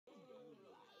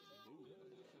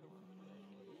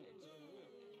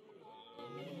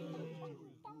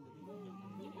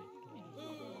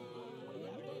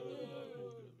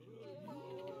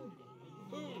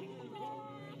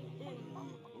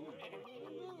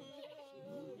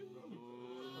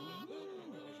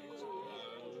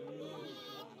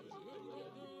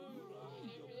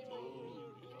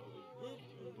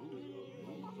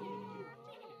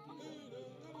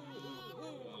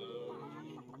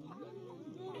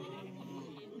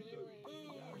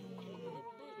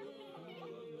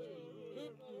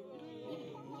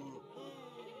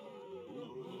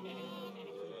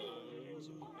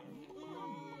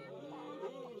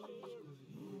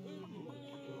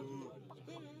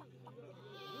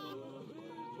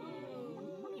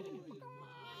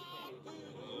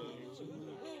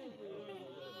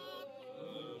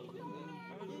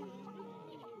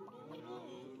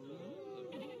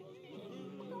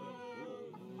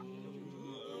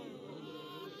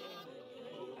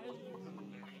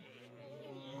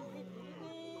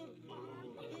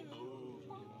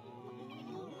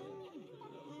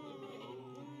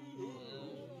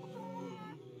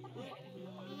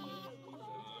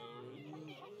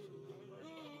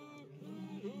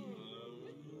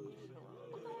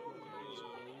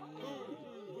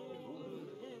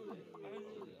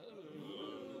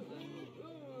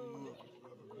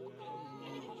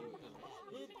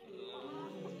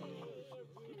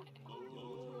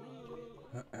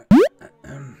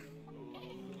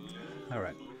All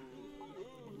right.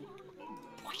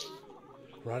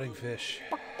 Rotting fish.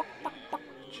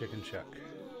 Chicken chuck.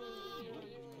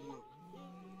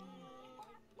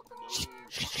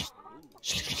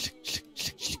 Chicken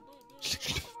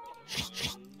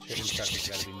chuck has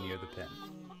got to be near the pen.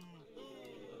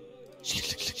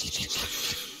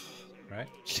 Right?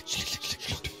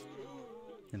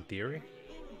 In theory?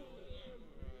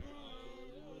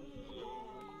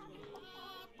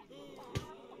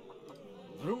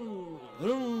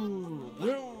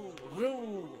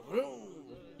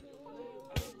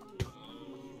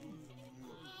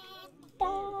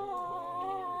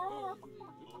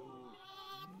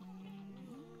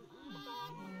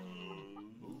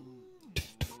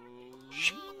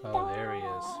 Oh, there he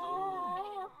is.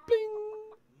 Bing!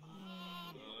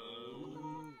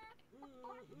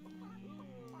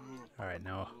 Alright,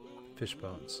 now fish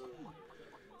bones.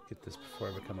 Get this before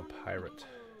I become a pirate.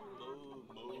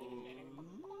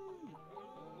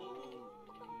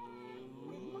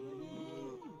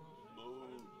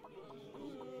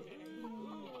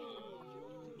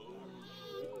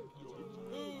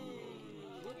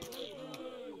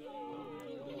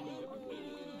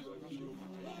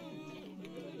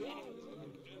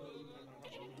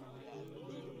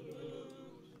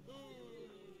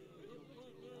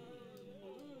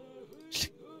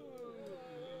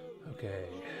 Okay.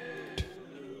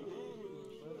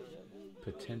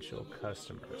 Potential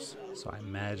customers. So I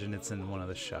imagine it's in one of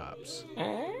the shops.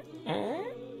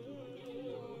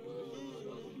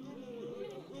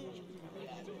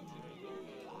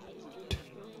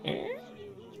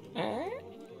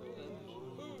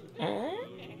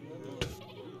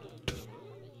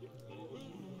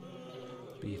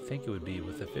 But you think it would be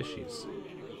with the fishies.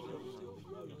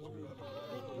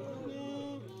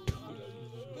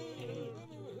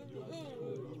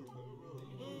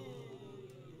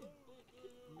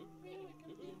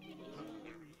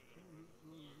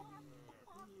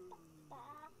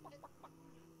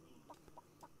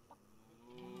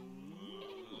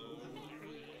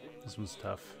 This one's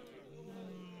tough.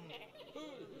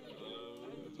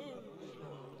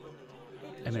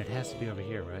 I mean, it has to be over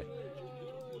here, right?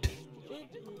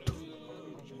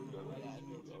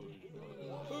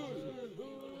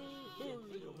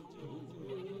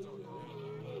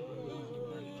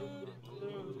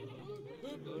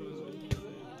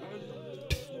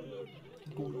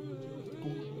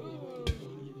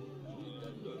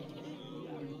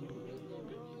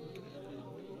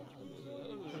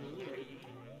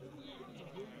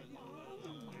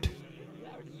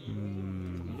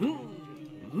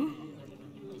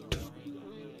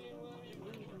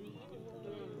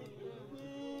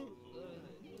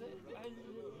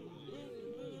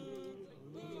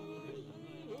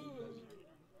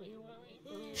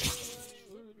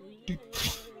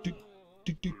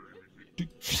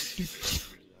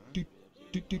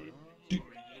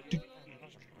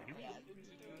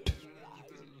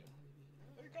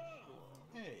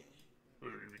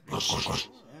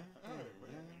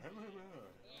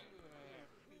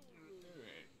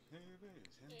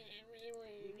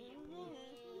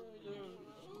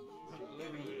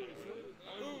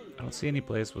 I don't see any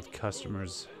place with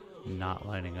customers not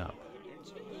lining up.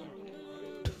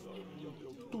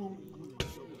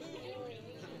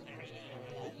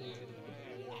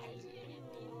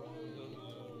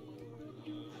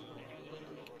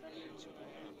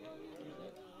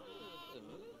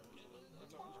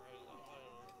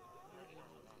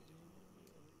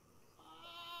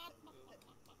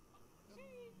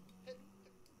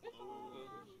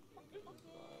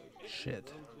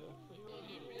 Shit.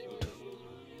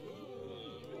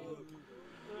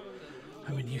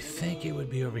 I mean, you think it would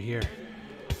be over here.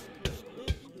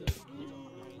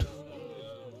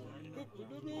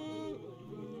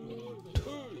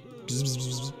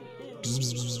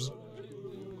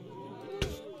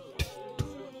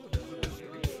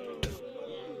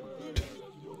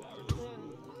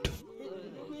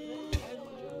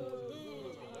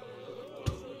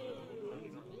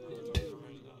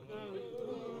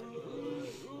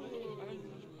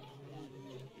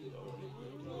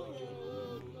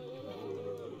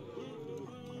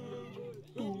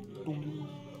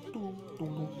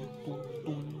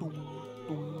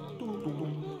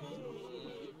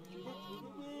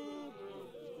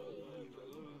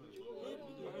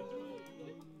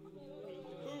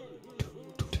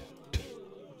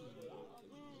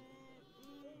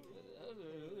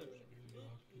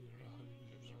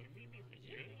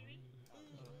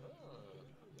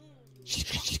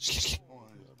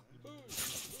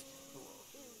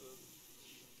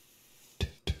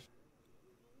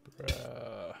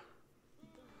 Bruh.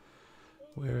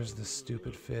 Where's the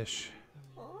stupid fish?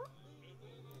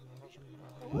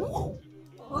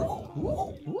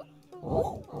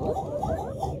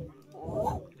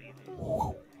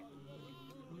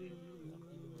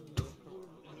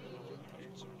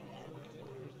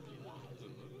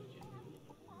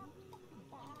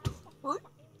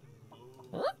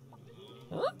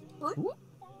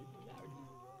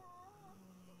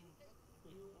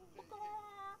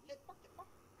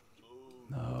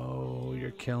 No,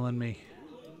 you're killing me.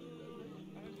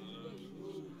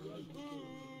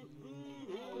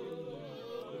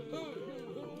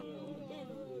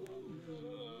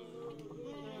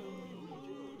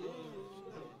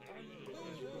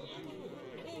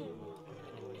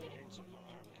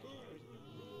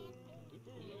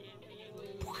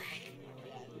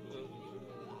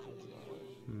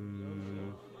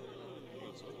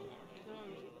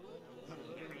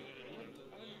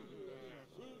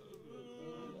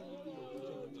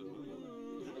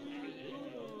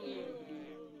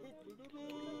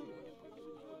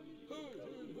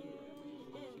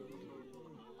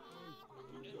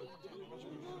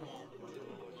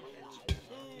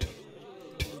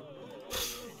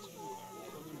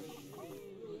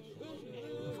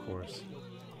 Of course.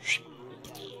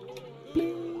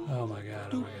 Oh my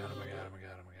god, oh my god, oh my god, oh my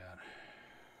god, oh my god.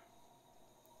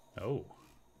 Oh.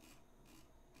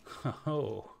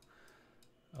 Oh.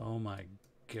 Oh my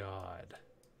god.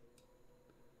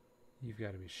 You've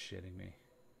got to be shitting me.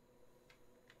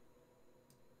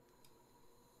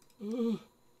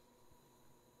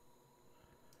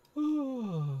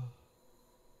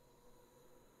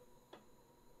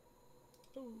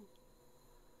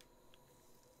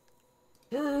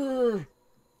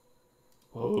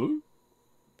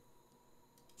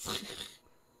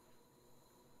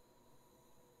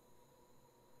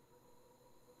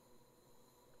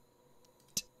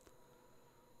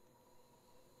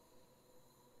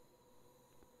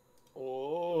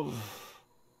 Oh.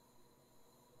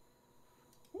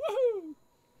 Woohoo!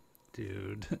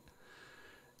 Dude.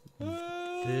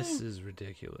 This is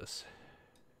ridiculous.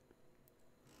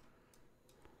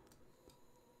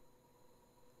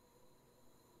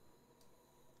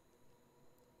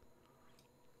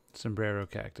 Sombrero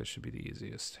cactus should be the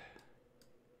easiest.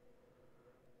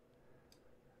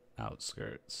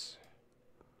 Outskirts.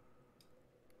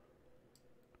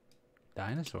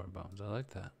 Dinosaur bones, I like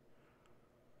that.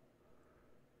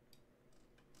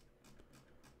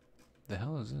 The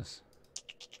hell is this?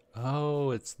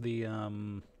 Oh, it's the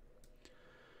what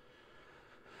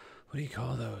do you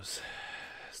call those?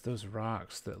 It's those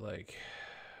rocks that like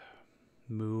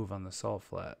move on the salt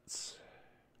flats.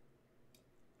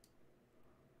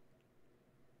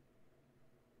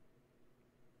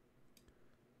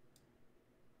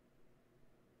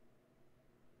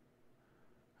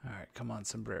 All right, come on,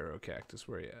 sombrero cactus,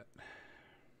 where you at?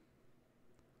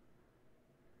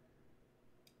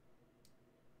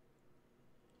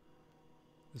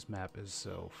 This map is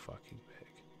so fucking big.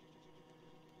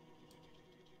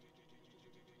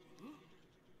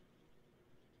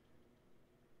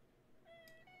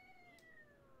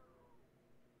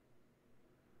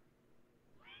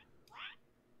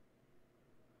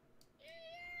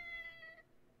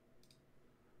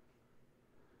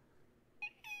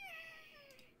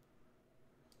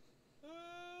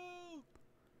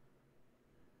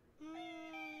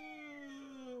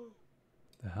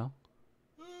 The hell?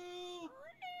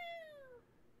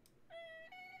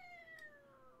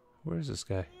 Where is this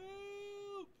guy?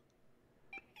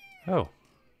 Oh.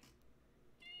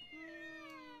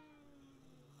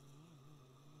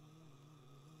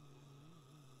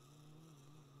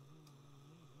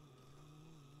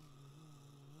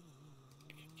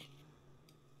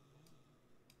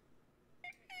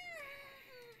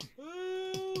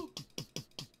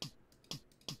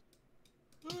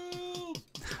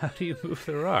 How do you move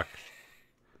the rock?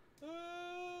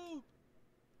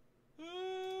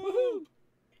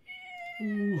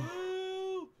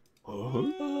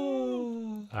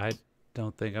 I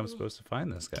don't think I'm supposed to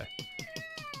find this guy.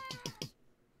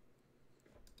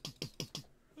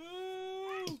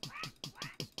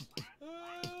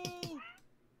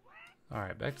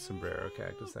 Alright, back to sombrero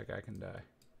cactus. That guy can die.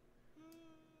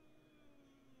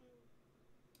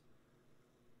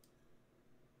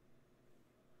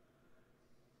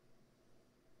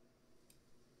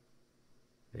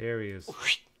 There he is.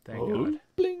 Thank God.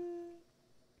 Bling.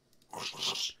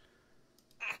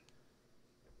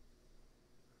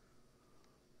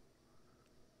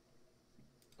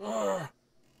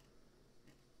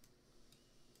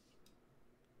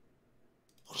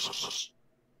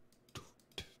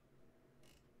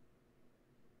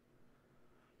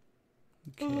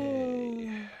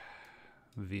 Okay.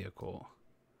 Vehicle.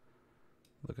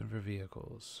 Looking for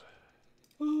vehicles.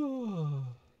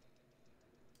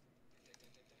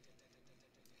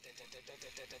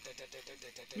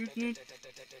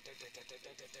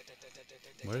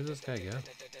 Where did this guy go?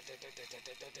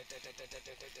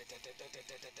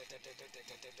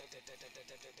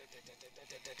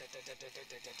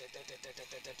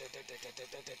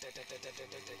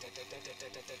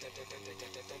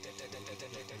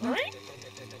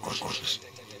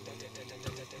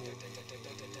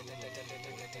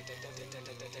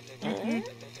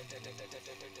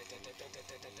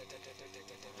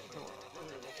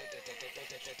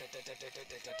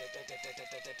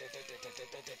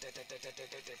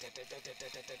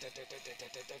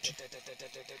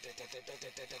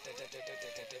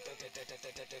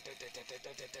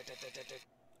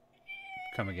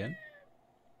 Come again?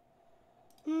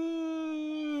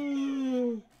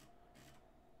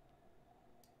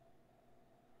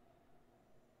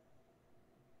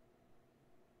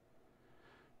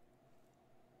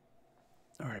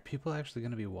 Alright, people actually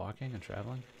going to be walking and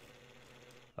traveling?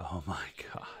 Oh my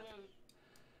god.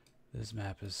 This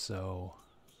map is so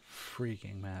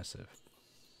freaking massive.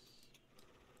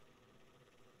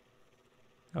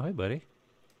 Oh, hey, buddy.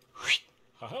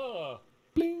 Haha!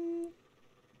 Bling!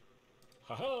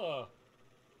 Haha!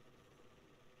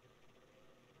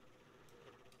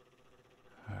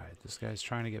 Alright, this guy's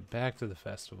trying to get back to the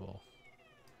festival.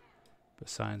 But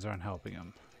signs aren't helping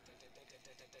him.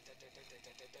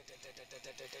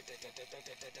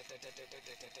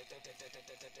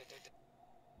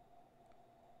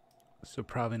 So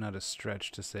probably not a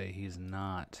stretch to say he's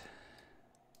not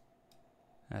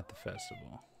at the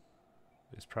festival.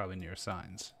 He's probably near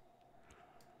signs.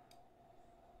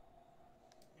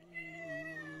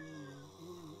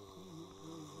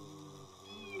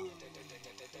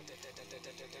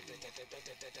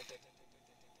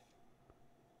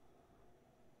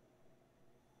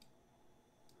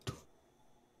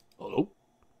 Hello?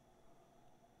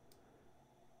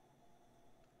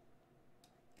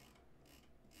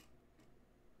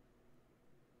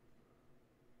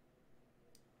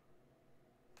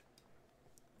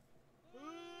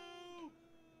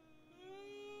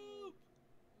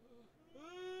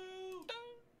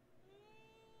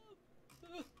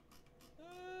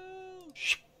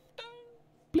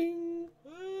 Bling!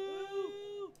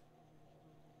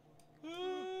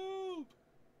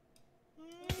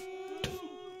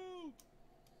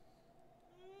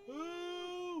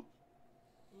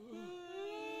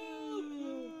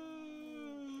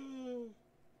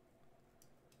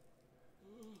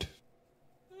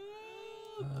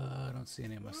 I don't see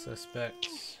any of my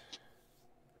suspects.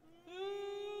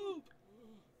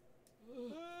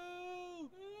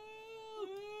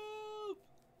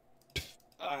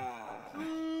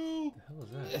 What the hell is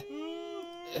that?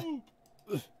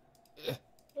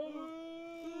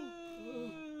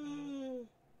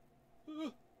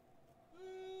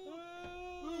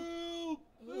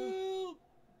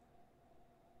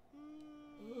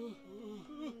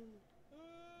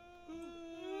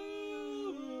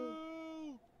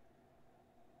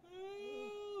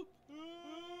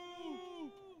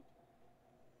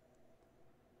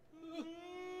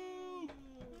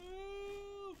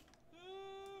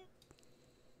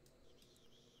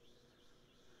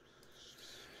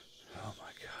 Oh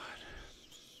my god.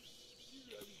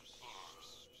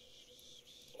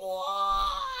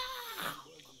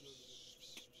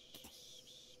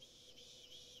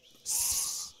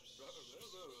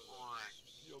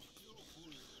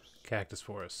 Cactus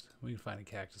forest. We can find a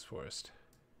cactus forest.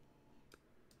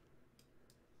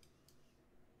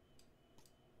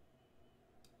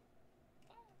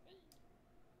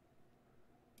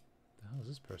 What the hell is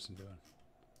this person doing?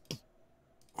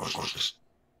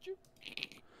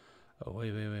 Oh,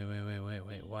 wait.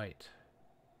 White.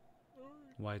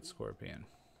 White scorpion.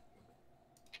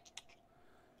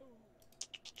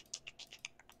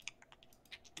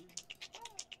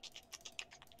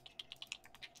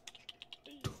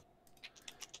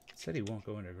 Said he won't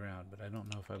go underground, but I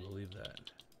don't know if I believe that.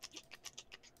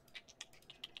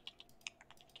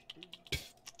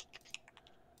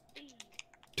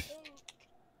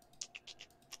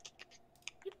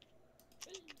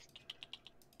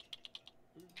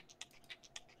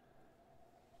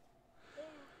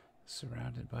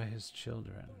 Surrounded by his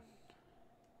children.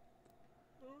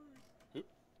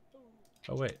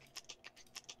 Oh, wait.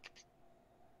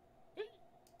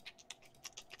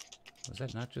 Was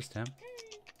that not just him?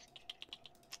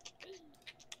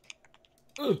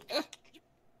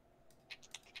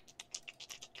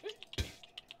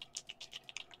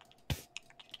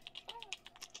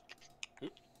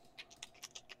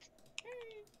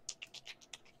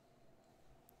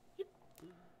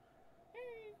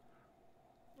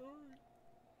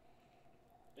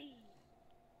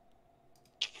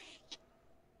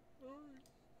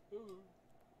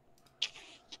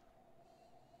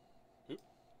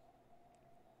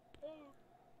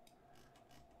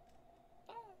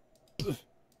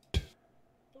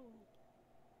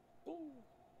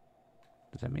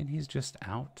 Does that mean he's just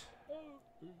out?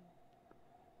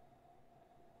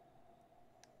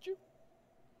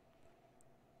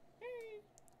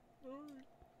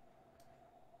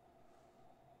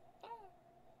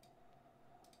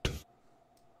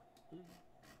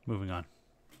 Moving on.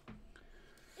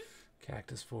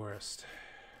 Cactus Forest.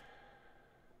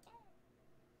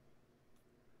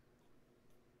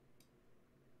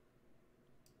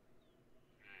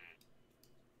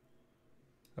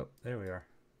 Oh, there we are.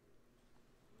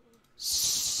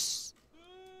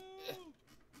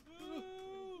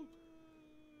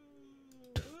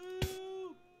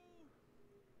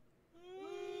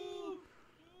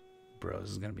 Bro, this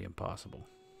is gonna be impossible.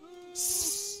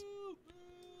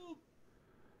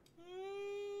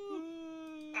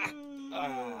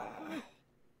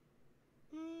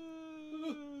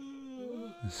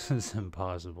 This is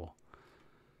impossible.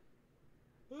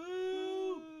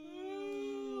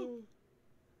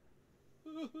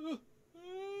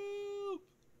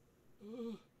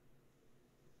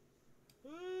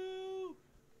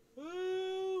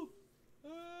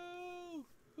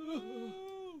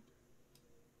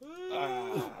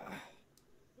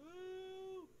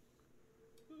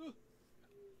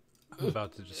 I'm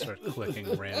about to just start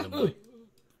clicking randomly.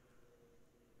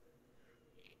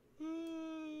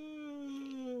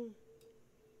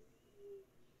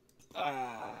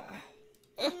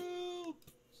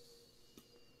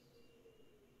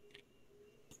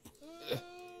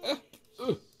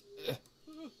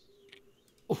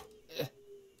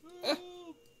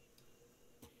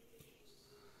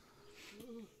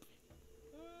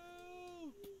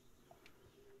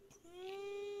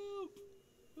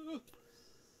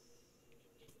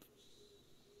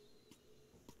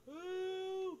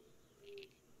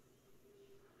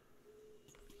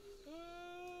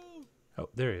 Oh,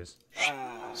 there he is.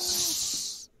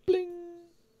 Bling.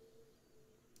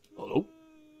 Hello.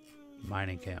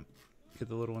 Mining camp. Get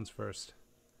the little ones first.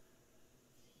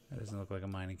 That doesn't look like a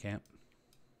mining camp.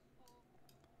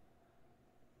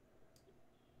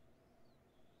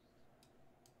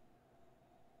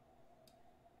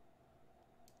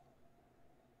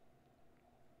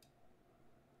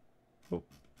 Oh,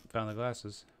 found the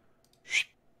glasses.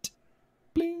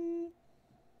 Bling.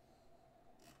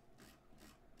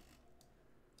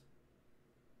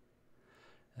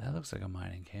 That looks like a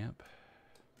mining camp.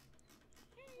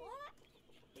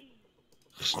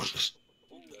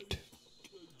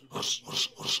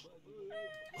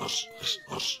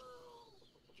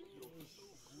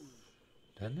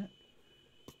 Doesn't it?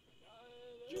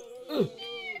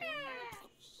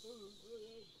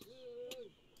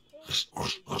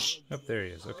 Oh, there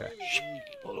he is. Okay.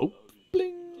 Hello.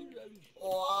 Bling.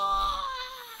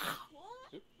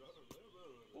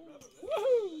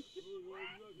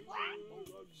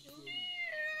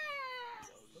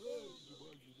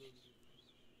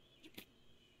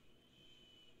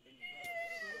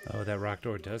 Oh, that rock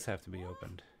door does have to be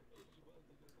opened.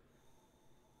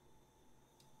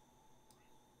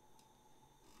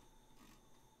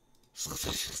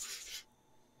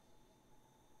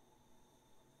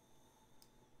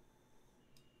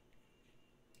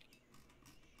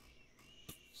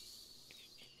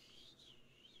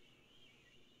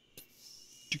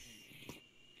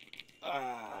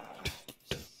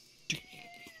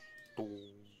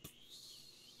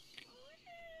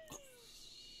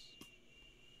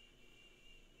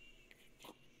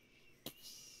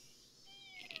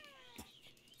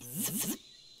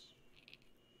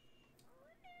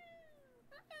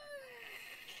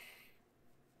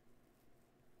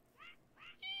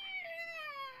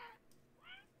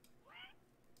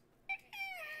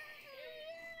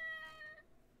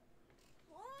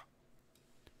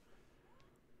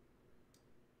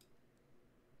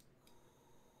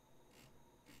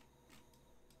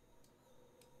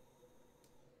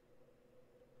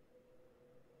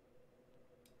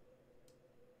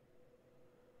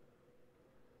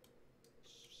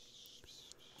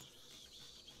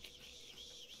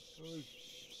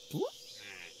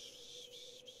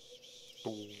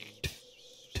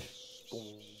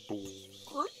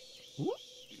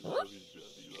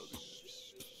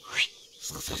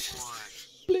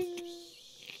 Bling.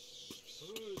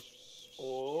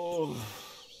 Oh.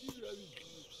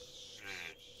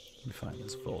 Let me find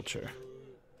this vulture.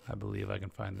 I believe I can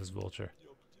find this vulture.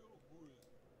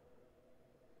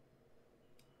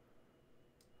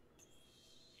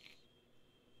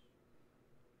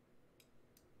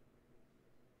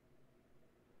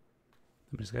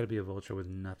 mean, there's got to be a vulture with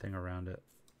nothing around it.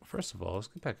 First of all, let's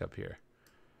get back up here.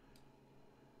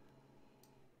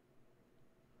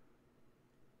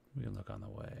 We can look on the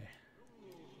way.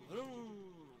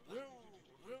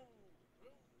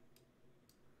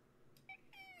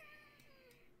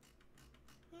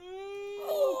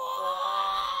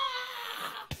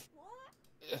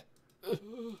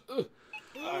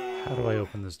 How do I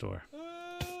open this door?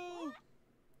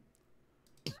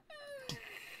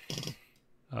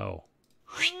 Oh.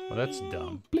 Well, that's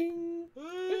dumb. Bling.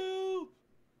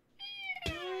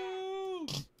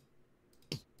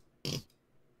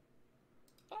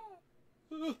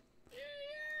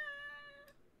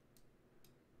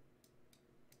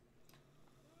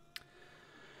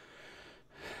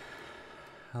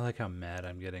 I like how mad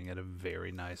I'm getting at a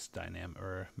very nice dynamic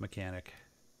or mechanic.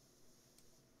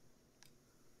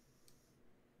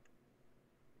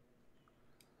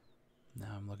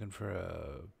 Now I'm looking for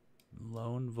a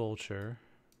lone vulture.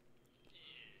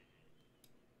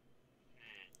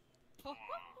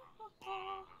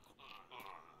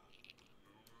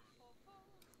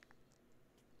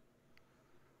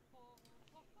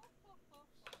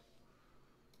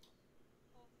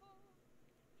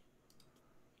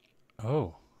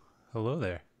 Oh, hello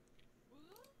there.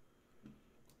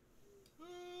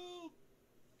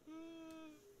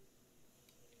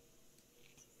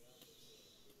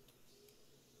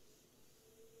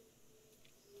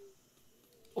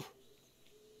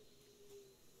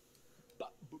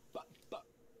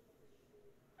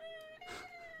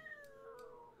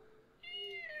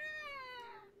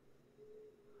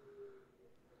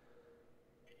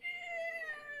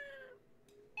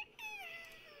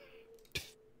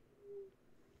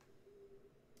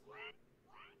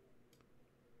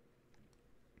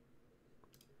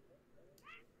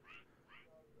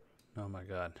 Oh my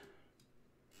god.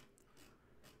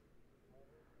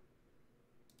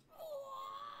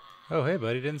 Oh, hey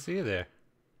buddy, didn't see you there.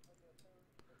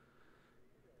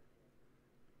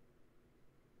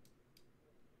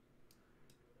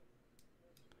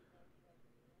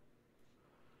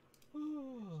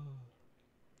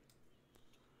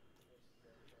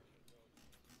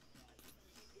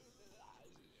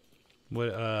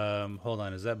 What, hold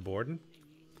on, is that Borden?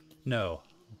 No.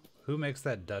 Who makes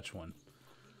that Dutch one?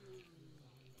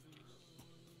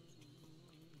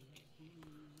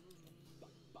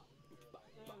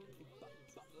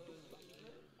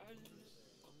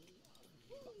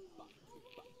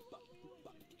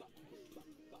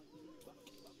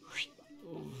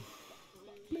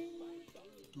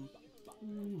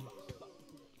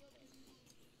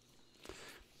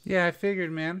 Yeah, I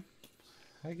figured, man.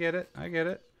 I get it. I get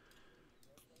it.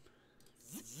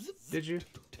 Did you?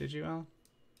 Did you, Alan?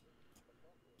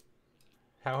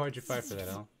 How hard you fight for that,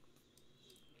 Alan?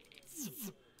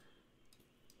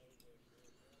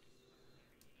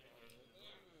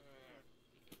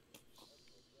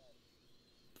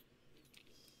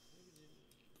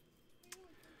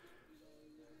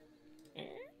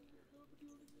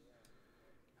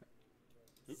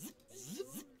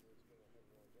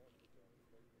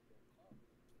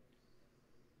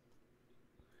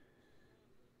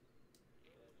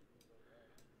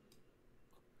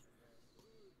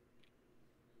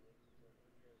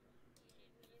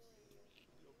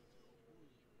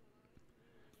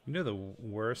 You know the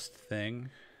worst thing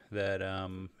that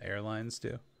airlines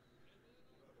do?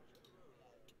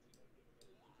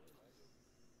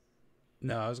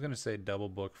 No, I was gonna say double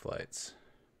book flights.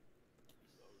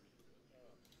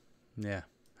 Yeah,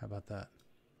 how about that?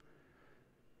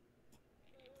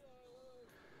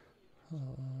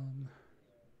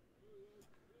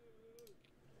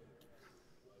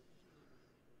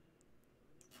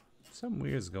 Something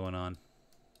weird's going on.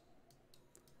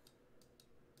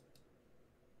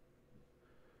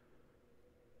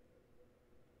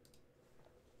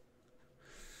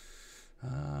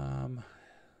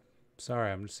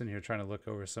 Sorry, I'm just sitting here trying to look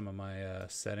over some of my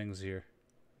settings here.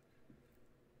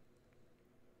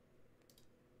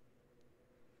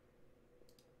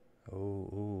 Oh,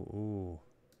 ooh, ooh.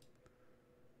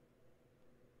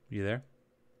 You there?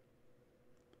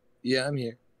 Yeah, I'm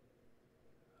here.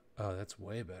 Oh, that's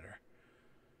way better.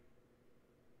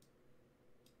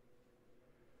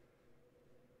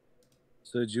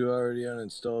 So did you already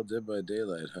uninstall Dead by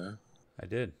Daylight, huh? I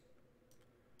did.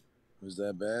 Was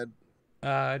that bad?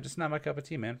 Just not my cup of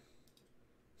tea, man.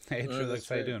 Hey, Oh, Trillix, that's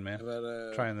how you right. doing, man? How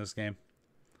about Trying this game.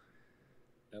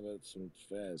 how about some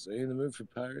fast? Are you in the mood for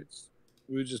pirates?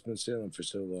 We've just been sailing for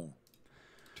so long.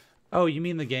 Oh, you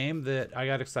mean the game that I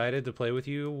got excited to play with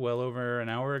you well over an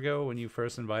hour ago when you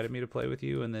first invited me to play with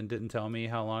you, and then didn't tell me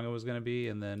how long it was going to be,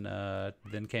 and then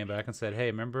came back and said, "Hey,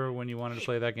 remember when you wanted to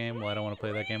play that game? Well, I don't want to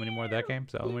play that game anymore." That game?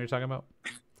 Is that what you're talking about?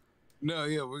 No,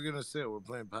 yeah, we're gonna say we're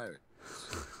playing pirate.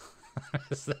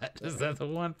 Is that the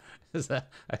one? Is that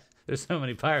there's so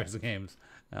many Pirates games,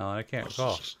 Alan, I can't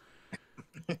recall.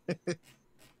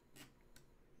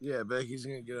 Yeah, Becky's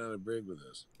gonna get on a brig with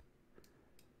us.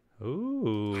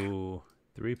 Ooh,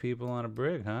 3 people on a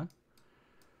brig, huh?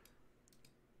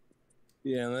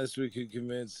 Yeah, unless we could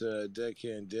convince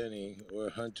Deckhand Denny or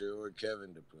Hunter or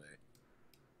Kevin to play,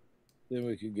 then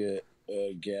we could get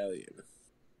a galleon.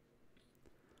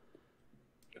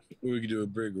 Or we could do a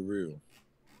brigaroo.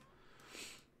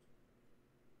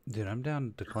 Dude, I'm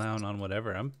down to clown on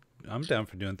whatever. I'm down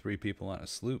for doing 3 people on a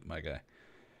sloop, my guy.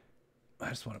 I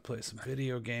just want to play some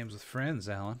video games with friends,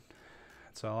 Alan.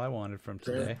 That's all I wanted from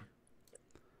today.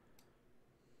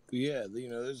 Yeah, you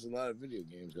know, there's a lot of video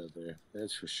games out there.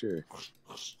 That's for sure.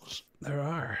 There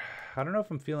are. I don't know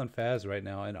if I'm feeling Faz right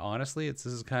now, and honestly, this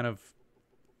is kind of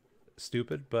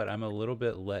stupid, but I'm a little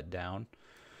bit let down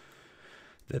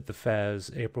that the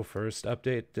Faz April 1st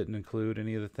update didn't include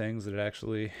any of the things that it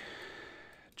actually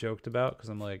joked about, because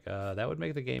I'm like, that would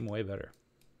make the game way better.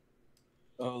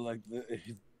 Oh, like if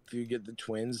you get the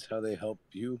twins, how they help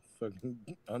you fucking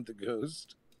hunt the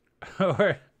ghost.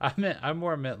 Or I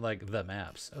more meant like the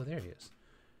maps. Oh, there he is.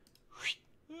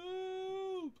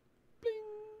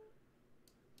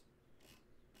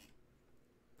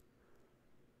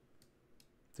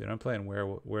 Dude, I'm playing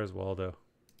Where's Waldo.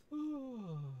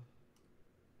 Oh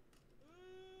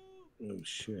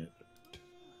shit.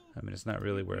 I mean, it's not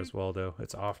really Where's Waldo.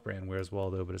 It's off-brand Where's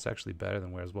Waldo, but it's actually better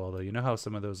than Where's Waldo. You know how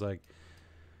some of those like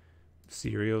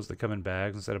cereals that come in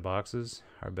bags instead of boxes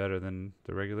are better than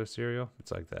the regular cereal?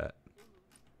 It's like that.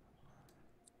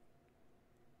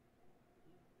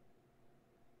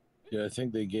 Yeah, I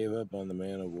think they gave up on the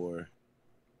Man of War.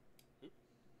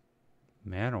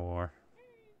 Man of War.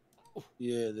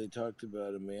 Yeah, they talked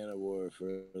about a Man of War for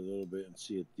a little bit in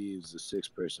Sea of Thieves, a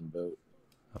 6-person boat.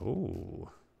 Oh.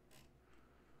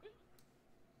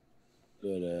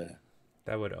 But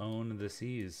that would own the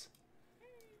seas.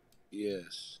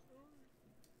 Yes.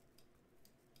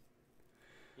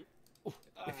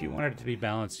 If you wanted it to be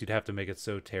balanced, you'd have to make it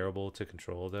so terrible to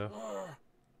control, though.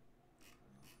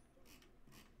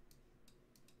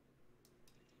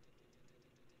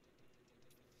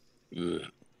 Ugh.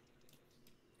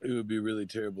 It would be really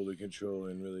terrible to control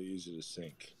and really easy to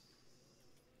sink.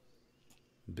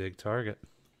 Big target.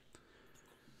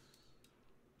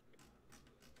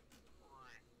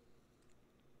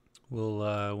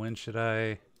 Well, when should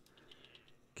I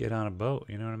get on a boat?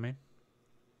 You know what I mean?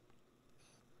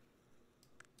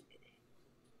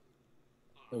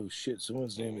 Oh shit,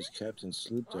 someone's name is Captain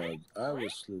Sloop Dog. I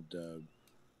was Sloop Dog.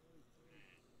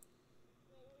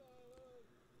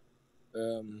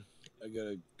 I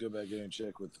gotta go back in and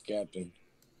check with the captain.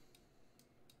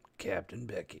 Captain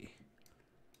Becky.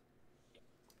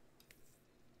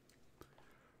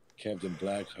 Captain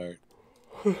Blackheart.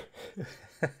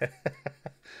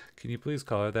 Can you please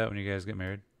call her that when you guys get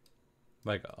married?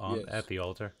 Like Yes. at the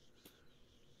altar?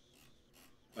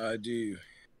 I do,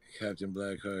 Captain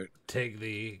Blackheart. Take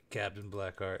thee, Captain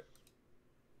Blackheart.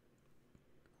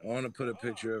 I want to put a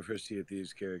picture of her Sea of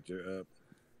Thieves character up.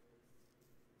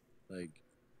 Like,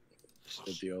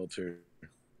 at the altar.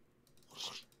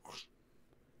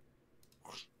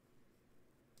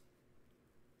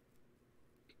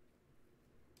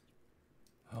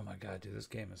 Oh my god, dude, this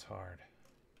game is hard.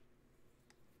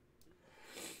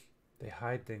 They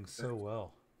hide things so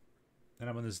well. And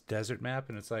I'm on this desert map,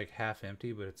 and it's like half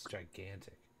empty, but it's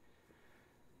gigantic.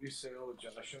 You sail with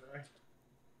Josh and I?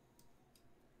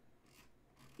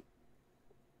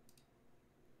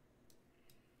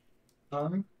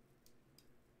 Tommy?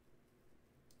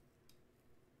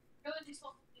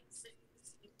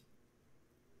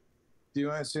 Do you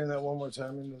mind saying that one more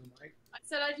time into the mic? I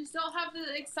said I just don't have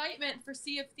the excitement for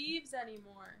Sea of Thieves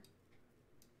anymore.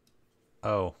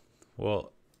 Oh,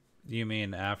 well, you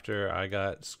mean after I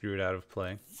got screwed out of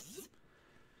playing?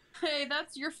 Hey,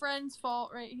 that's your friend's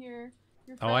fault right here.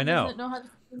 Your Oh, I know. doesn't how to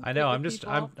I know. I'm communicate just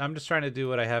with people. I'm just trying to do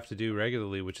what I have to do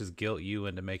regularly, which is guilt you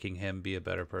into making him be a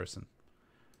better person.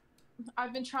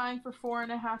 I've been trying for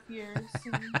 4.5 years.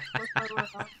 And look where we're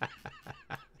at.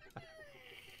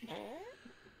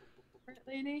 Right,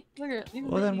 lady? Look at it.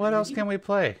 Well, then what else can we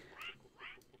play?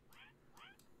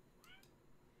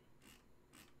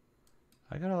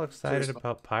 I got all excited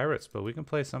about pirates, but we can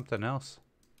play something else.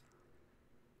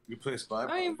 You play Spy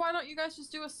I mean, why don't you guys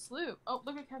just do a sloop? Oh,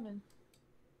 look at Kevin.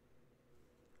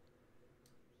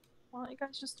 Why don't you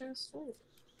guys just do a sleep?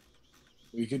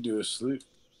 We could do a sleep.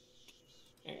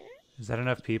 Is that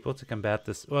enough people to combat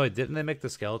this? Well, didn't they make the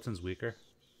skeletons weaker?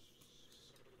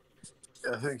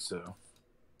 I think so.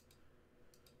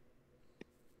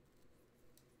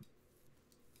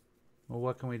 Well,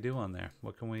 what can we do on there?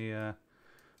 What can we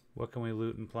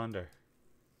loot and plunder?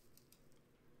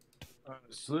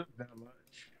 Sleep that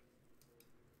much.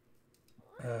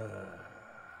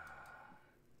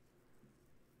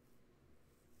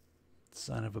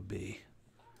 Son of a bee.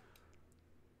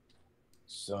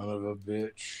 Son of a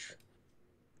bitch.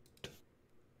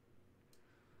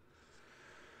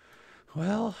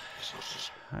 Well,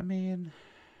 I mean,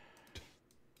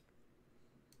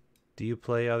 do you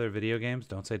play other video games?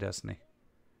 Don't say Destiny.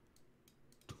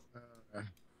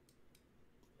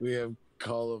 We have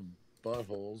Call of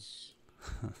Buttholes.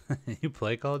 You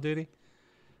play Call of Duty?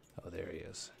 Oh, there he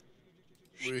is.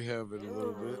 We have it a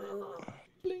little bit.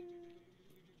 Bling.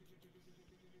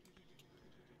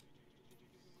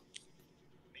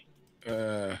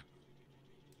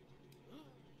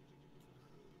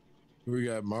 We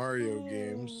got Mario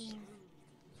games.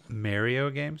 Mario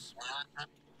games?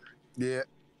 Yeah.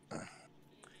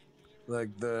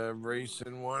 Like the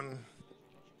racing one.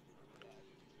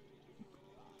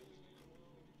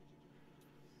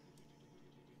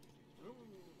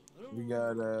 We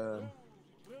got the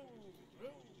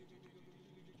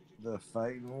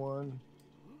fighting one.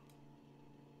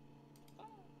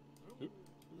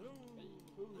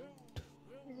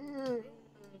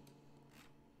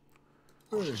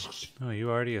 Oh, you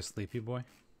already a sleepy boy?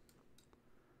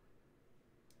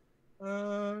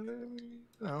 No.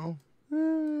 No.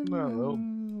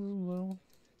 Well,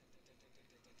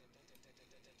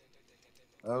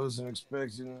 I wasn't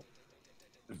expecting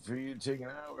for you to take an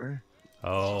hour.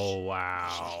 oh,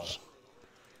 wow.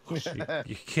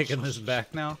 You kicking this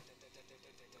back now?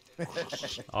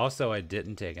 Also, I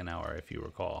didn't take an hour, if you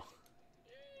recall.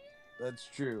 That's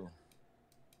true.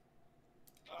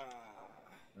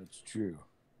 That's true.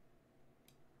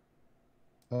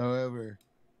 However,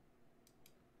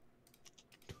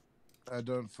 I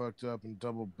done fucked up and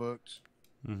double booked.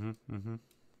 And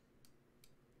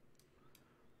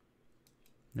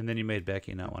then you made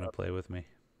Becky not want to play with me.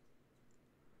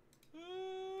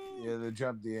 Yeah, they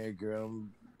dropped the anchor.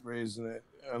 I'm raising it.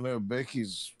 I know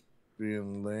Becky's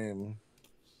being lame.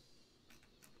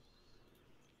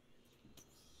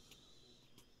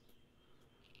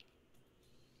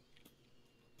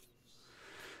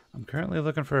 I'm currently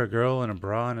looking for a girl in a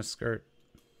bra and a skirt.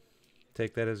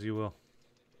 Take that as you will.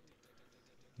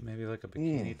 Maybe like a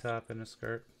bikini top and a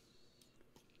skirt.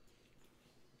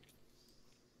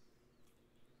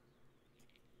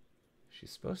 She's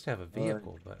supposed to have a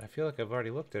vehicle, but I feel like I've already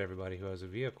looked at everybody who has a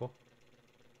vehicle.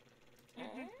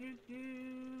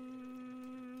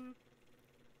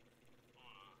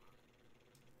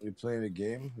 You playing a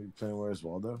game? You playing Where's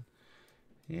Waldo?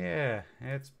 Yeah,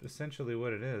 it's essentially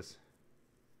what it is.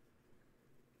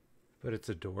 But it's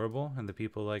adorable, and the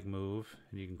people like move,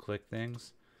 and you can click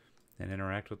things and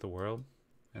interact with the world.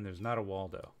 And there's not a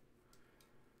Waldo.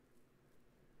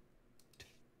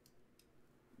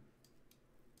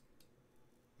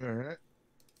 All right.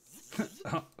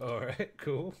 Alright,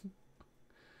 cool.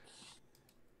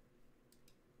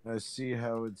 I see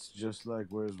how it's just like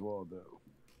Where's Waldo.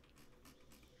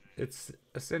 It's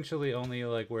essentially only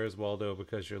like Where's Waldo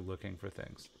because you're looking for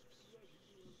things.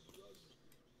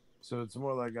 So it's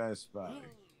more like I Spy.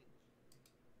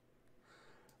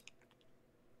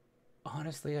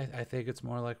 Honestly, I think it's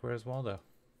more like Where's Waldo.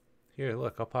 Here,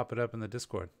 look, I'll pop it up in the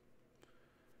Discord.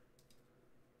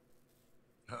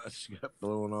 She got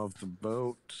blown off the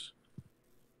boat.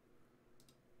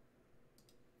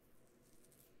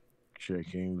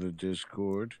 Checking the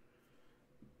Discord.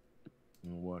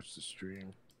 And watch the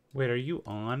stream. Wait, are you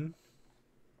on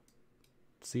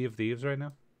Sea of Thieves right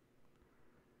now?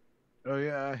 Oh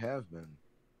yeah, I have been.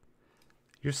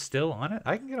 You're still on it?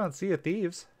 I can get on Sea of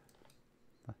Thieves.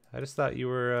 I just thought you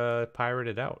were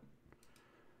pirated out.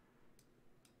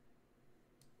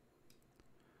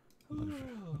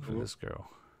 Look for this girl.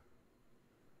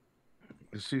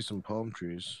 I see some palm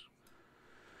trees.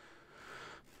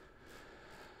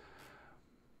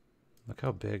 Look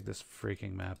how big this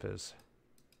freaking map is.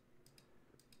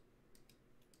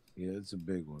 Yeah, it's a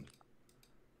big one.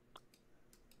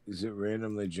 Is it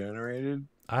randomly generated?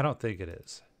 I don't think it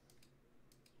is.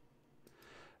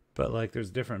 But like there's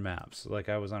different maps. Like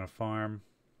I was on a farm.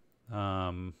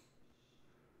 I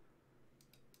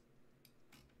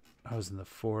was in the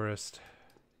forest.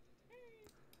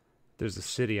 There's a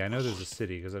city. I know there's a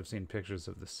city because I've seen pictures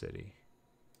of the city.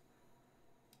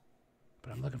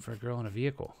 But I'm looking for a girl in a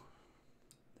vehicle.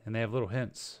 And they have little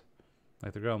hints.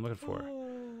 Like the girl I'm looking for.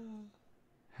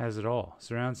 Has it all.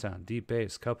 Surround sound, deep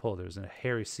bass, cup holders, and a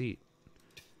hairy seat.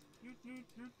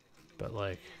 But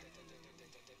like,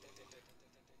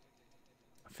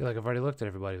 I feel like I've already looked at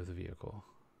everybody with a vehicle.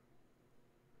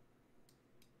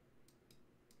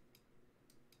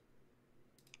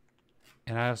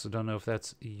 And I also don't know if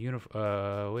that's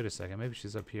wait a second, maybe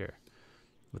she's up here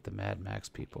with the Mad Max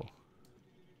people.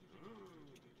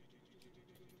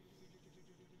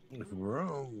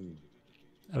 Wrong.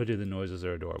 Oh, dude, the noises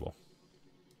are adorable.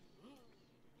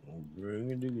 Oh.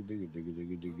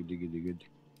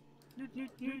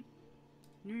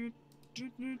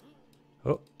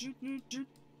 Oh,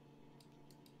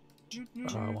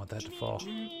 I want that to fall.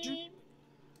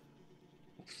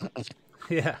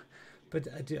 Yeah, but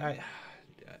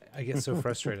I get so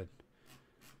frustrated.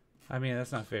 I mean,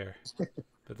 that's not fair.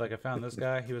 But like, I found this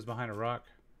guy. He was behind a rock.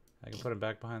 I can put him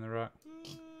back behind the rock.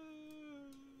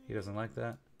 He doesn't like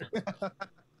that.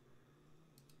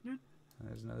 And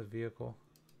there's another vehicle.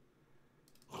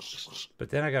 But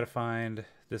then I gotta find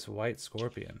this white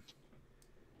scorpion.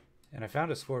 And I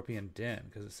found a scorpion den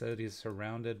because it said he's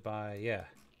surrounded by,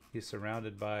 he's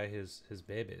surrounded by his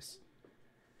babies.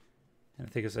 And I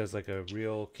think it says like a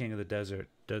real king of the desert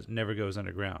never goes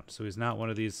underground. So he's not one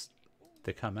of these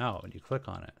that come out when you click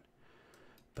on it.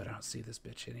 But I don't see this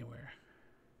bitch anywhere.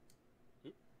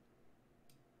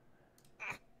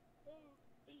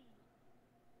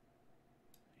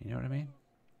 You know what I mean?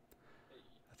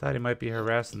 I thought he might be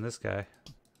harassing this guy,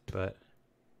 but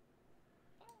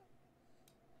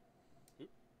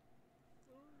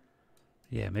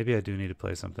yeah, maybe I do need to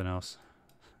play something else.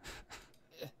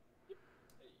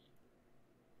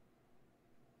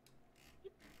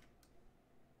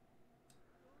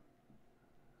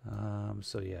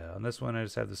 So yeah, on this one I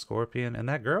just have the scorpion and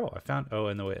that girl I found. Oh,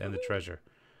 and the treasure.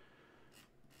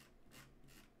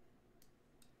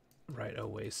 Right,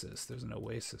 oasis. There's an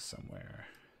oasis somewhere.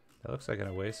 That looks like an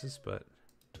oasis, but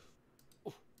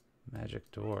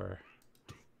magic door.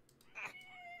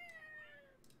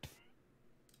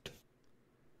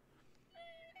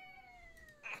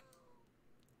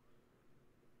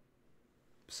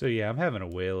 So yeah, I'm having a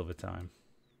whale of a time.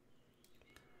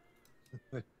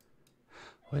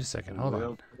 Wait a second, hold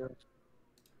on.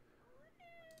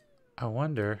 I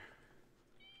wonder.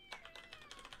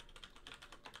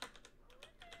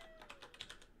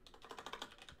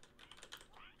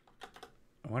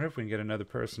 I wonder if we can get another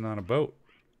person on a boat.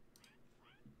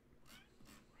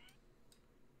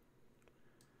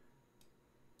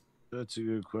 That's a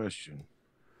good question.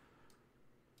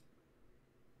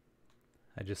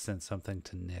 I just sent something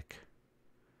to Nick.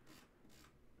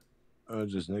 Oh,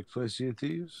 does Nick play Sea of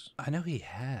Thieves? I know he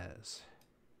has.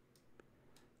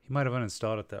 He might have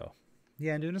uninstalled it though.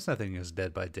 Yeah, dude, it's nothing as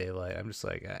Dead by Daylight. I'm just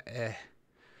like,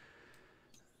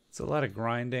 It's a lot of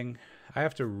grinding. I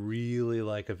have to really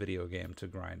like a video game to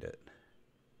grind it.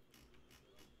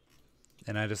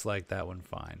 And I just like that one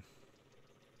fine.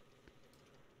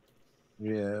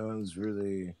 Yeah, that one's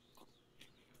really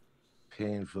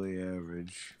painfully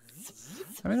average.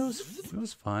 I mean, it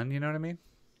was fun, you know what I mean?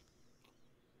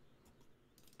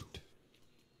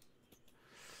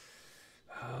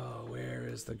 Oh, where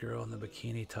is the girl in the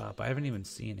bikini top? I haven't even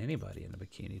seen anybody in the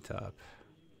bikini top.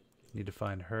 Need to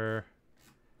find her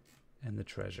and the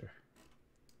treasure.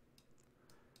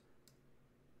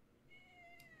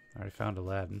 I already found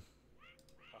Aladdin.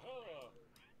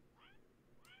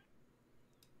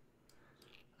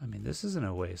 I mean, this is an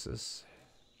oasis.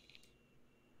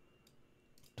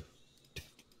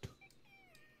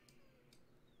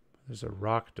 There's a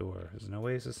rock door. There's an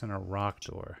oasis and a rock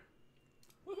door.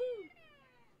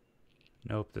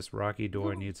 Nope, this rocky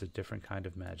door needs a different kind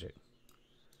of magic.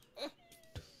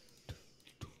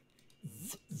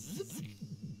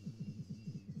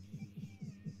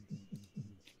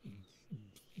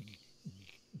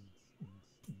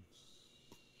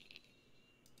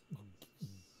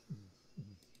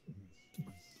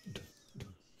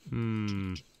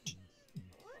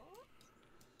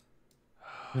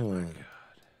 Oh my god.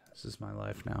 This is my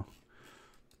life now.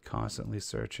 Constantly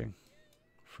searching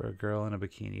for a girl in a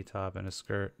bikini top and a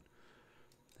skirt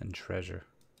and treasure.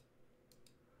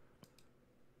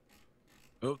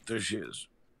 Oh, there she is.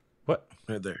 What?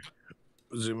 Right there.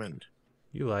 Zoom in.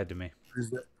 You lied to me.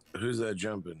 Who's that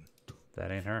jumping?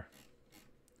 That ain't her.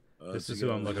 This that's is the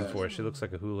who guy I'm with looking the for. hat. She looks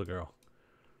like a hula girl.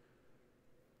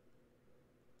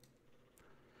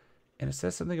 And it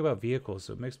says something about vehicles,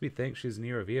 so it makes me think she's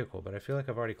near a vehicle, but I feel like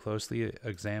I've already closely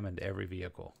examined every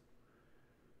vehicle.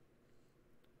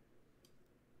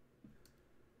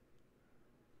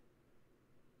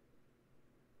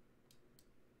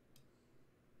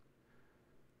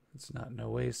 It's not an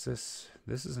oasis.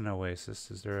 This is an oasis.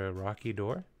 Is there a rocky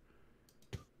door?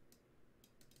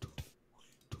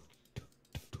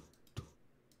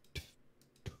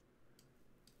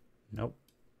 Nope.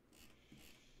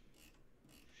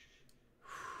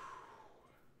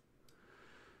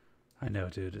 I know,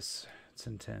 dude. It's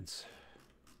intense.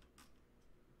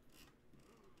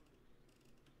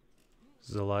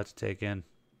 This is a lot to take in.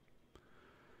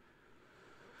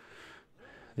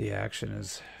 The action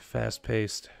is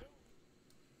fast-paced.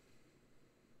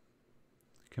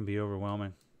 It can be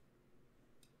overwhelming.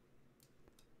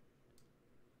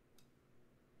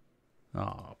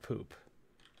 Oh, poop.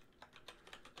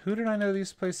 Who did I know that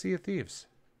used to play Sea of Thieves?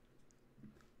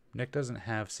 Nick doesn't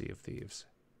have Sea of Thieves.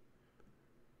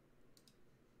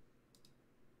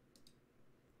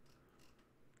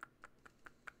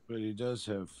 But he does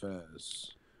have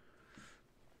Faz.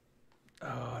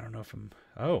 Oh, I don't know if I'm...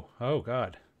 Oh,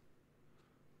 God.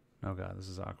 Oh, God, this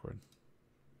is awkward.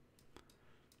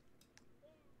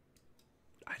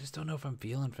 I just don't know if I'm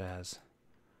feeling Faz.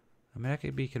 I mean, I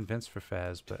could be convinced for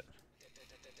Faz, but...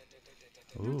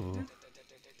 Ooh.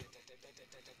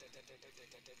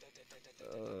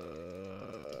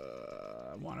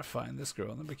 I want to find this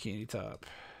girl in the bikini top.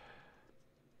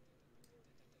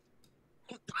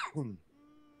 I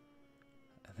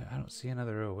don't see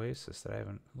another oasis that I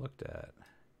haven't looked at.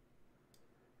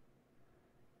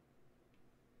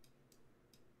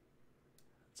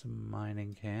 It's a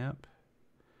mining camp.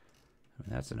 I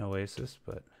mean, that's an oasis,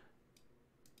 but...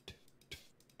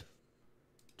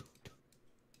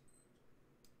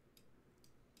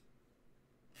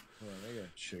 Well, I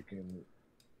got chicken.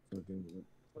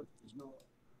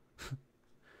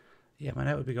 Yeah, my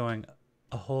night would be going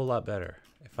a whole lot better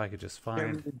if I could just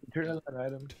find Turn on that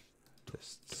item.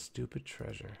 this stupid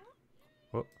treasure.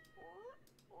 Whoa.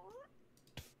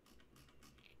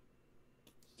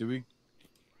 Did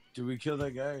we kill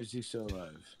that guy, or is he still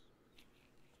alive?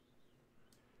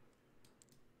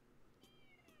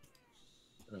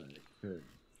 Alright, good.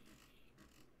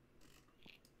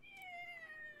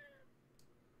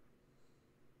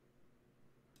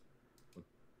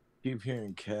 Keep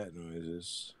hearing cat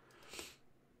noises.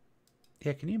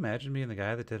 Yeah, can you imagine being the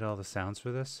guy that did all the sounds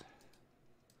for this?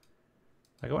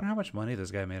 Like, I wonder how much money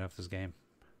this guy made off this game.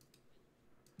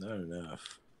 Not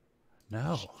enough.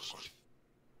 No.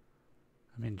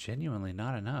 I mean, genuinely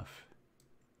not enough.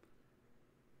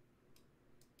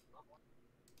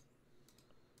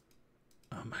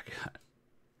 Oh my God.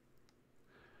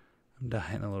 I'm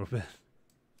dying a little bit.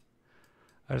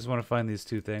 I just want to find these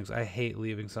two things. I hate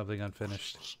leaving something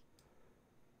unfinished.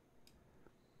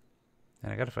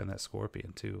 And I gotta find that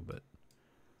scorpion too, but...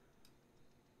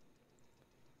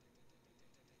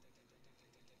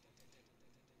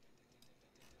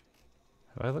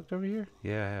 Have I looked over here?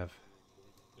 Yeah, I have.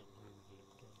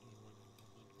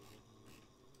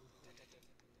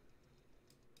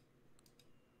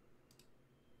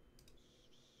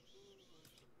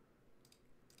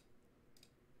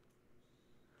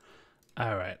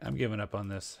 Alright, I'm giving up on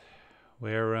this.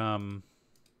 Where,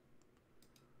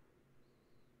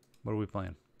 what are we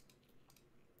playing?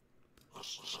 Oh,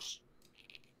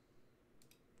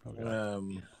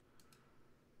 God.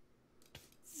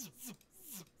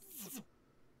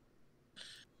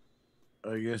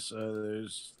 I guess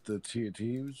there's the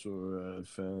Thieves or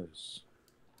Faz.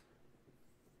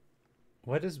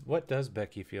 What does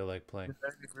Becky feel like playing?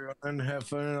 Everyone, have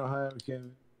fun in Ohio,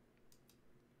 Kevin.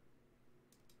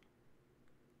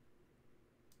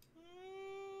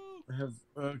 Okay.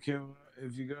 Well,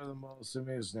 if you go to the mall, send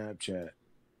me a Snapchat.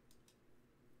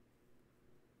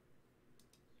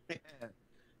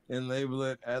 And label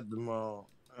it at the mall.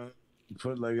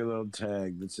 Put like a little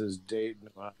tag that says Dayton,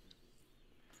 Ohio.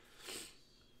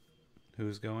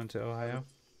 Who's going to Ohio?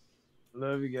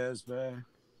 Love you guys. Bye.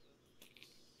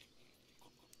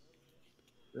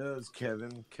 That was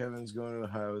Kevin. Kevin's going to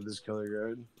Ohio with his color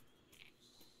guard.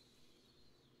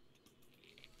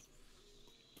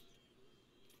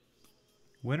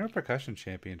 Winter Percussion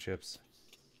Championships.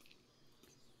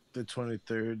 The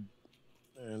 23rd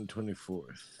and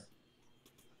 24th.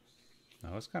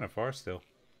 No, it's kind of far still.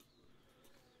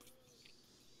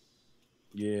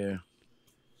 Yeah.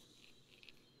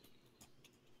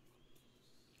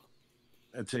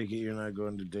 I take it you're not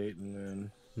going to Dayton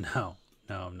then. No,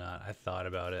 I'm not. I thought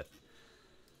about it.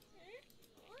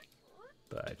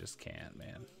 But I just can't,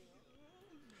 man.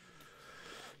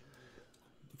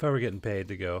 If I were getting paid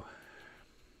to go.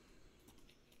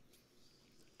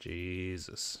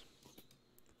 Jesus.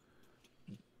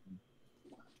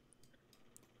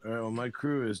 Alright, well, my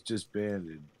crew is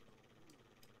disbanded.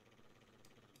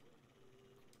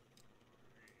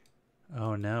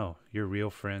 Oh no, your real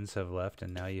friends have left,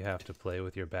 and now you have to play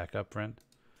with your backup friend.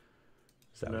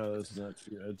 Is that No, that's not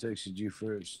true. I texted you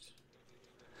first.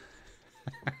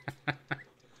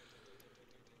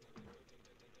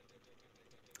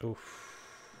 Oof.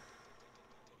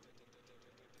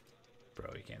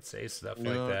 Bro, you can't say stuff You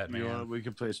like know, that, man. we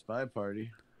could play Spy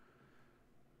Party.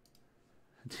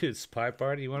 Dude, Spy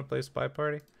Party? You want to play Spy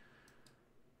Party?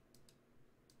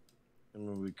 I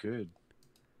mean, we could.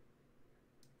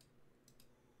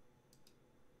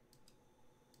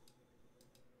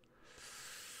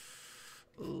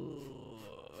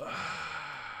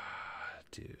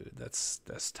 Dude, that's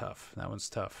tough. That one's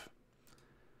tough.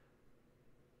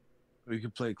 We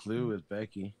could play Clue with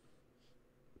Becky.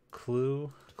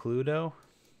 Cluedo?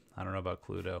 I don't know about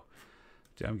Cluedo.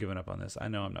 Dude, I'm giving up on this. I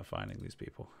know I'm not finding these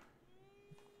people.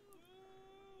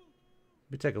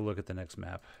 Let me take a look at the next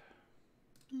map.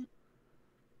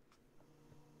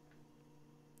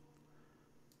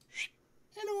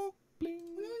 Hello. Bling.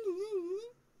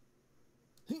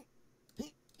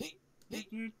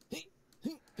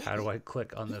 How do I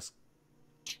click on this?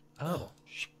 Oh.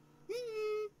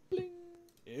 Bling.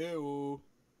 Ew.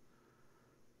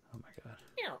 Oh my god.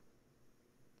 Meow.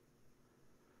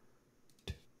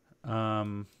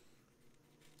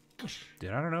 Dude,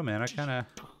 I don't know, man. I kind of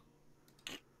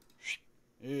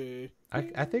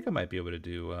I think I might be able to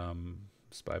do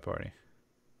Spy Party.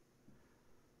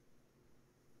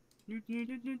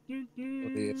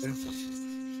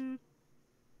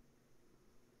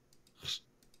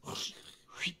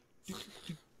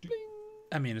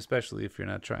 I mean, especially if you're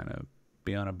not trying to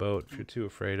be on a boat, if you're too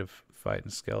afraid of fighting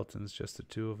skeletons, just the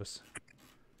two of us.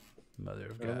 Mother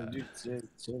of God. Dude, say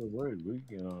the word. We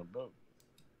can get on a boat.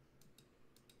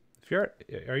 If you're,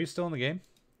 are you still in the game?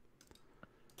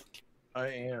 I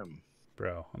am.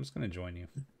 Bro, I'm just gonna join you.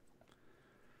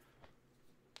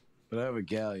 But I have a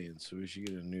galleon, so we should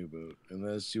get a new boat.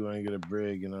 Unless you want to get a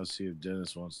brig, and I'll see if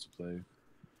Dennis wants to play.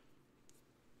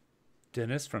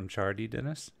 Dennis from Chardy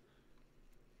Dennis?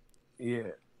 Yeah.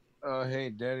 Oh, hey,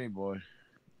 Danny boy.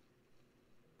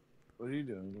 What are you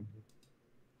doing?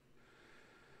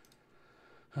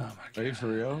 Oh my god. Are you for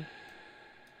real?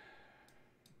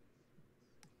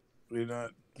 You're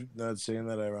not saying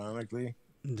that ironically?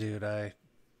 Dude, I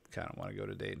kind of want to go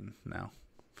to Dayton now.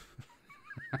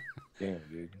 Damn,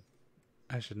 dude.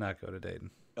 I should not go to Dayton.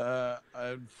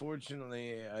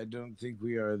 Unfortunately, I don't think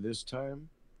we are this time.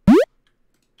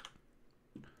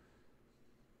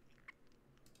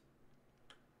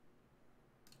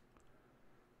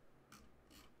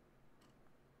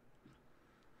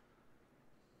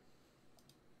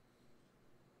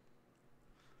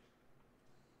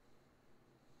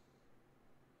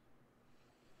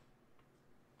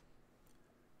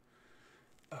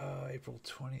 April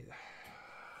 20th.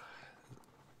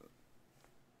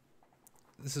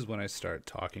 This is when I start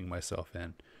talking myself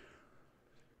in.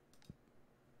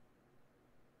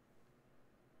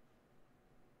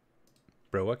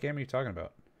 Bro, what game are you talking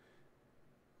about?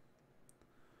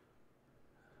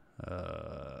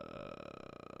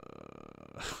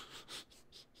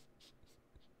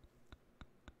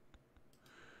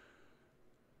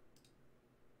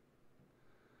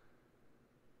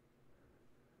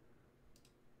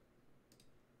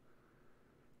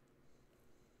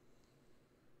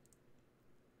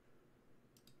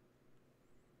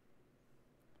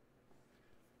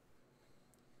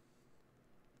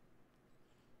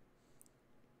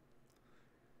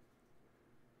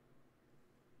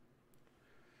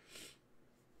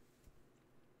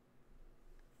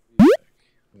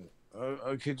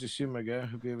 Okay, just see my guy.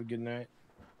 Hope you have a good night.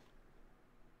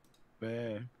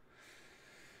 Bye.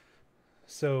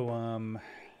 So, I'm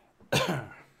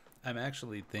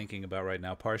actually thinking about right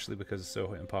now, partially because it's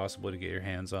so impossible to get your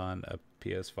hands on a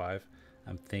PS5.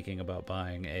 I'm thinking about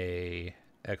buying a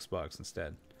Xbox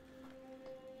instead.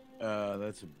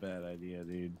 That's a bad idea,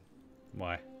 dude.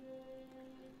 Why?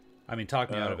 I mean, talk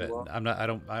me out of it. Well, I'm not. I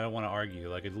don't want to argue.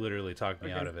 Like, it literally talked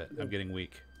me out of it. I'm getting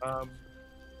weak.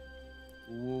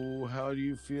 Well, how do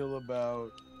you feel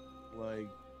about like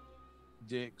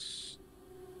dicks?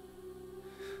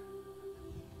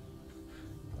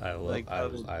 I love. Like I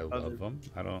other- love them.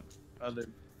 I don't.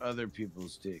 Other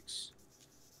people's dicks.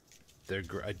 They're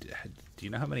great. Do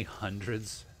you know how many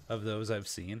hundreds of those I've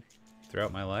seen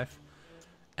throughout my life?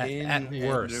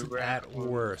 At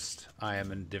worst, I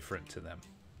am indifferent to them.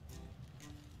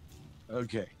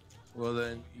 Okay. Well,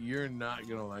 then you're not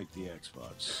gonna like the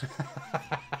Xbox.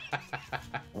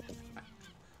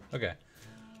 Okay.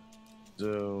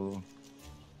 So,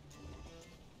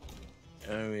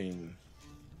 I mean,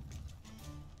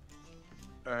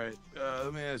 all right.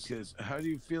 Let me ask you this: how do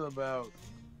you feel about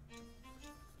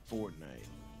Fortnite.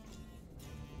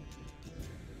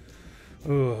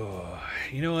 Ooh,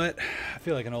 you know what? I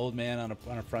feel like an old man on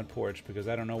a front porch because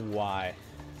I don't know why,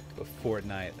 but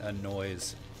Fortnite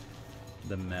annoys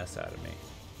the mess out of me.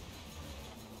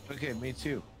 Okay, me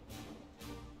too.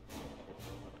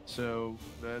 So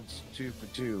that's 2 for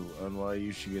 2 on why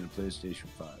you should get a PlayStation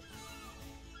 5.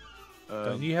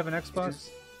 Don't you have an Xbox?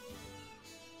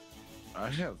 I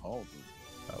have all of them.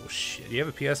 Oh shit! Do you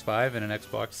have a PS5 and an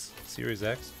Xbox Series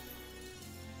X?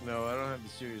 No, I don't have the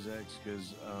Series X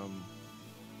because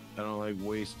I don't like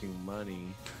wasting money.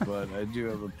 But I do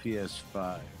have a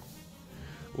PS5.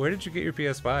 Where did you get your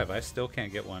PS5? I still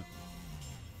can't get one.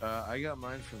 I got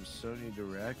mine from Sony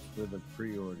Direct with a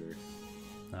pre-order.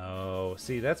 Oh,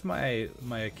 see, that's my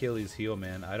Achilles heel,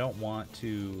 man. I don't want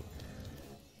to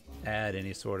add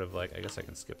any sort of like. I guess I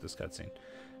can skip this cutscene.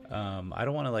 I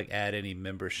don't want to like add any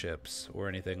memberships or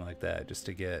anything like that just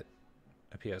to get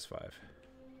a PS5.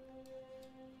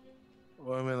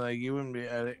 Well, I mean, like you wouldn't be.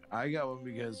 I got one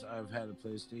because I've had a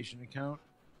PlayStation account,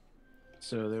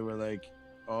 so they were like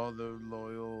all the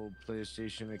loyal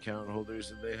PlayStation account holders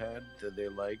that they had that they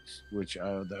liked, which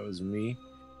that was me.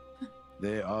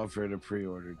 They offered a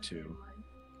pre-order too.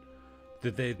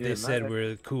 That they said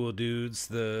we're the cool dudes,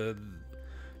 the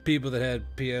people that had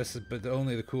PS, but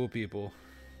only the cool people.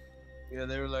 Yeah,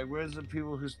 they were like, "Where's the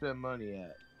people who spend money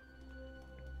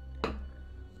at?"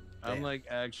 I'm like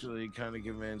actually kind of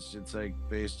convinced it's like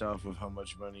based off of how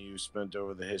much money you spent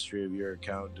over the history of your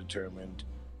account determined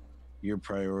your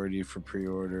priority for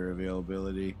pre-order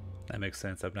availability. That makes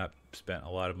sense. I've not spent a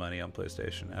lot of money on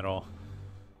PlayStation at all.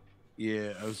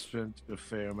 Yeah, I've spent a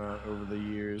fair amount over the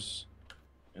years.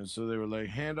 And so they were like,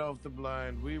 hand off the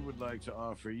blind. We would like to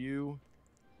offer you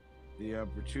the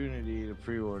opportunity to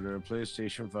pre-order a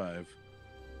PlayStation 5.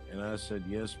 And I said,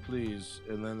 yes, please.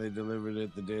 And then they delivered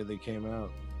it the day they came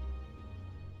out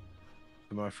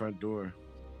to my front door.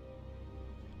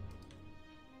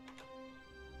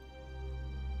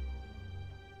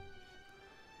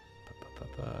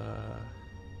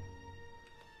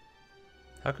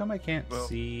 How come I can't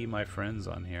see my friends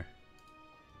on here?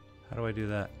 How do I do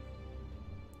that?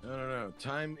 I don't know.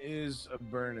 Time is a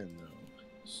burning though.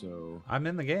 So I'm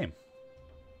in the game.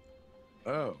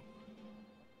 oh.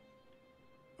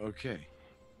 Okay.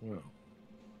 Well.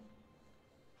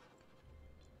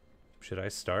 Should I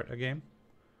start a game?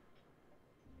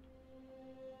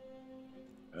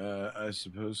 I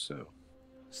suppose so.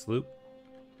 Sloop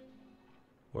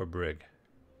or Brig?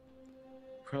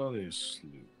 Probably a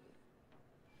sloop.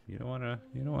 You don't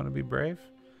wanna be brave?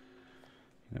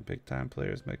 You know, big time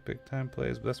players make big time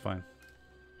plays, but that's fine.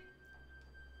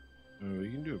 Oh, we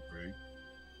can do a break.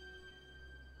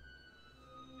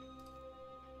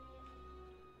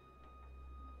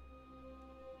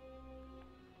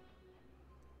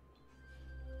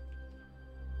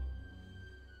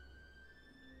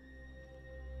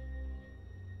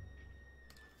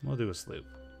 We'll do a sloop.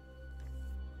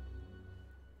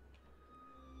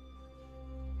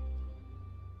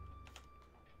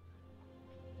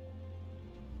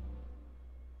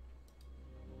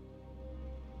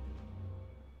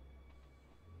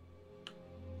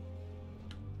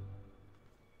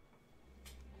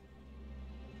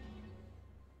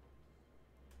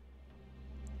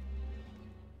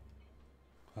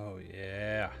 Oh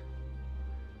yeah.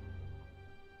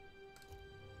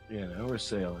 Yeah, now we're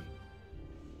sailing.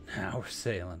 Now we're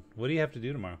sailing. What do you have to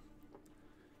do tomorrow?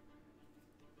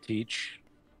 Teach.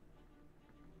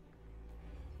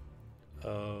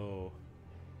 Oh.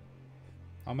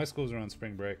 All my schools are on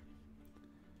spring break.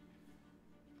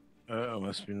 Oh,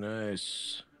 must be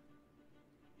nice.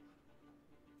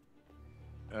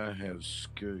 I have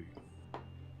school.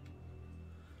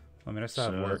 I mean, I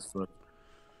still have work. that's what-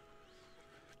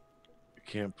 I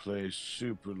can't play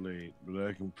super late, but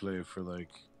I can play for like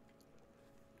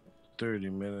 30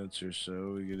 minutes or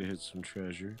so. We gotta hit some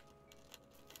treasure.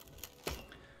 Oh,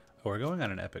 we're going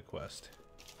on an epic quest.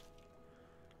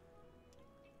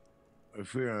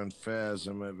 If we're on Faz,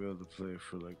 I might be able to play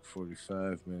for like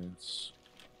 45 minutes.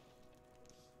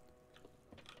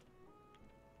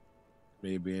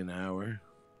 Maybe an hour.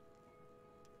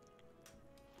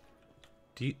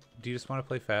 Do you just want to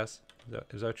play fast?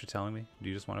 Is that what you're telling me? Do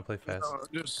you just want to play fast?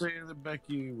 No, just saying that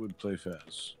Becky would play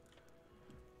Faz.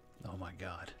 Oh my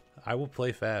god. I will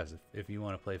play fast if you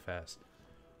want to play fast.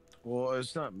 Well,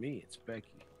 it's not me, it's Becky.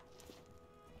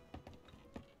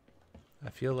 I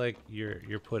feel like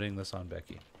you're putting this on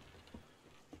Becky.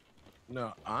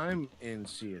 No, I'm in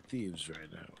Sea of Thieves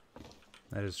right now.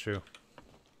 That is true.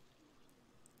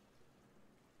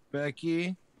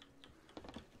 Becky,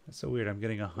 That's so weird. I'm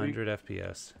getting 100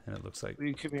 FPS and it looks like will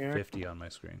you come here? 50 on my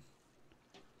screen.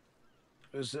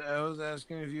 I was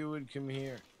asking if you would come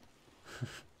here.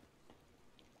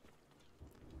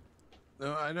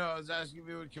 No, I know. I was asking if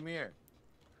you would come here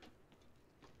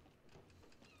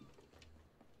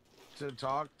to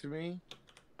talk to me.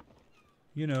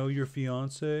 You know, your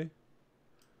fiance.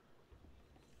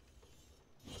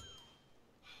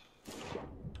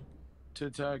 To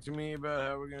talk to me about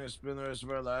how we're gonna spend the rest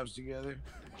of our lives together.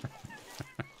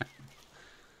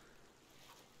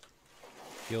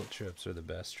 Guilt trips are the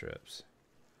best trips.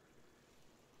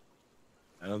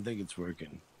 I don't think it's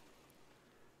working.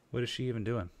 What is she even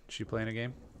doing? Is she playing a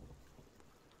game?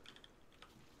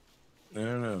 I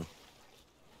don't know.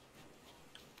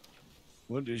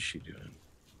 What is she doing?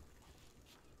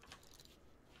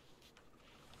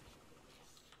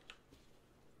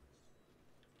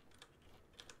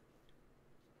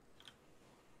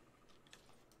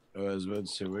 Oh, I was about to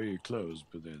say, where are your clothes?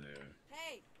 But they're there.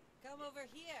 Hey, come over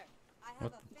here. I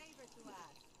have What? a favor to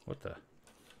ask. What the?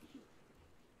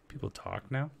 People talk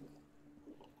now?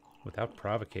 Without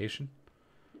provocation?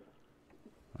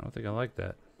 I don't think I like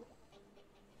that.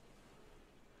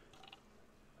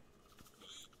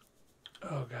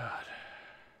 Oh, God.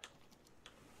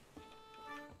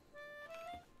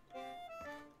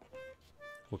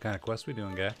 What kind of quest we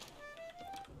doing, guy?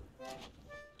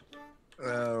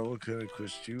 What kind of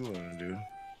quest do you want to do?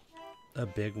 A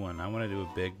big one. I want to do a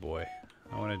big boy.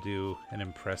 I want to do an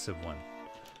impressive one.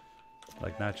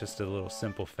 Like, not just a little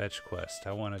simple fetch quest.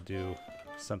 I want to do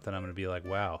something I'm going to be like,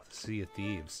 wow, the Sea of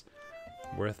Thieves.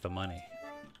 Worth the money.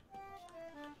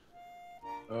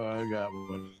 Oh, I got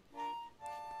one.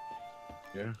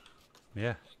 Yeah?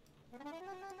 Yeah.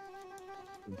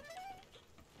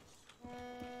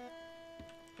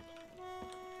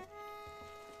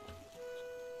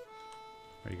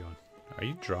 Where are you going? Are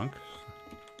you drunk?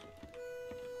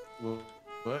 Well,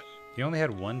 what? You only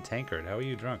had one tankard. How are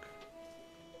you drunk?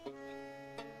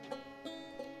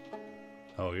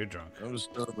 Oh, you're drunk. I'm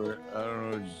sober. I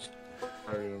don't know what you're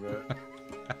talking about.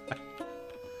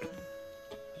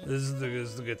 This is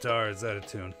the guitar. Is that a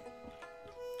tune?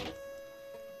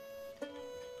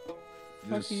 What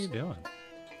the fuck are you doing?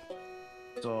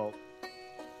 Salt.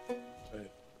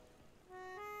 Wait.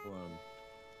 Hold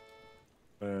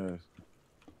on.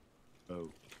 Oh.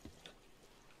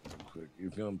 Quick. You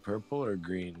feeling purple or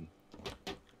green?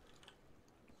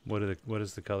 What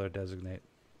does the color designate?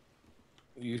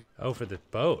 You Oh, for the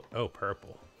boat. Oh,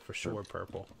 purple. For sure,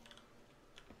 purple.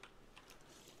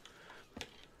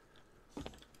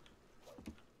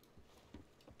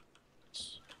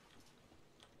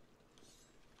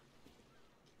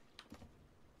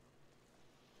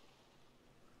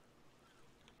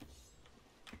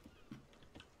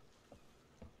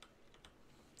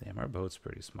 Damn, our boat's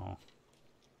pretty small.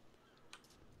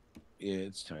 Yeah,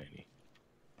 it's tiny.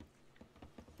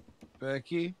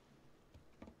 Becky?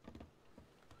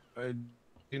 Do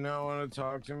you not want to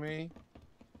talk to me?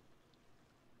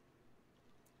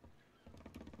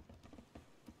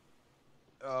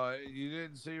 You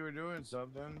didn't say you were doing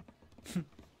something.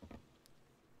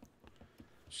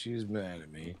 She's mad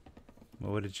at me.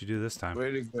 Well, what did you do this time?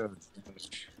 Way to go.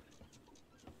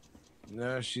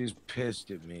 Now she's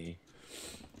pissed at me.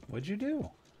 What'd you do?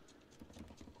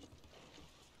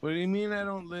 What do you mean I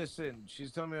don't listen?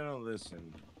 She's telling me I don't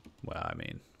listen. Well, I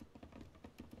mean,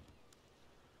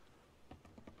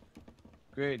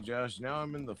 Great, Josh. Now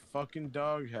I'm in the fucking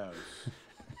doghouse.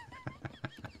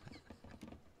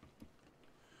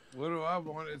 What do I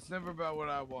want? It's never about what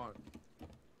I want.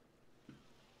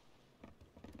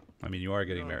 you are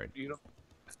getting No, married. You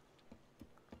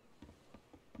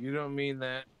don't mean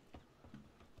that.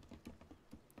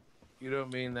 You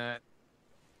don't mean that.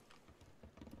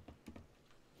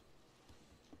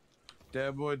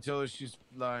 Dad boy, tell her she's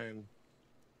lying.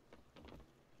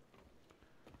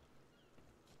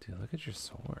 Dude, look at your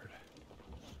sword.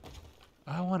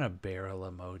 I want a barrel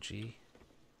emoji.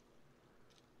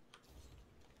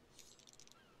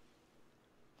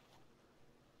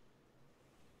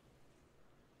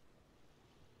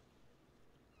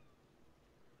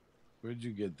 Where'd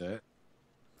you get that?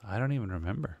 I don't even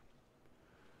remember.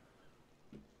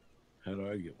 How do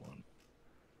I get one?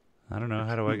 I don't know.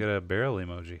 How do I get a barrel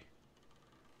emoji?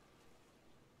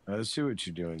 Let's see what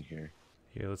you're doing here.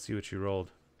 Here, let's see what you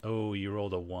rolled. Oh, you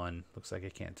rolled a 1. Looks like I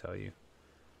can't tell you.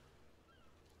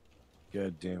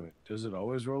 God damn it. Does it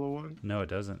always roll a 1? No, it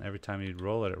doesn't. Every time you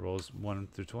roll it, it rolls 1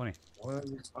 through 20. Why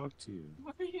did I talk to you?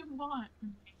 What do you want?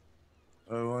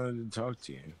 I wanted to talk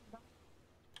to you.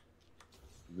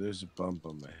 There's a bump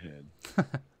on my head.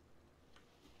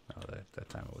 Oh, that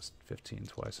time it was 15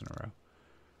 twice in a row.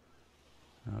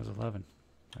 That was 11.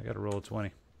 I got to roll a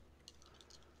 20.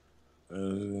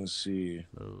 Let's see.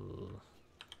 Ugh.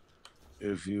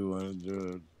 if you wanted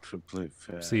to play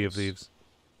fast. Sea of Thieves.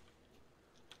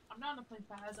 I'm not gonna play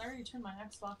Faz. I already turned my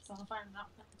Xbox off. I'm not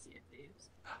playing Sea of Thieves.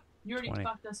 You already 20.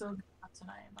 fucked us over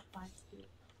tonight. I'm not playing Sea of Thieves.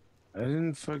 I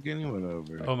didn't fuck anyone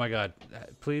over. Oh my god.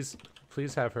 Please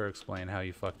have her explain how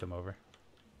you fucked him over.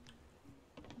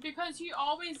 Because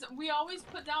we always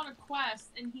put down a quest,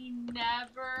 and he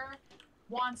never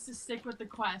wants to stick with the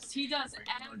quest. He does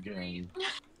every. Again.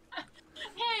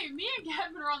 Hey, me and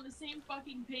Kevin are on the same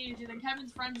fucking page, and then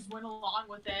Kevin's friend just went along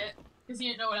with it because he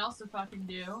didn't know what else to fucking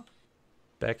do.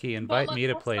 Becky, invite But me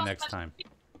to we'll play stop next at- time.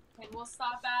 And we'll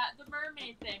stop at the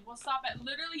mermaid thing. We'll stop at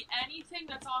literally anything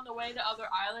that's on the way to other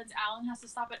islands. Alan has to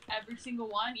stop at every single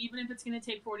one, even if it's gonna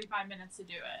take 45 minutes to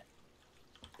do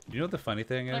it. You know what the funny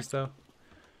thing is, though?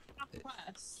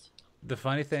 Quest. The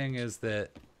funny thing is that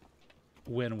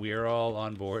when we're all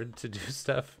on board to do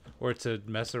stuff or to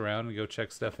mess around and go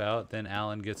check stuff out, then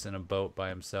Alan gets in a boat by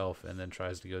himself and then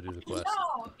tries to go do the quest.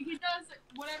 No, he does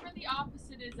whatever the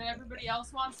opposite is that everybody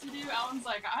else wants to do. Alan's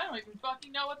like, I don't even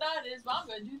fucking know what that is, but I'm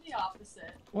gonna do the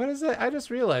opposite. What is that? I just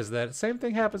realized that. Same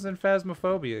thing happens in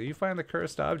Phasmophobia. You find the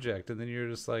cursed object, and then you're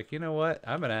just like, you know what?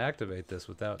 I'm going to activate this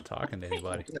without talking to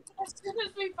anybody. As soon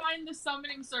as we find the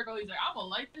summoning circle, he's like, I'm gonna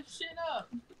light this shit up.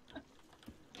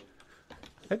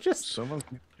 I just... Someone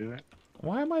can do it.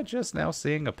 Why am I just now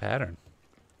seeing a pattern?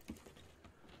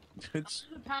 It's There's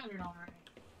a pattern, alright.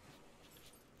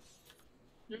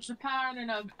 There's a pattern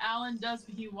of Alan does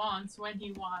what he wants when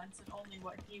he wants and only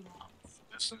what he wants.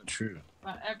 that's not true.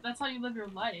 But that's how you live your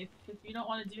life. If you don't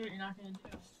want to do it, you're not gonna do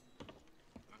it.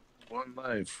 One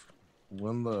life,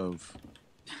 one love,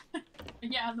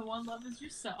 Yeah, and the one love is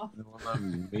yourself. and one love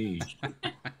is me.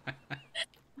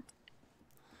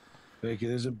 Becky,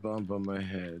 there's a bump on my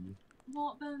head.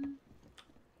 Well then,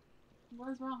 what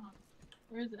is wrong?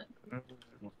 Where is it?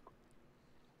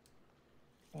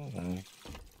 Oh,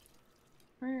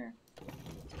 Where?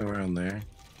 around there.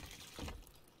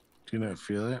 Do you not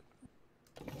feel it?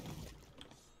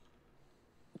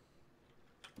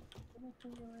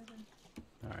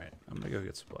 Alright, I'm going to go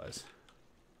get supplies.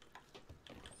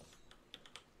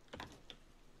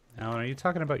 Alan, are you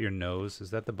talking about your nose?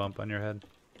 Is that the bump on your head?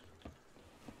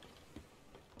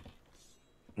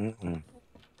 Mm-mm.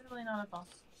 Literally not a bump.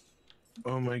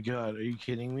 Oh my god, are you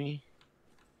kidding me?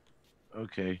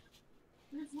 Okay,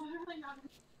 It's literally not a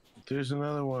there's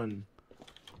another one.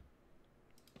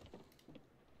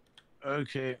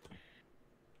 Okay.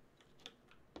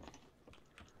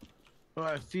 Oh,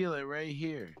 I feel it right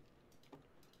here.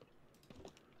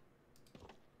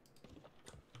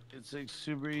 It's like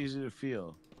super easy to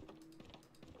feel.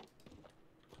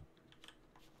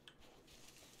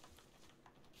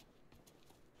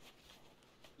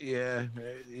 Yeah,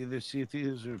 either Sea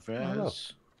Thieves or Hello.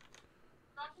 Fast.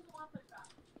 Not to the one like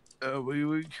that. Will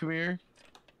you come here?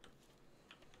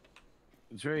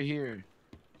 It's right here.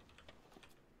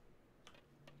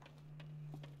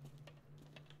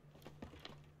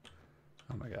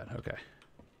 Oh my god, okay.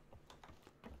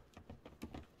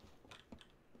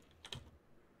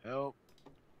 Help.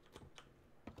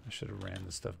 I should have ran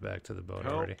the stuff back to the boat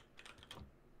Help. already.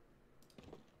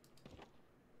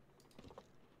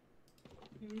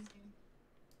 Easy.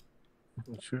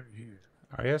 It's right here.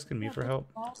 Are you asking me for help?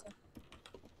 Awesome.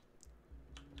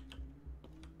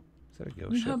 Is that a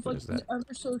ghost You ship? have What like is that? the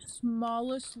ever so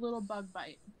smallest little bug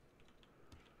bite.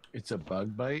 It's a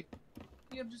bug bite?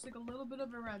 You have just like a little bit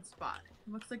of a red spot.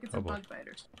 It looks like it's Oh, a boy. bug bite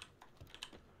or something.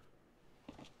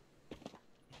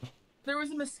 There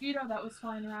was a mosquito that was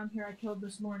flying around here I killed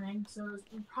this morning, so it was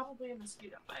probably a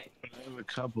mosquito bite. I have a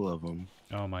couple of them.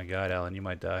 Oh my god, Alan, you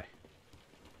might die.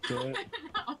 Do I,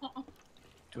 No.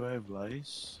 do I have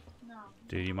lice? No.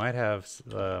 Dude, you might have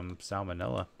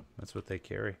salmonella. That's what they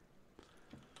carry.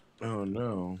 Oh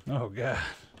no. Oh god.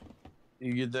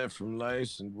 You get that from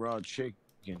lice and raw chicken.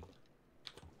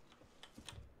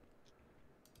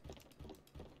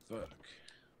 Fuck.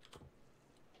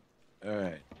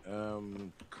 Alright,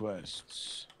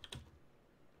 quests.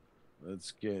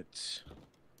 Let's get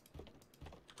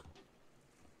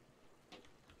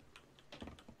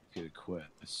a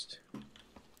quest.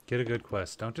 Get a good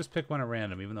quest. Don't just pick one at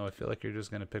random, even though I feel like you're just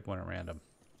going to pick one at random.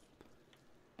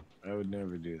 I would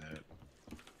never do that.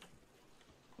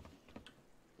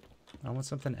 I want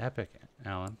something epic,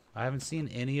 Alan. I haven't seen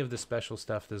any of the special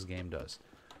stuff this game does.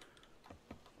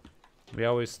 We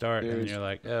always start and then There's- you're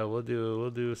like, "Oh,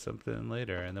 we'll do something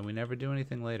later," and then we never do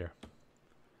anything later.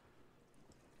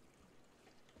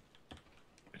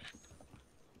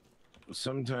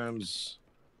 Sometimes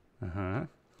Uh-huh.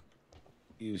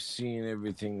 you've seen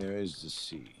everything there is to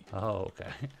see. Oh,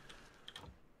 okay.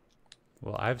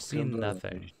 Well, I've seen Come on.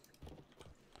 nothing.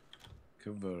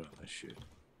 Come vote on this shit.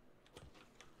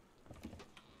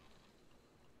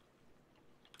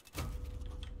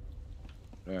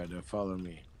 Alright, now follow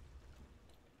me.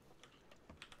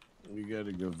 We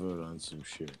gotta go vote on some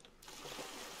shit.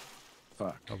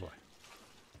 Fuck. Oh boy.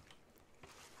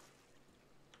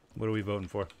 What are we voting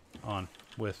for? On.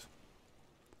 With.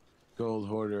 Gold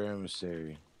Hoarder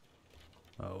Emissary.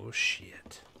 Oh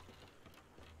shit.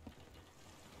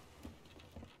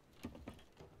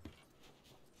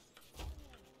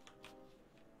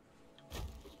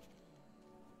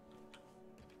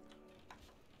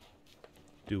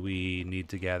 Do we need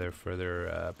to gather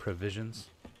further provisions?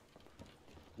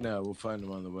 No, we'll find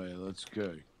them on the way. Let's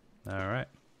go. All right.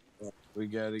 We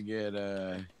gotta get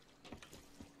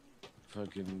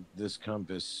fucking this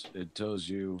compass. It tells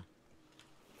you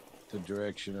the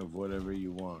direction of whatever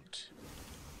you want.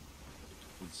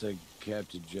 It's like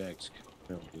Captain Jack's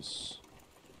compass.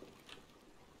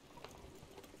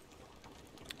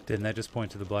 Didn't that just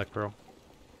point to the Black Pearl?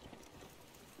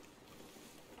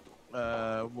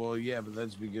 Well, yeah, but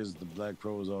that's because the Black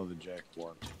Pearl was all the Jack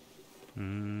wanted.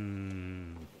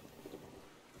 Hmm.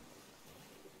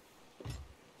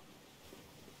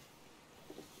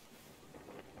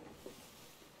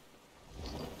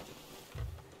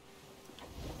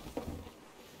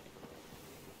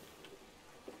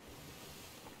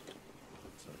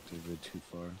 Sorry to go too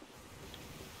far.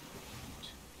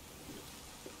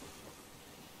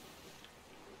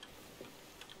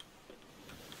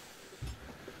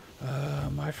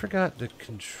 I forgot the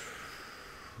controls.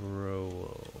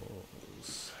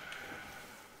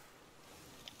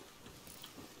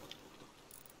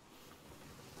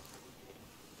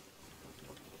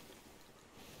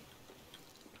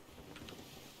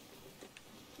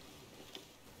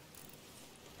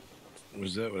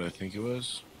 Was that what I think it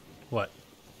was? What?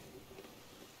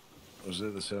 Was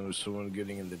that the sound of someone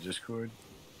getting in the Discord?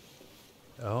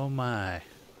 Oh my.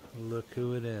 Look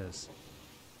who it is.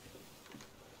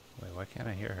 Wait, why can't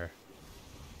I hear her?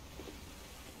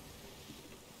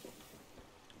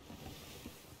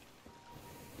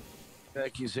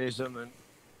 Becky, say something.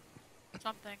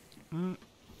 Something.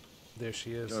 There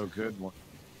she is. Oh, good one.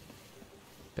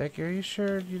 Becky, are you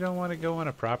sure you don't want to go on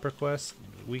a proper quest?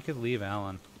 We could leave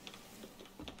Alan.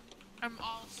 I'm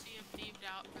all Sea of Thieved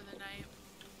out for the night.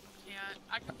 Can't.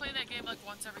 I can play that game like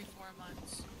once every 4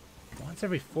 months. Once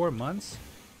every 4 months?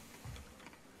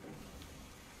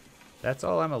 That's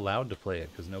all I'm allowed to play it,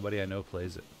 because nobody I know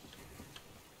plays it.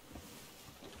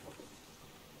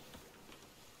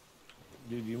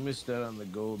 Dude, you missed out on the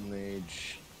golden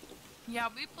age. Yeah,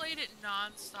 we played it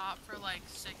non-stop for like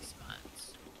 6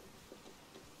 months.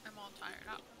 I'm all tired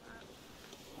out from that.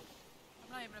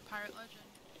 I'm not even a pirate legend.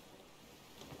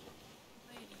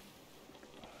 Lady.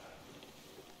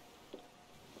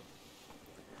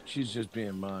 She's just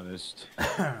being modest.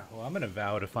 Well, I'm going to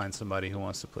vow to find somebody who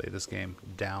wants to play this game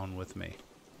down with me.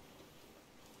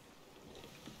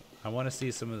 I want to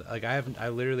see some of the, like, I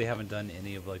literally haven't done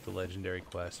any of like the legendary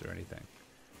quests or anything.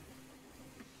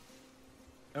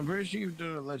 I'm pretty sure you've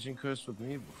done a legend quest with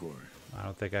me before. I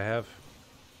don't think I have.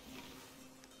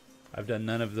 I've done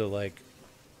none of the like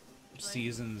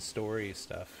season story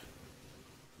stuff.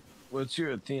 What's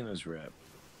your Athena's rep?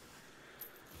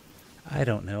 I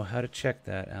don't know how to check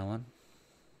that, Alan.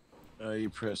 You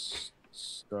press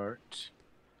start.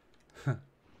 My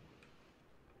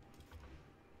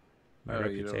Oh,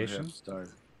 you don't have reputation? start.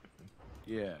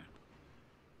 Yeah.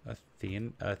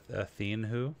 Athene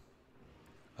who?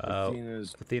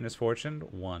 Athena's. Athena's fortune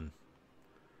 1.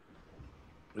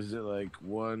 Is it like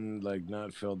 1 like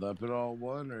not filled up at all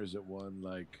 1, or is it 1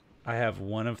 like? I have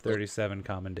 1 of 37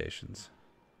 commendations.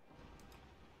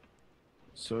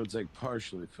 So it's like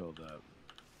partially filled up.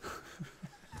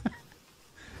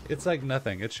 It's like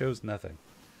nothing. It shows nothing.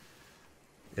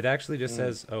 It actually just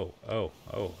says, oh,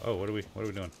 what are we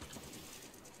doing?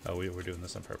 Oh, we're doing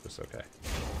this on purpose, okay.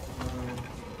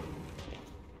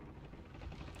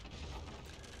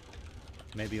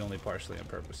 Maybe only partially on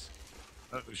purpose.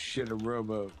 Oh shit, a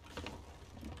rowboat.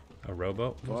 A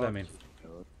rowboat? What does that mean?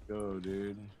 Let's go,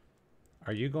 dude.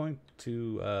 Are you going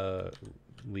to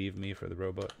leave me for the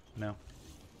rowboat now?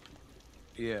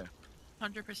 Yeah.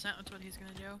 100% that's what he's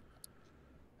gonna do.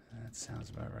 That sounds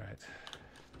about right.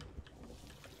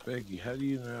 Becky, how do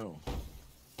you know?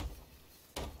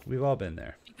 We've all been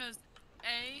there. Because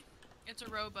A, it's a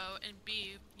rowboat, and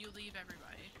B, you leave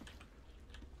everybody.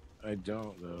 I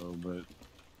don't though, but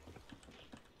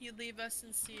You leave us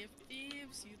in Sea of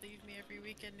Thieves, you leave me every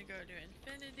weekend to go to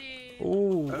Infinity.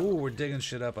 Ooh, we're digging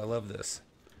shit up. I love this.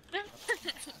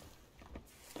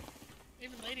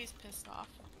 Even Lady's pissed off.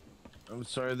 I'm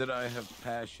sorry that I have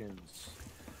passions,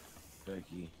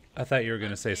 Becky. I thought you were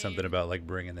gonna say something about like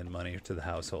bringing in money to the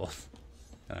household,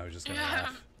 and I was just gonna Yeah.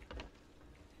 laugh.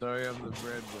 Sorry, I'm the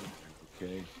breadwinner.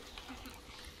 Okay.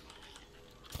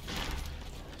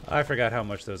 I forgot how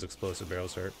much those explosive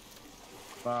barrels hurt.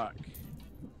 Fuck.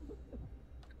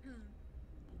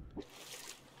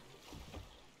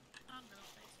 I'm gonna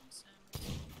play some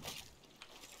Sims.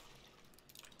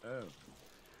 Oh.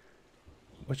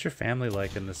 What's your family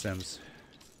like in The Sims?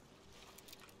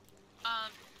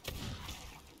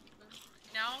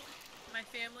 Now my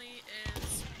family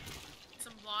is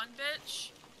some blonde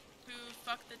bitch who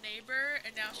fucked the neighbor,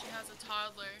 and now she has a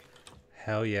toddler.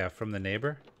 Hell yeah, from the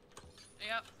neighbor?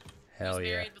 Yep. Hell Who's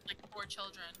yeah. married with like 4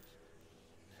 children.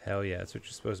 Hell yeah, that's what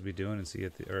you're supposed to be doing in Sea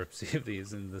of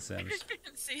Thieves in The Sims.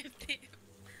 See if they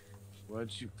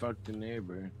Why'd you fuck the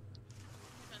neighbor?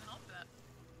 can help it.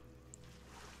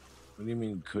 What do you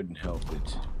mean couldn't help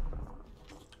it?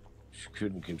 She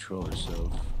couldn't control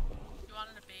herself. She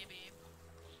wanted a baby,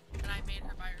 and I made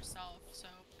her by herself, so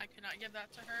I could not give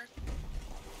that to her.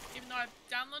 Even though I've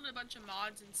downloaded a bunch of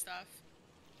mods and stuff,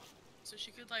 so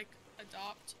she could like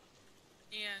adopt.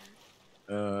 And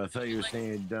I thought you were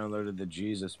saying you downloaded the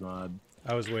Jesus mod.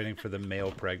 I was waiting for the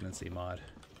male pregnancy mod.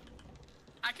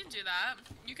 I can do that.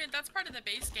 You can. That's part of the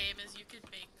base game. Is you could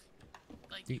make,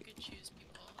 like, you could choose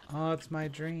people. Oh, it's my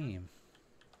dream.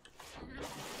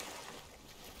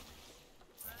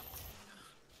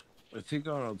 I think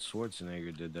Arnold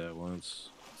Schwarzenegger did that once.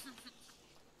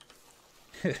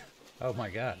 Oh my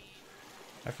god.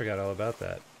 I forgot all about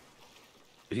that.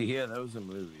 Yeah, that was a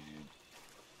movie, dude.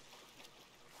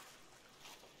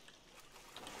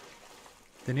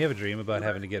 Didn't you have a dream about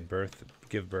having to give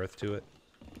birth to it?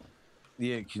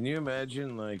 Yeah, can you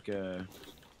imagine like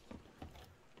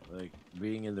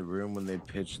being in the room when they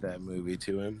pitched that movie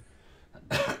to him?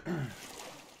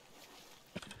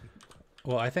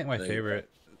 Well, I think my Like, favorite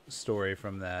story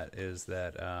from that is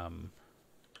that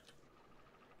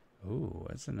ooh,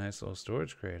 that's a nice little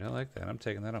storage crate. I like that. I'm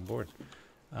taking that on board.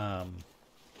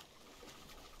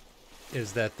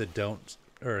 Is that the Don't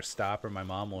or Stop or My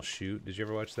Mom Will Shoot? Did you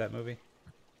ever watch that movie?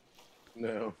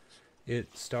 No.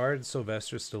 It starred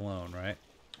Sylvester Stallone, right?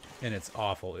 And it's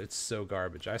awful. It's so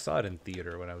garbage. I saw it in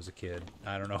theater when I was a kid.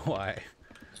 I don't know why.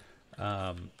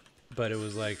 But it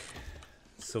was like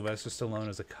Sylvester Stallone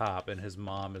is a cop and his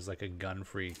mom is like a gun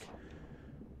freak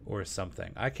or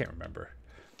something. I can't remember.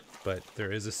 But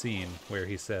there is a scene where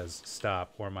he says,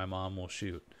 "Stop or my mom will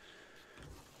shoot."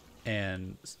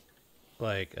 And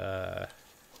like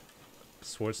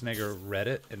Schwarzenegger read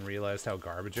it and realized how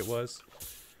garbage it was.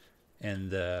 And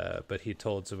but he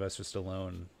told Sylvester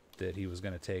Stallone that he was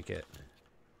going to take it.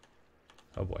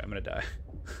 Oh boy, I'm going to die.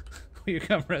 Will you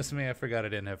come rest me? I forgot I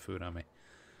didn't have food on me.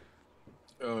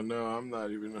 Oh no, I'm not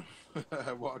even.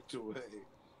 I walked away.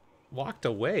 Walked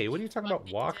away? What are you talking about?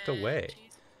 Fucking Walked dead. away?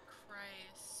 Jesus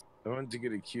Christ. I went to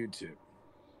get a Q-tip.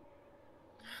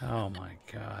 Oh my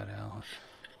god, Alan.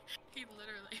 He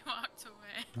literally walked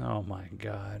away. Oh my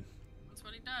god. That's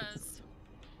what he does.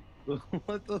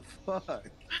 What the fuck?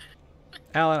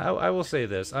 Alan, I will say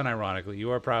this, unironically,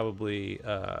 you are probably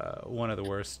one of the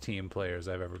worst team players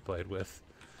I've ever played with.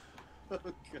 Oh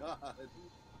god.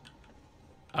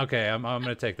 Okay, I'm going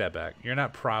to take that back. You're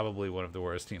not probably one of the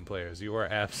worst team players. You are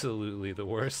absolutely the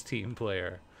worst team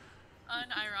player.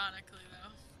 Unironically,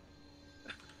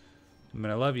 though. I mean,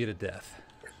 I love you to death.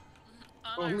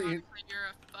 Only- Unironically, you're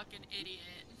a fucking idiot.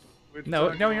 We're No,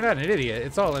 talking- you're not an idiot.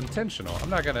 It's all intentional. I'm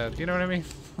not gonna. You know what I mean?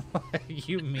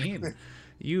 You mean,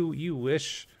 you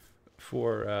wish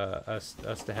for us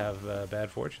to have bad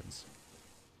fortunes.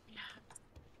 Yeah.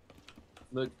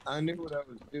 Look, I knew what I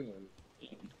was doing.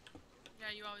 Yeah,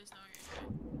 you always know what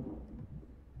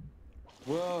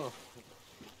you're Whoa.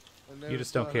 I never You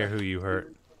just don't thought care I- who you hurt.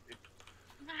 doing.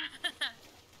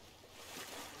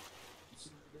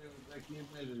 Like he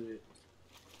admitted it.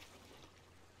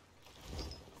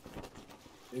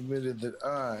 He admitted that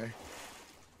I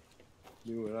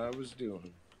knew what I was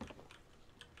doing.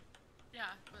 Yeah,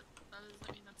 but that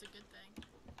doesn't mean that's a good thing.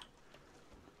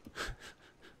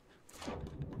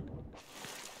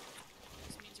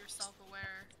 Just means you're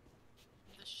self-aware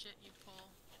of the shit you pull.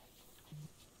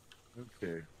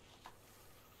 Okay.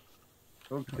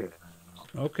 Okay.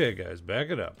 Okay, guys, back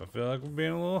it up. I feel like we're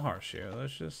being a little harsh here.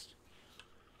 Let's just.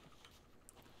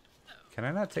 Can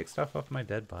I not take stuff off my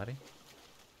dead body?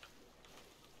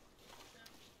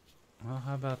 Well,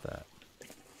 how about that?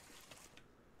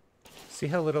 See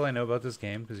how little I know about this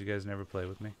game because you guys never play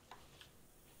with me?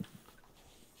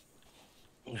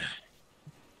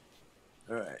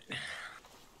 Alright.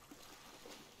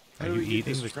 How Are do you we get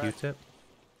eating this the track- Q-tip?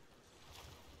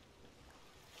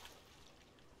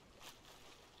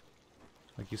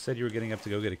 Like, Like you said, you were getting up to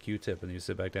go get a Q-tip, and then you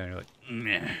sit back down, and you're like,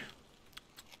 meh.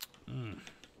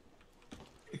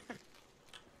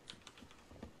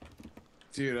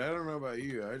 Dude, I don't know about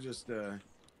you. I just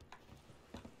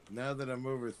now that I'm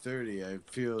over 30, I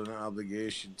feel an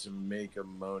obligation to make a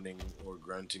moaning or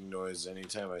grunting noise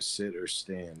anytime I sit or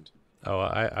stand. Oh,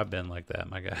 I've been like that,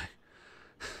 my guy.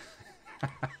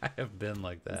 I have been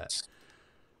like that.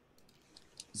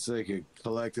 It's like a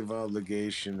collective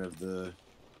obligation of the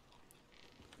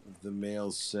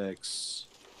male sex.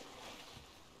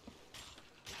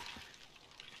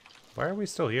 Why are we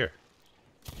still here?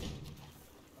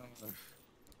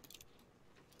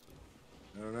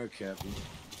 I don't know, Captain.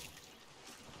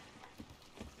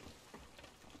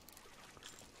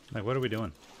 Like, what are we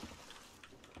doing?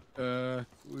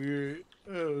 We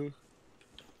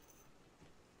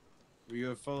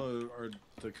gotta follow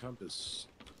the compass.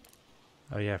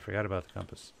 Oh yeah, I forgot about the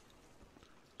compass.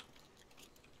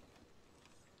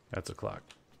 That's a clock.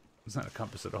 It's not a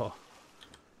compass at all.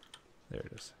 There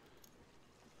it is.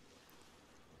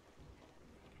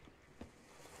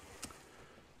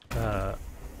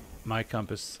 My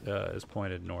compass is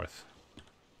pointed north.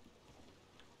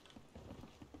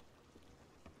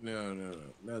 No,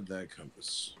 not that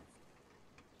compass.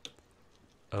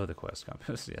 Oh, the quest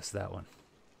compass. Yes, that one.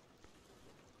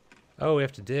 Oh, we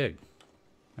have to dig.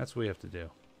 That's what we have to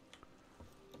do.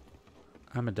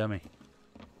 I'm a dummy.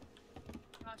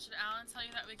 Should Alan tell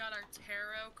you that we got our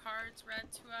tarot cards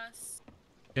read to us?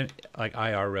 Like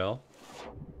IRL?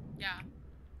 Yeah.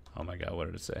 Oh my god, what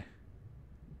did it say?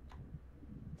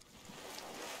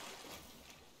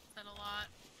 Said a lot.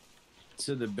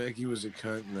 Said that Becky was a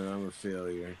cunt and that I'm a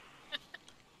failure.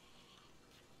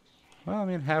 Well, I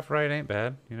mean, half right ain't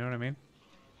bad. You know what I mean?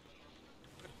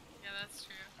 Yeah, that's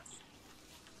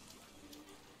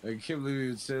true. I can't believe you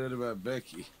would say that about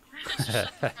Becky.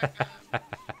 Shut the fuck up.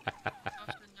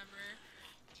 Josh would never.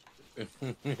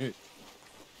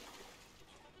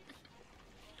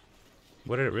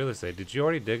 What did it really say? Did you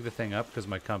already dig the thing up? Because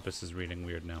my compass is reading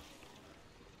weird now.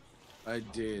 I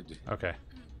did. Okay.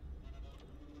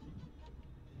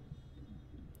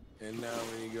 And now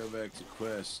when you go back to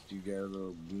Quest, you got a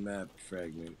little map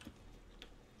fragment.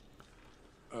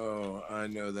 Oh, I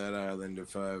know that island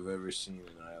if I've ever seen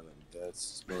an island.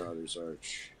 That's Marauder's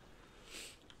Arch.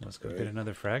 Let's go Right. get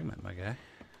another fragment, my guy.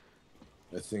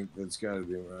 I think that's got to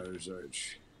be Marauder's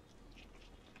Arch.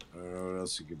 I don't know what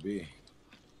else it could be.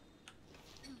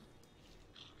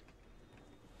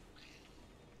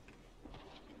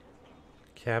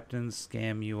 Captain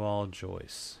Scam You All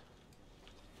Joyce.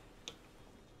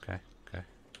 Okay, okay.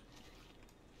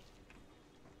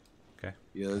 Okay.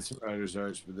 Yeah, that's Marauder's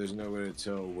Arch, but there's no way to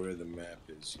tell where the map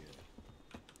is yet.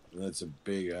 And that's a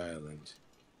big island.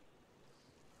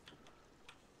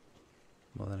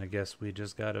 Well, then I guess we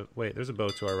just gotta... Wait, there's a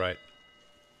boat to our right.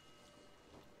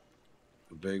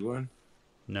 A big one?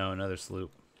 No, another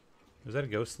sloop. Is that a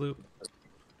ghost sloop?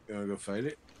 You want to go fight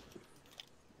it?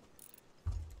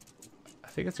 I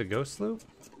think it's a ghost sloop.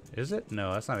 Is it?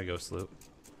 No, that's not a ghost sloop.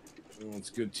 Well, it's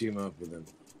good team up with him.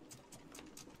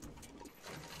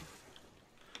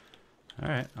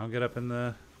 Alright, I'll get up in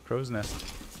the crow's nest.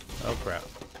 Oh, crap.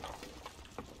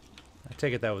 I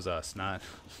take it that was us, not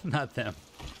them.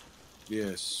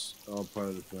 Yes, all part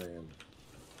of the plan.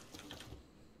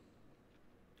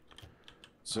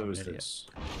 So I'm an is idiot. this.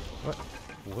 What?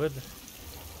 Wood?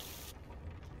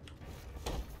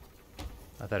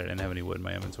 I thought I didn't have any wood in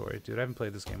my inventory. Dude, I haven't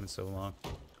played this game in so long.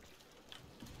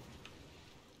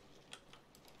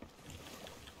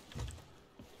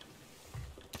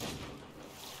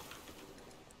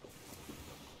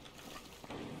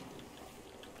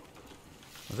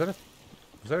 Was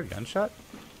that a gunshot?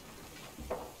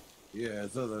 Yeah, I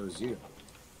thought that was you.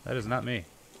 That is not me.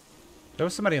 There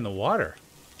was somebody in the water.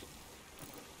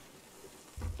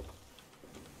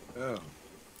 Oh,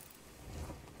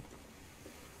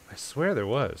 I swear there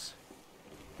was.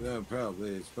 no,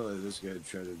 probably. It's probably this guy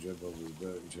tried to jump off his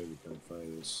boat and tried to come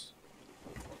fight us.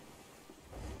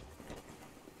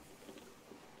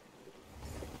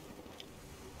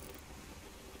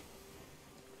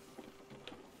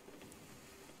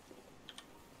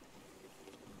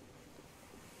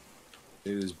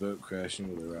 See his boat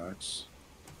crashing with the rocks.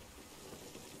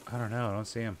 I don't know. I don't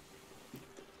see him.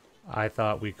 I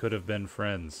thought we could have been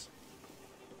friends.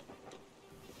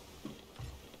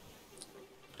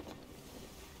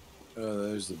 Oh,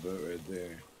 there's the boat right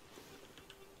there.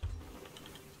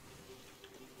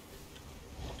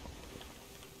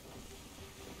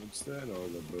 What's that? Oh,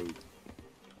 the boat.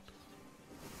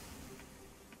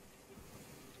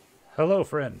 Hello,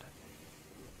 friend.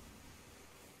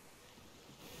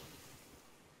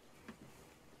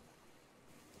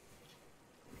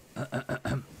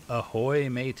 Ahoy,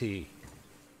 matey.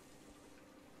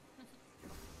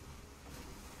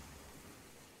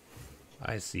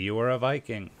 I see you are a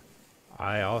Viking.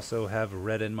 I also have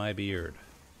red in my beard.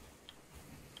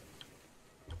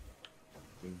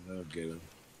 I'll get him.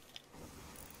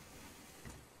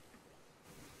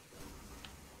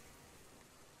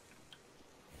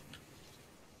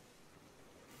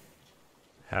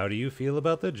 How do you feel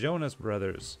about the Jonas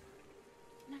Brothers?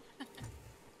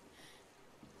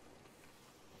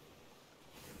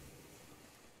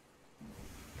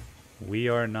 We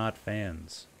are not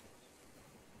fans.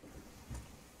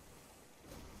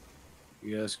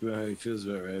 You ask him how he feels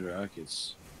about Red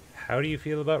Rockets. How do you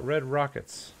feel about Red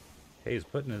Rockets? Hey, he's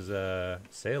putting his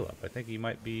sail up. I think he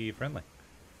might be friendly.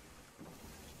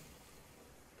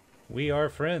 We are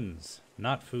friends,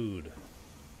 not food.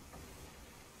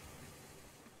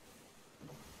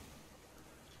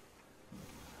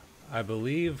 I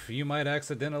believe you might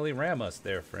accidentally ram us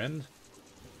there, friend.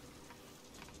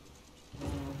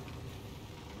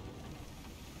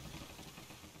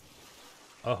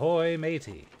 Ahoy,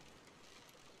 matey.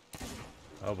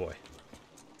 Oh boy.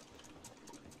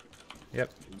 Yep,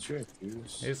 Sure,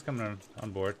 dudes. he's coming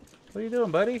on board. What are you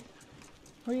doing, buddy?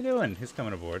 What are you doing? He's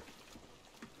coming aboard.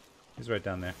 He's right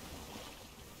down there.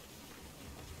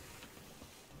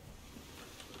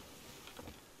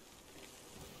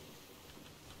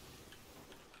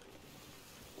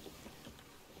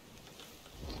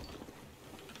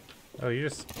 Oh, you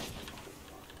just...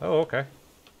 Oh, okay.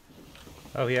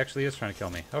 Oh, he actually is trying to kill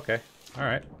me. Okay.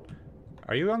 Alright.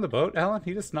 Are you on the boat, Alan?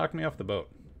 He just knocked me off the boat.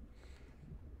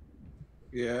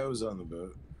 Yeah, I was on the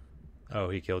boat. Oh,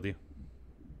 he killed you?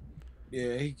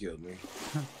 Yeah, he killed me.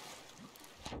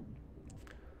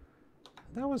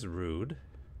 That was rude.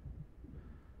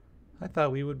 I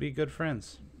thought we would be good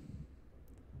friends.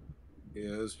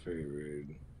 Yeah, it was pretty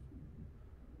rude.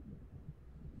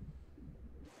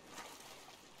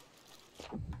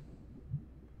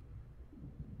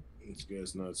 This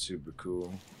guy's not super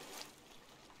cool.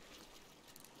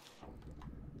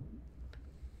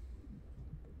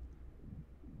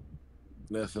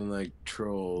 Nothing like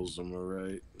trolls, am I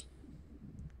right?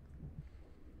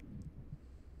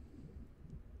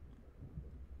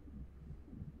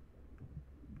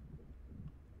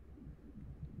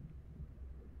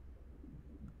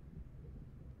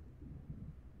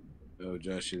 Oh,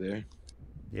 Josh, you there?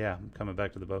 Yeah, I'm coming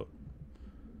back to the boat.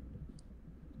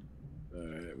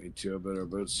 Alright, me too. I bet our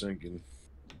boat's sinking.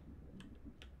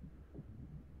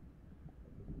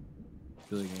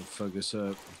 Feel like gonna fuck us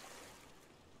up.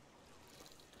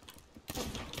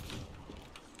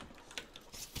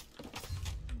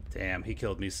 Damn, he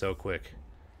killed me so quick.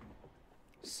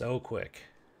 So quick.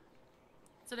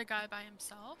 Is it a guy by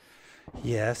himself?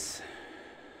 Yes.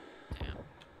 Damn.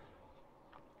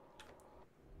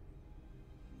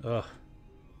 Ugh.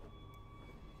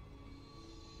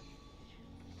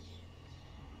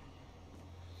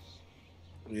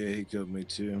 Yeah, he killed me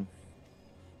too.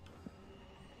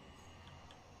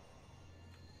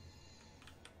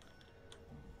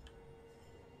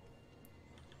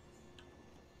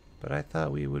 But I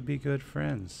thought we would be good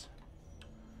friends.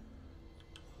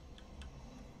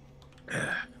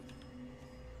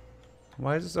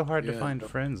 Why is it so hard to Yeah, find no-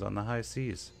 friends on the high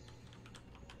seas?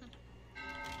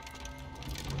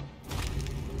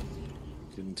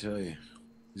 Couldn't tell you.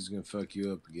 He's gonna fuck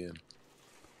you up again.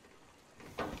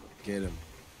 Get him.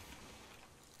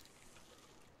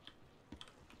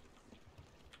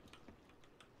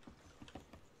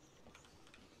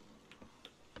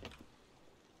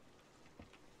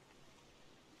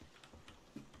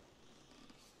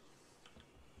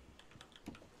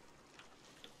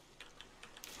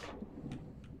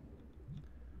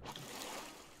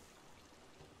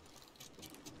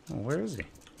 Oh, where is he?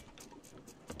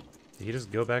 Did he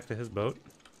just go back to his boat?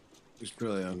 He's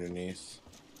probably underneath.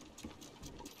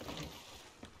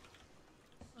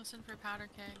 Listen for powder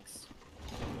kegs.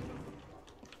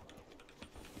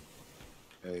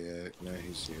 Oh yeah, no,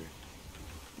 he's here.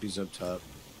 He's up top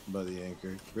by the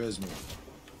anchor. Res me.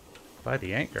 By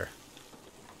the anchor.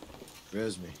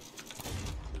 Res me.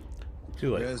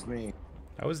 Too late. Res me.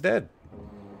 I was dead.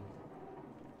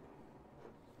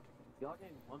 Y'all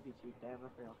getting 1v2, damn,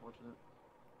 that's very unfortunate.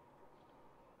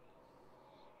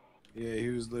 Yeah, he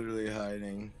was literally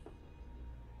hiding.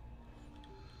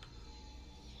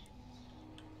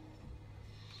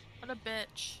 What a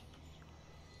bitch.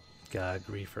 God,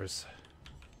 griefers.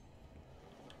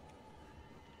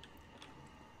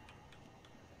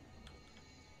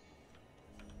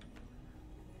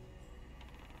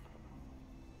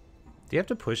 Do you have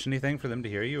to push anything for them to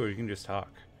hear you, or you can just talk?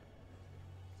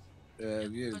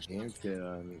 If you have game kit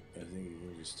on, I think you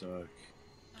can just talk.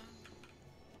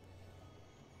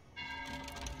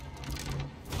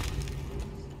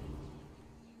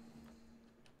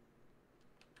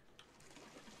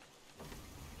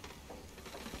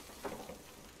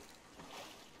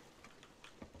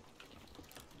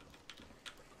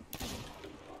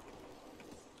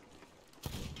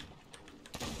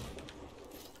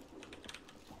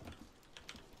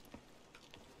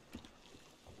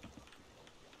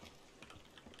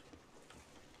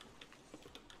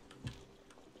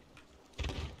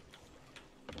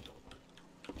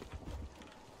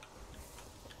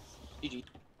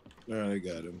 Alright, I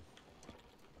got him.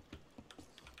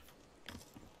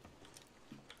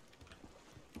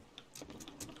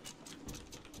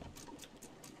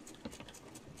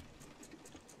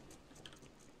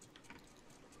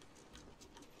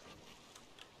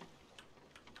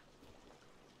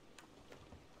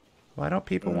 Why don't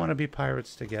people want to be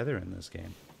pirates together in this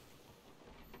game?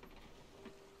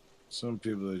 Some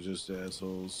people are just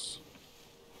assholes.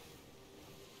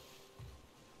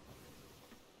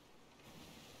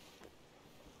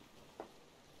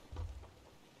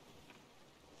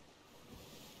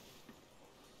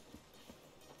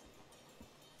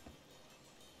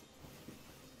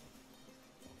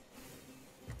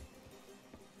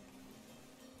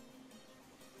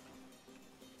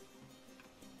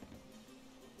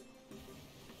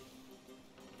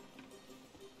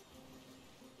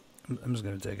 I'm just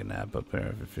gonna take a nap up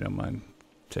there if you don't mind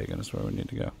taking us where we need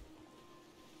to go.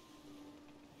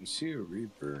 You see a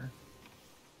Reaper?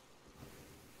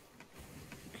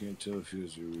 Can't tell if he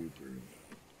was a Reaper.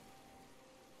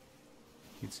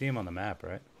 You'd see him on the map,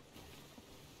 right?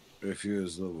 If he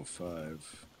was level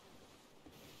 5.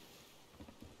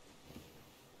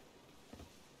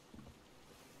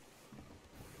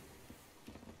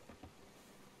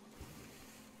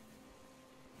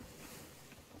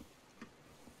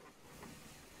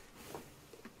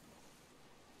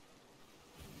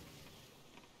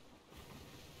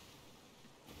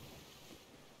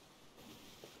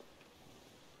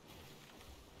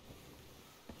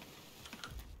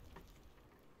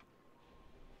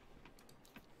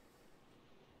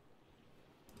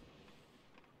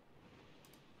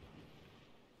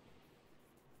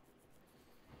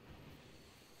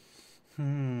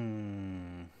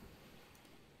 Hmm.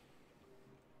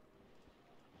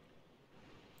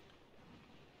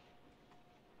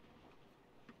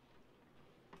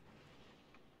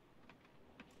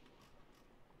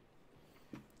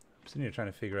 I'm sitting here trying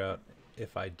to figure out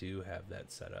if I do have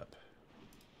that set up.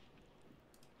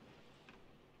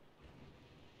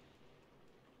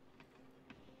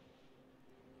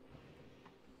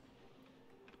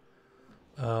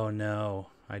 Oh no,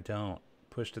 I don't.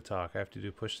 Push to talk. I have to do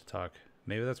push to talk.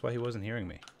 Maybe that's why he wasn't hearing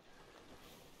me.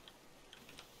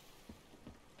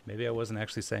 Maybe I wasn't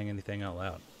actually saying anything out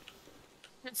loud.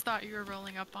 Just thought you were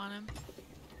rolling up on him.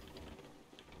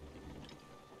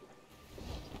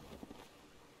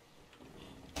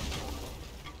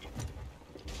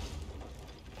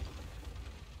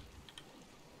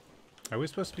 Are we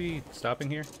supposed to be stopping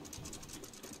here?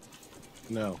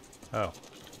 No. Oh.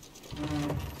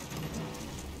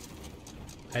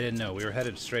 I didn't know. We were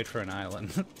headed straight for an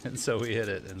island, and so we hit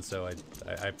it, and so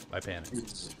I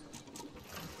panicked.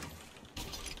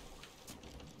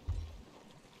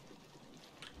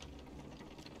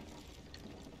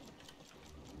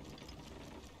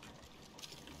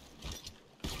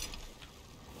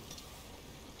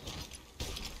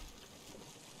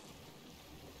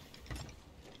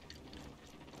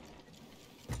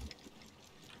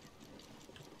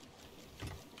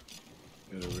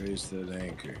 Gotta raise that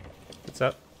anchor. What's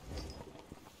up?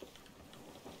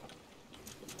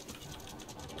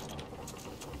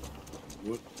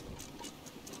 What?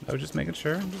 I was just making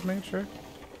sure. Just making sure.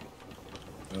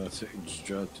 Oh, I think you just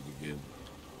dropped it again.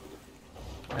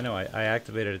 I know. I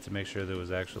activated it to make sure that it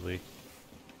was actually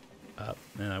up,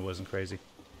 and I wasn't crazy.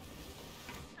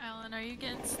 Alan, are you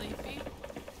getting sleepy?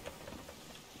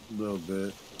 A little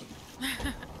bit.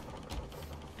 I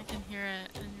can hear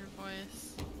it in your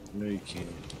voice. No, you can't.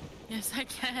 Yes, I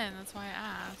can. That's why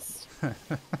I asked.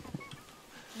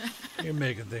 You're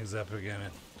making things up again.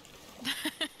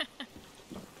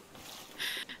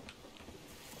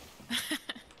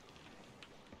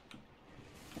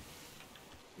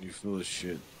 You're full of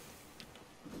shit. You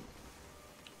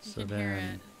So can hear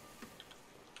then- it.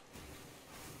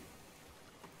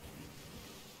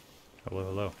 Hello,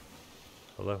 hello.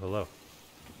 Hello, hello.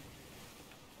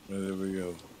 Oh, there we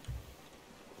go.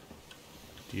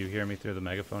 Do you hear me through the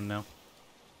megaphone now?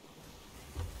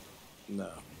 No.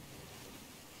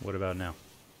 What about now?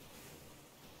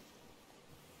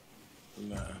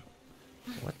 Nah.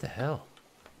 What the hell?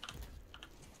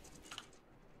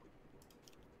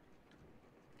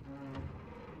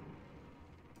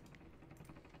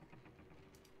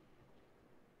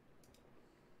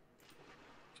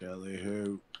 Kelly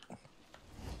who?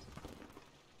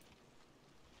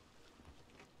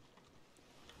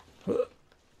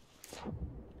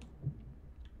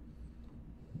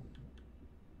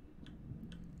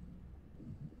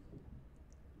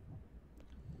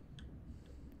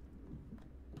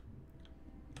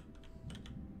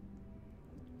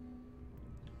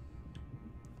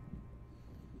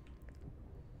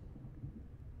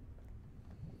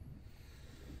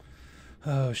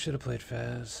 Oh, should have played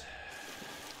Faz.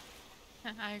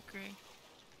 I agree.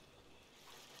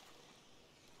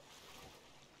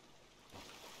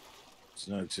 It's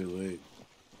not too late.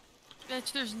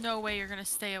 Bitch, there's no way you're gonna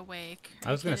stay awake. Are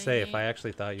I was you gonna say, kidding if me? I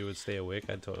actually thought you would stay awake,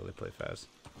 I'd totally play Faz.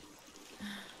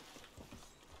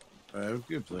 I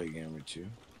could play a game or two.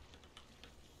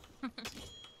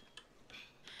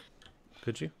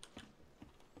 Could you?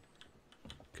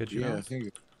 Could you? Yeah, I Alan?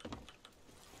 think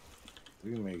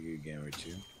we can make a game or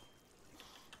two.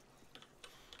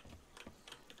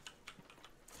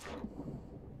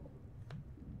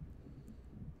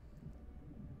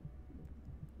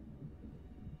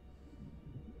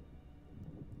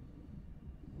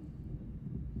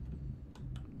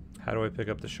 How do I pick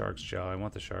up the shark's jaw? I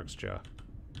want the shark's jaw.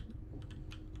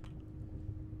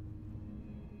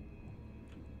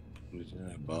 It's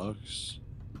in a box.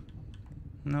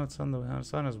 No, it's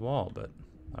on his wall, but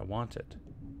I want it.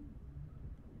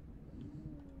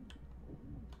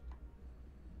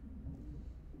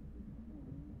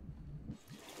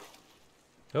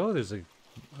 Oh, there's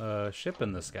a ship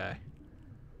in the sky.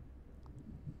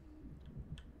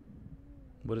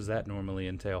 What does that normally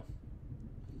entail?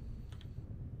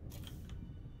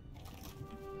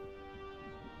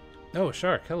 Oh, a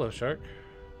shark. Hello, shark.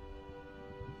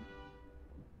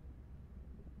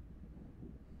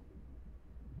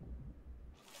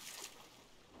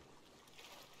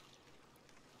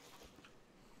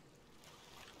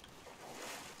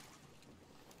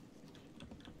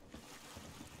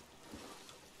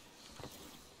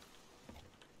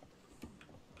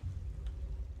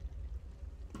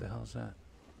 What the hell is that?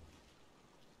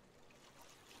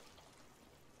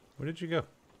 Where did you go?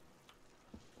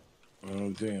 I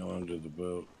don't think I'm under the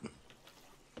boat.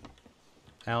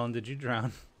 Alan, did you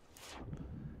drown?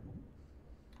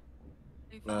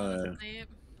 Are you falling Uh, asleep?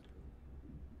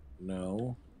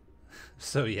 No.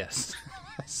 So yes.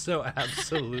 So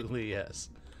absolutely yes.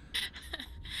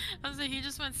 I was like, he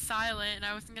just went silent, and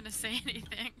I wasn't gonna say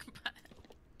anything. But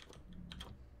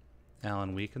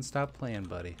Alan, we can stop playing,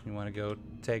 buddy. You want to go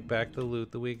take back the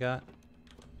loot that we got?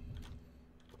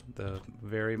 The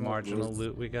very No, marginal let's-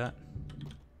 loot we got?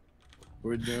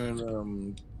 We're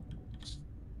doing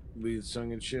we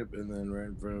sunk a ship, and then right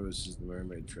in front of us is the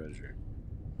mermaid treasure.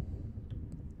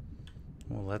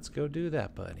 Well, let's go do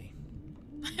that, buddy.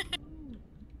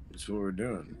 That's what we're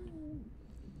doing.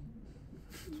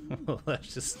 Well,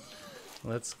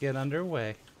 let's get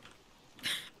underway.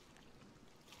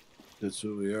 That's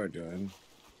what we are doing.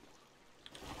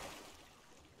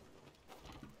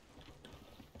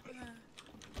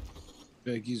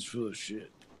 Becky's full of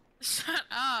shit. shut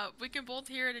up. We can both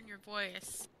hear it in your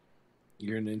voice.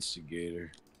 You're an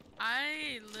instigator.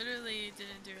 I literally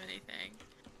didn't do anything.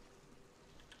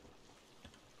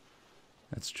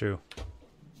 That's true.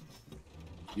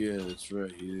 Yeah, that's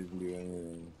right. You didn't do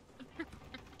anything.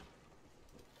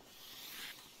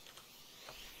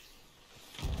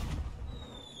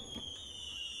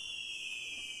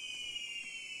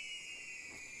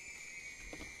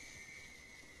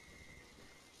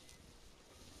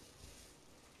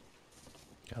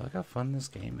 God, look how fun this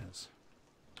game is.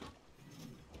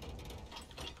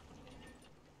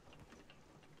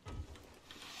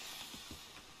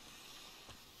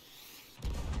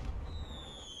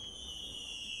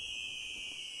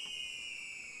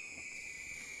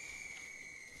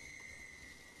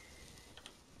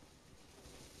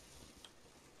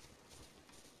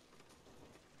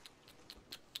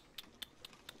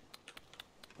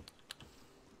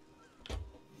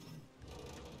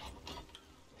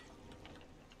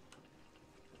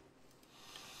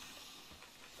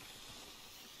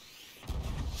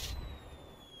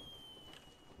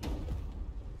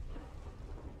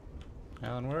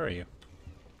 Alan, where are you?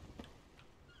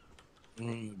 I'm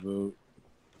on the boat.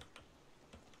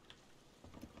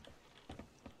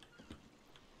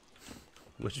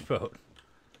 Which boat?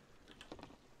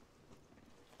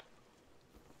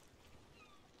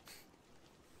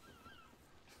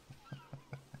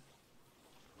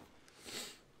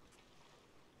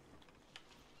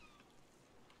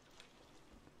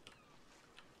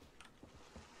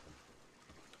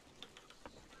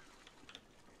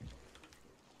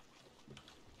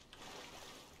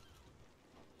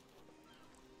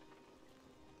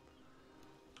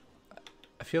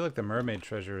 I feel like the mermaid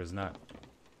treasure is not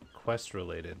quest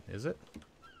related, is it?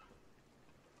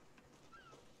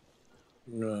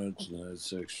 No, it's not. It's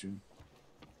section.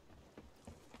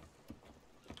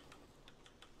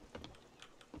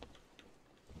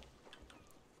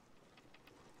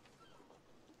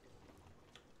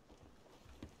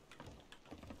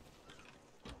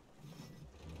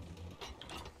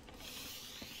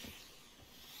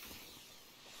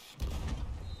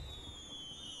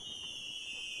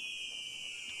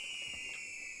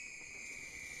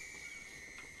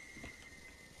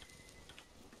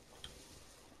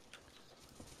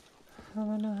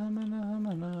 humana, humana,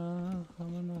 humana,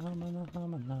 humana, humana,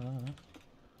 humana.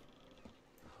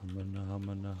 Humana,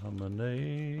 humana,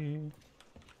 humana.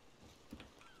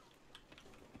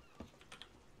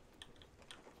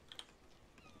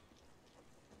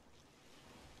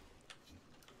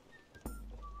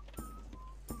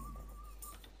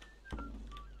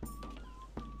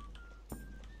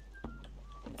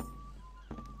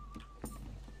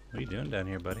 What are you doing down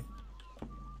here, buddy?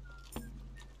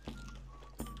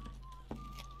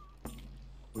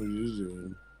 What are you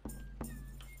doing?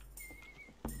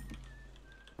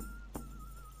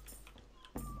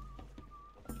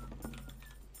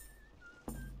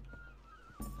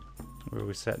 Where are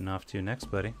we setting off to next,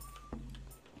 buddy?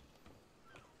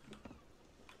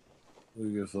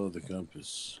 We gotta follow the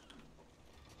compass.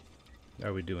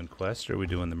 Are we doing quest or are we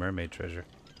doing the mermaid treasure?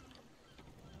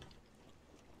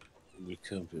 The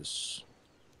compass.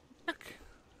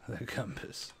 The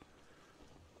compass.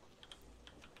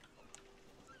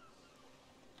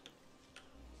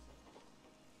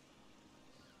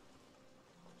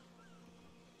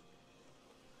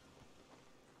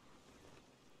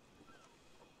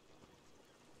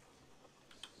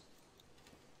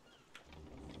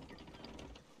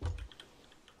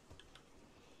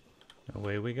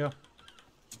 Away we go.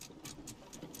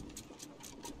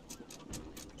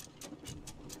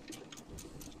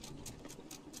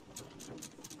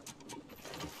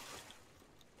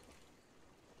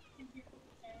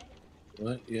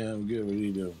 What? Yeah, I'm good. What are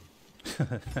you doing?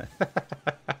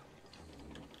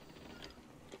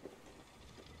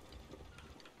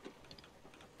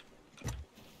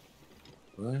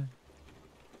 What?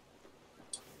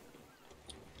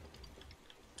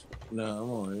 No, I'm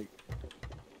alright.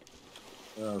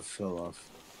 Oh, it fell off.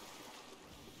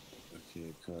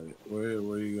 Okay, caught it. Where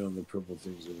are you going? The purple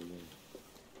things over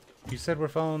there. You said we're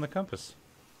following the compass.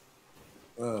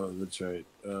 Oh, that's right.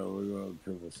 We're going with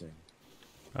the purple thing.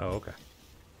 Oh, okay.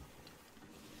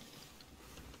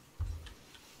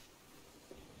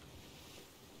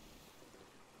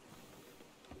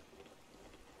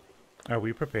 Are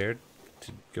we prepared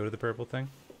to go to the purple thing?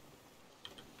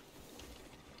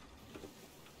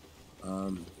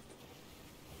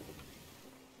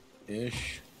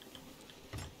 Ish.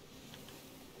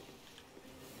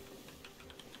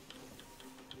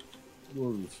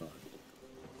 We'll be fine.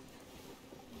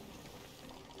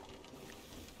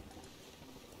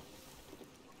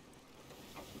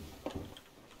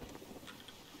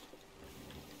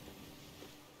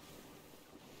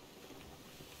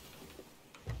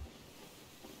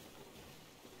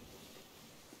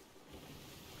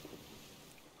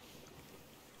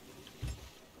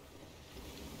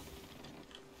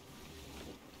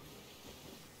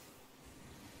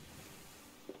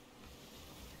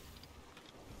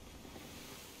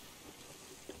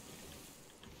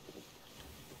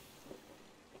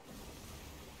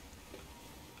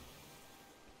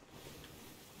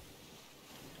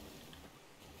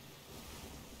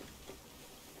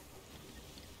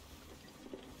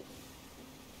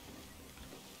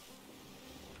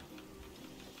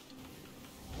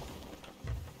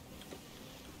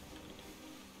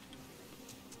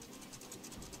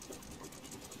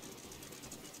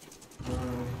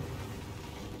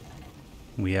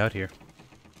 We out here.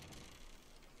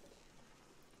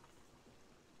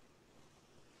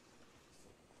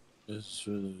 This is for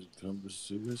the compass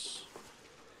to us.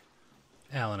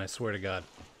 Alan, I swear to God.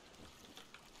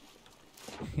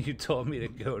 You told me to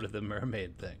go to the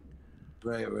mermaid thing.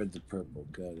 Right, we're at the purple.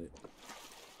 Got it.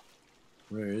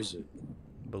 Where is it?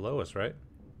 Below us, right?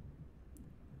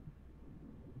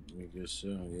 I guess so,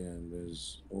 yeah. And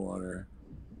there's water.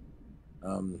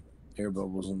 Air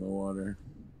bubbles in the water.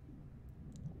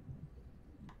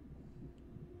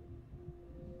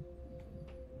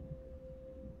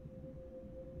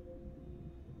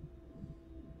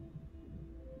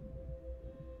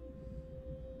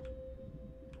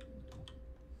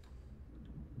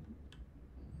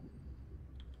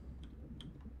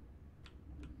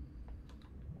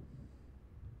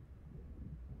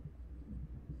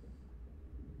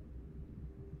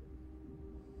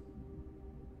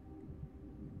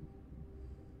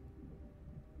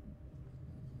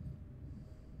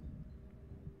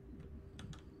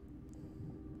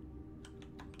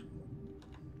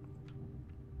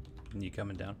 You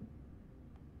coming down?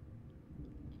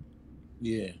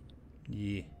 Yeah.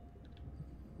 Yeah.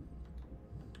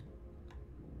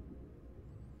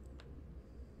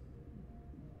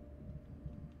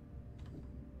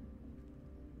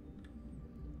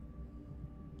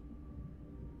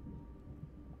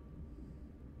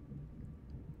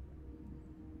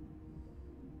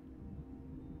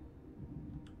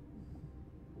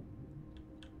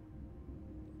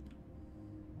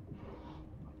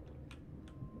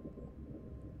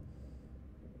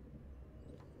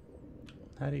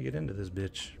 How do you get into this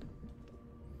bitch?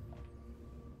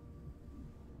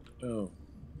 Oh.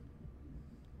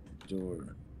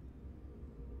 Door.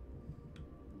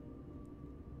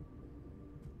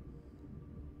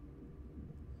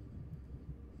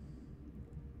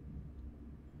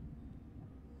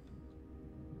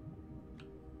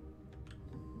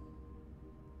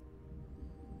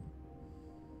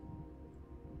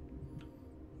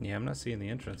 Yeah, I'm not seeing the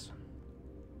entrance.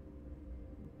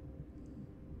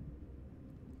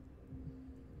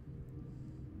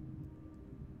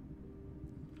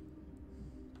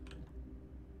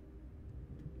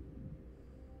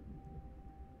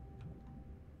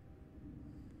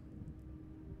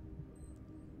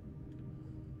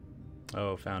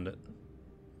 Oh, found it.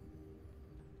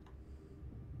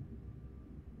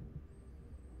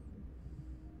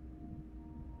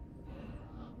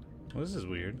 Well, this is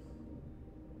weird.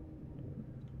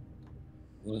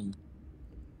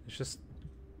 It's just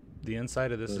the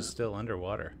inside of this is still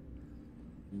underwater.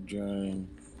 Drying.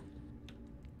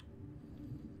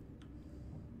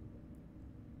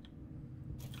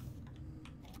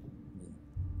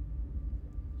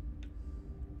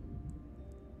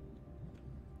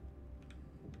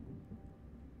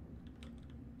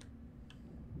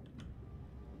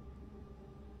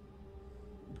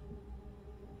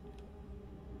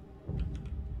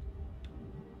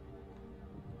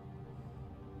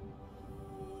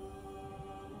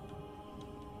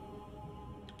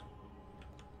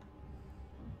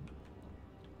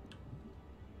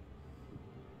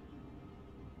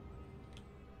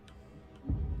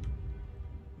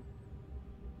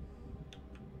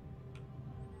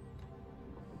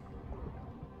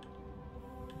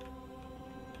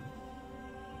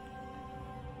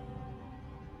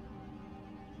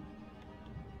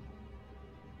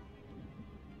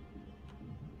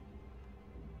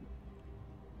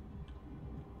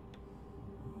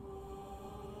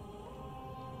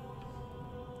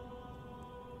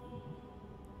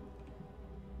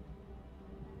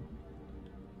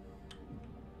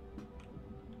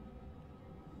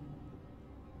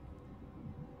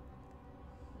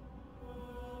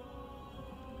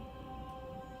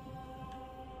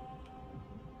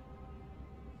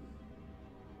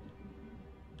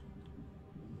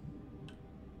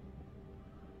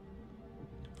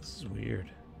 This is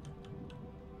weird.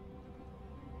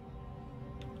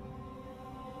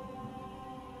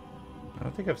 I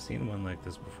don't think I've seen one like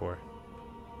this before.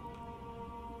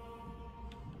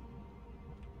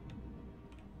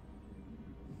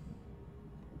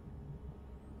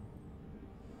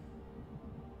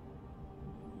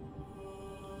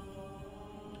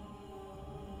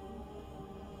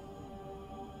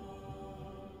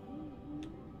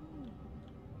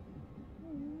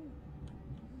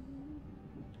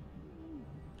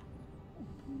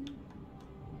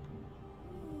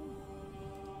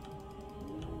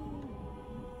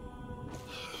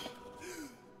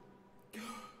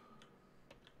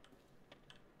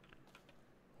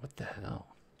 What the hell?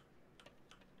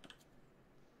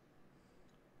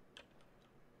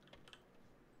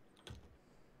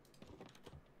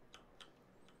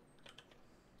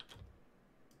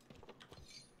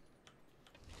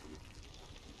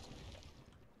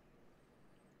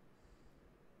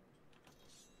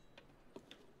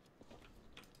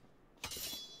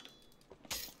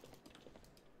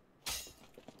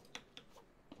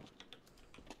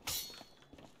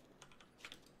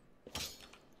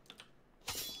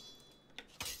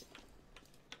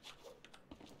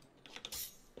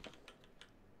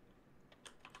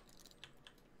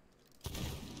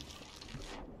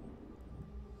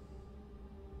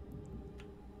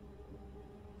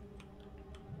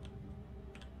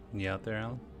 You out there,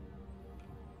 Alan?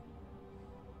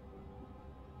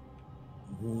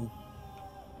 Mm-hmm.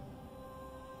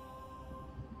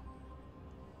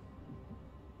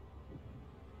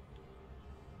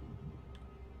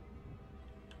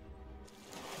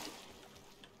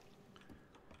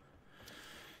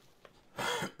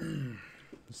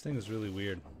 This thing is really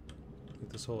weird.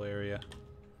 Like this whole area.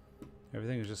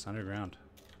 Everything is just underground.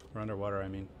 Or underwater, I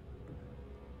mean.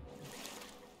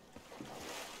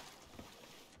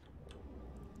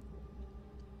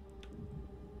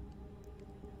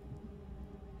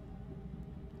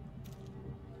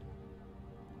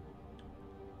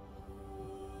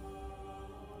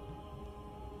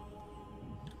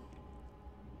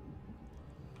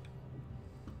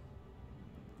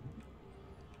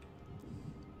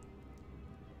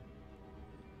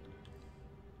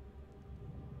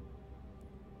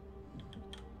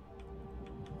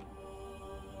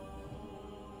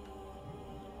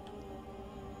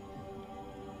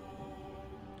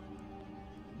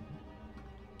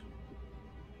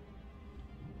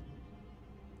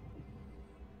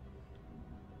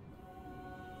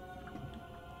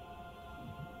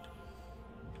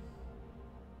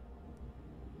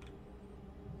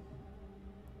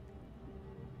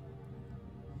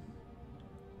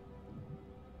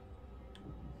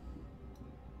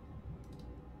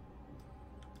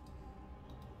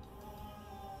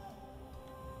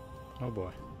 Oh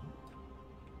boy.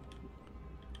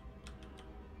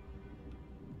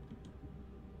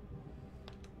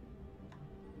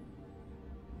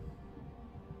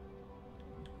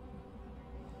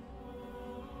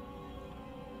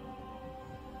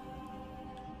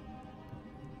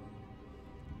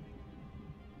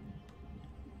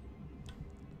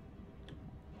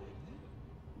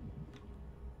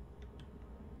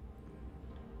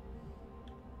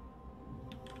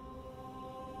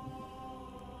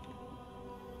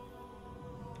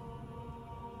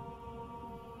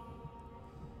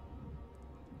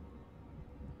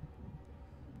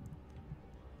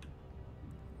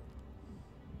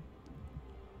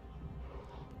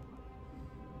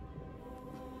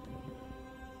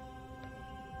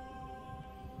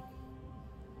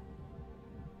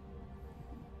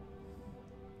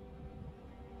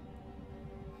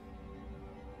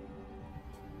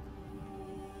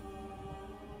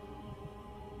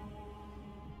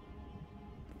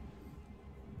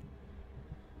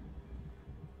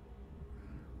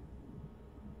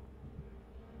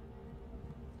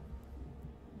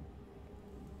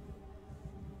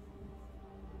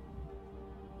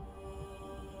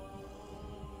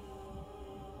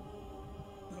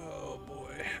 Oh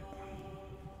boy.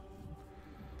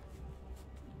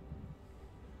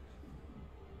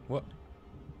 What?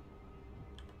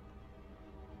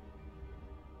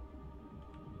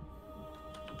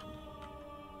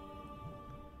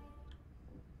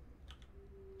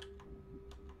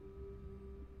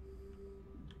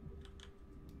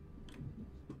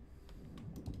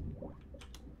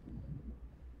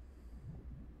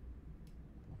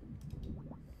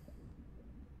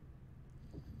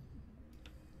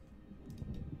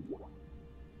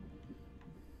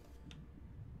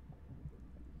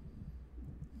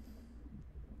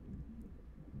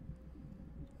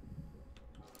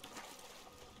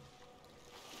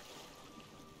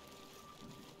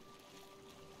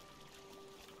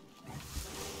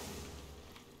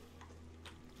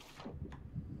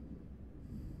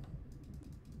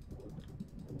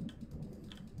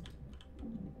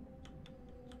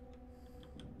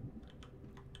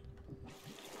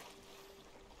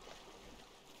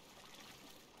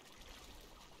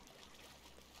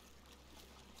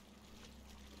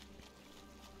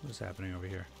 What's happening over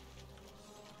here?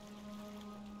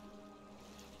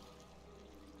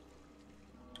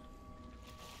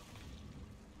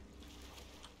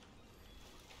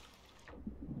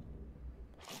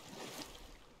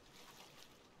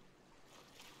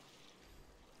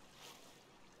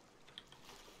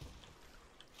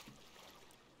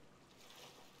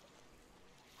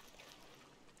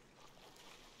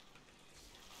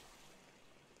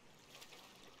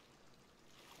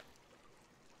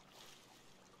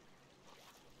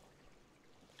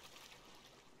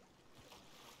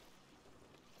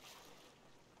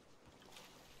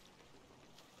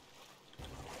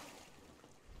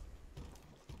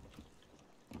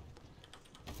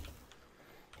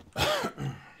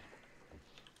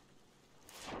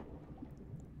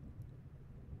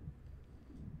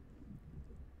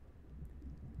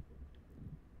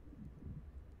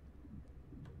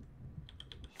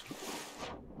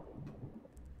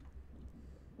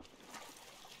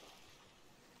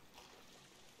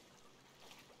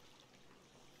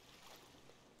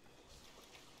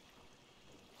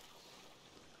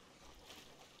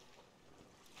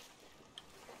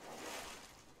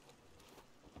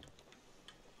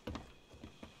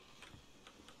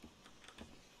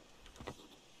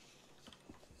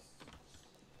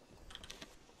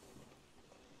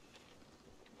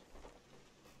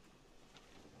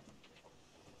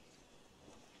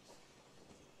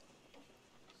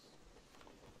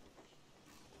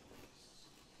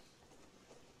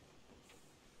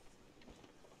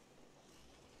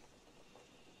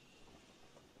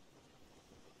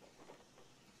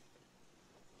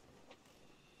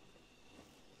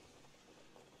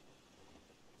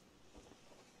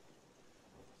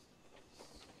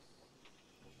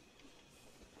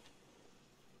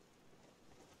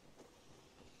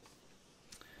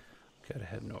 Gotta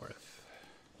head north.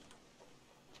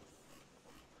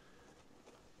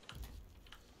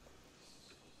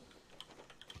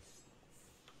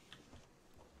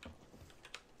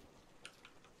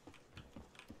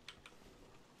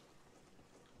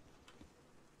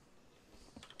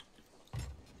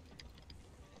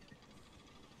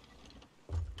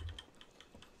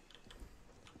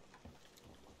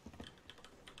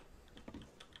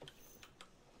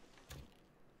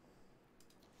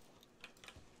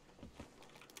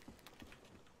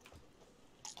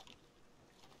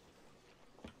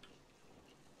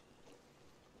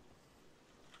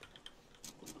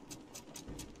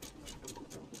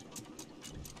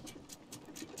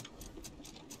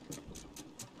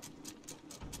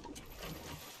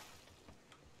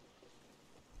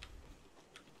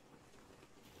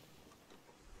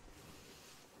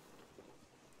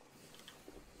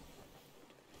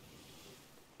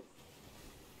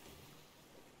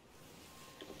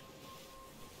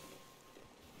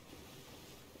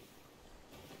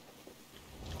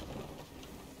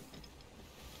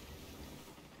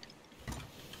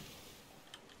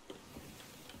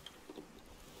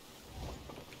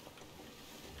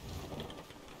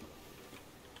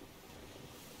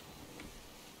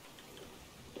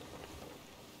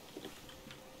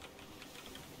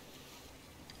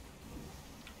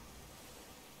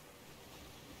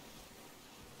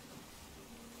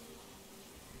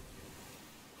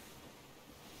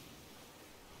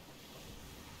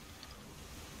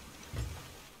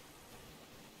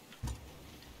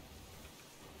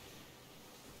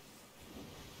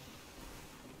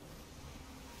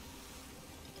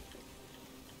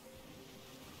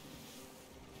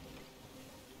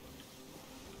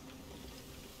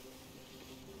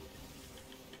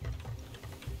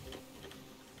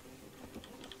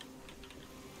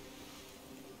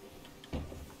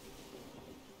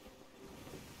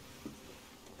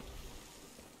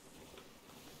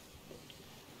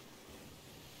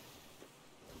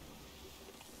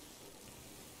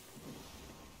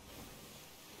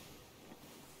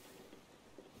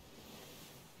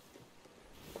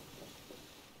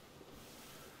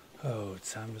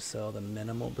 it's time to sell the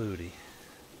minimal booty.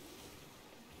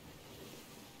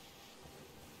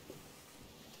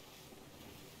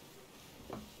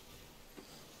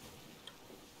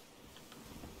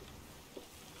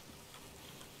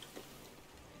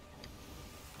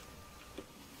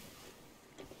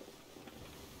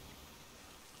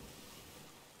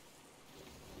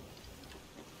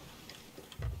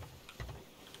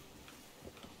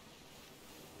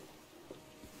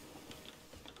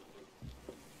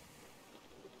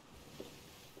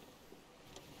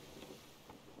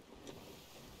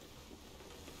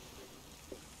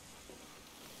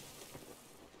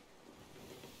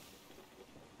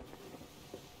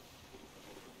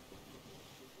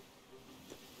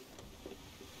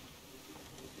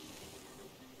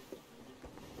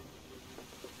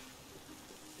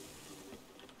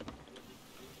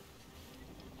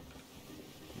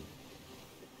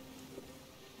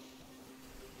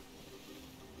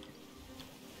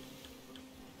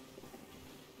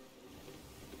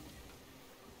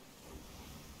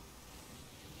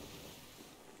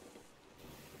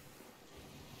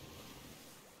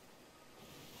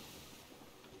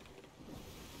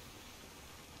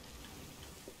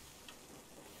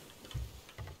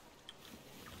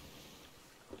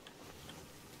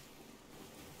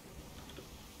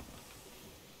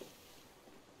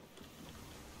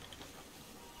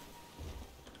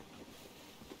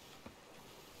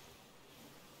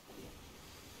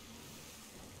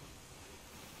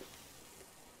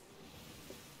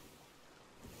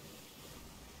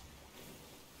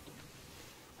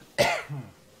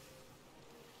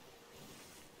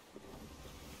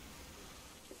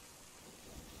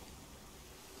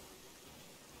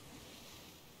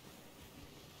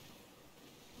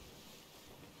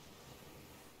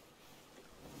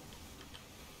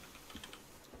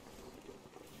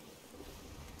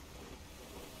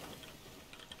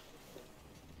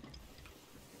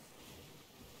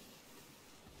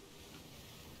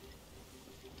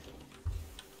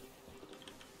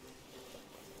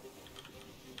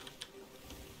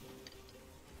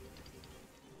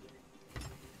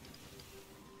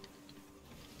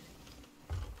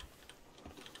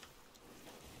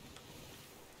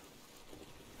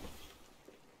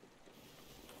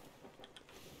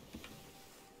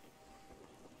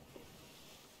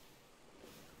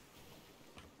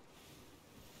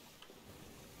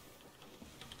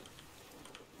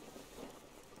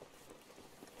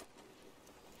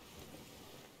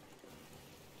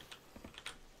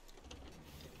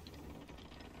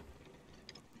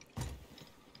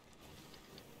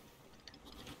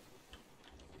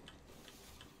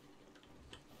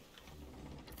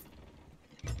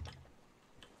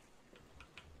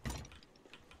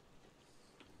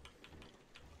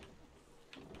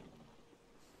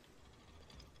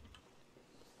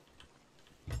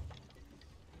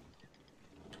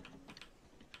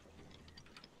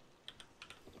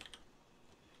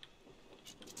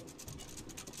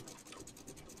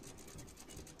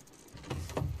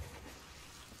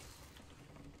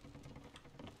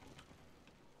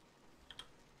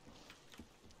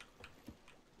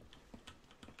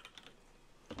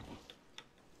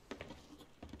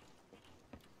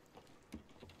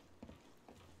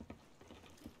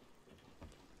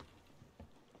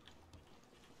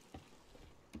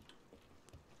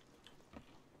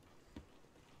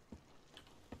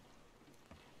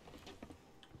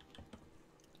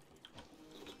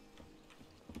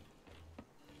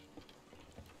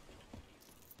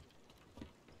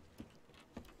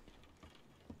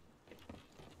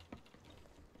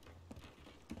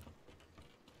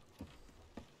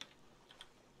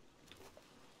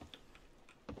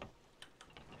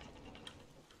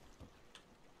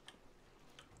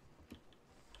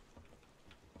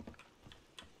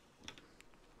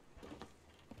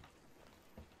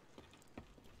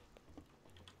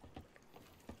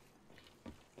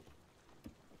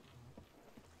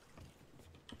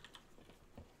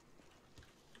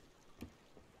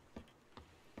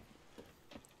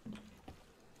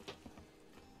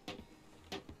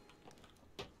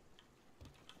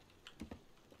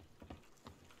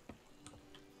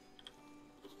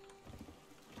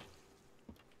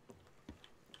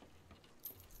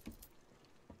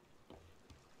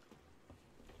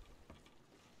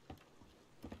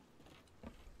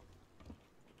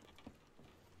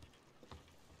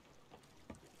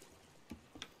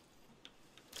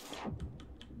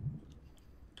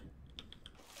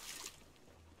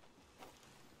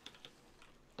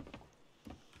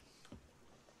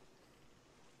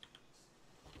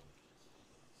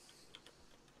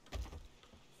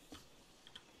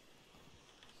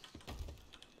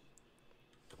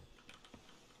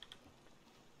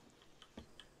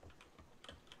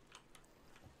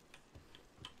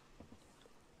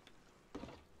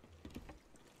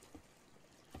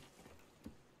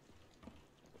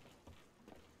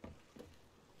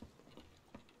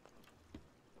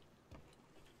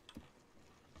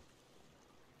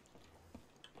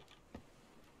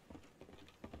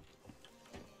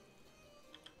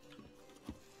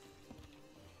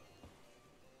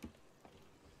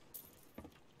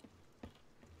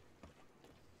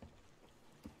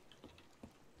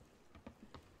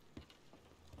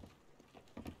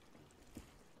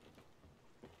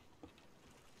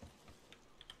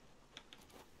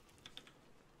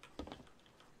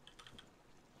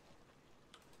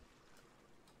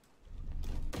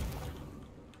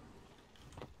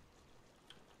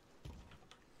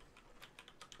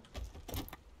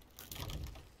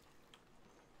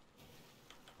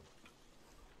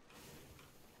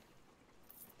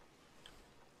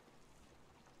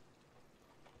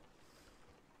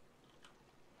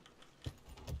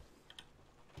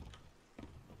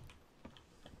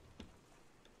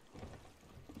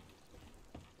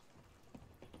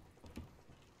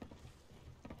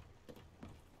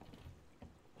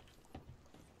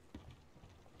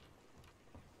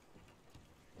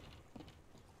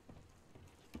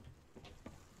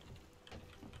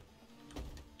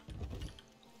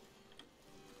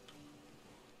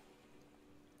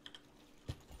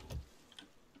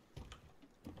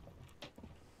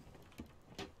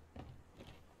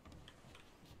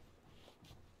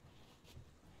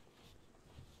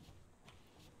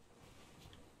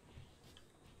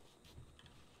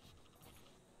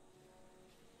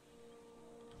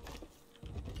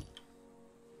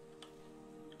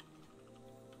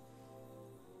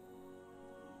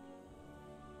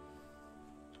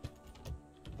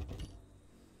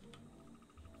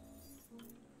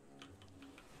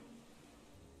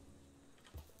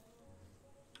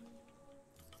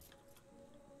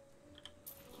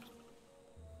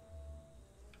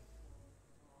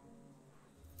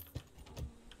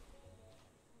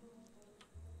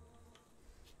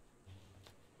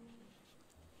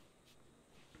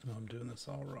 I'm doing this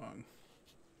all wrong.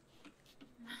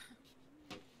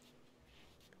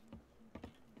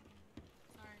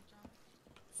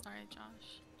 Sorry,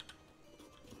 Josh.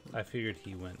 I figured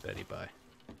he went Betty bye.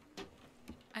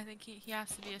 I think he has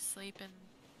to be asleep in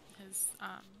his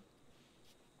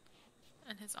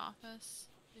office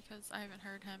because I haven't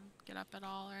heard him get up at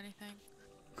all or anything.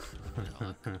 Let me go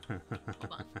look.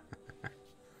 Hold on.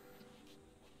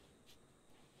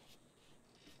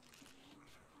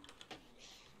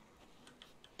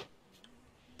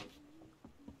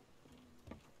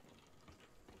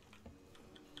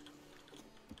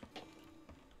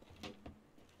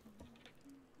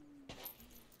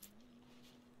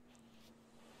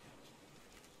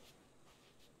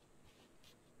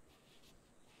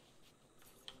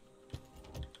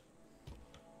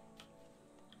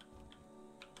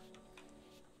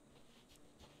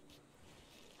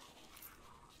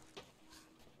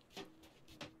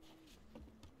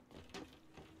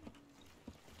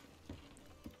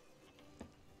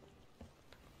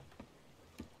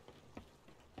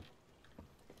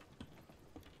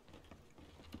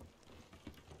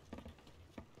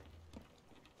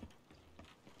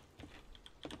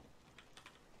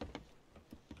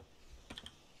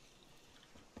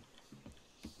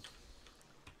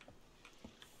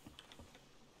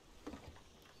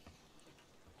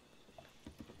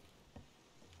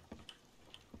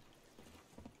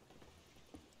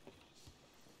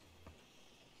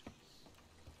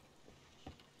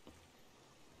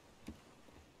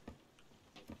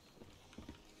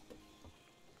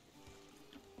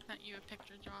 Sent you a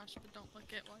picture, Josh, but don't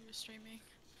look it while you're streaming.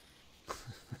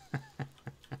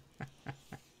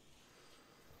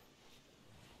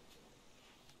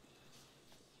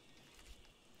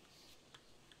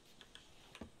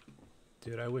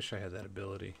 Dude, I wish I had that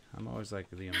ability. I'm always like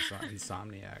the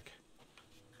insomniac.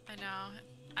 I know.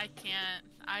 I can't.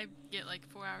 I get like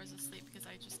 4 hours of sleep because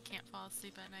I just can't fall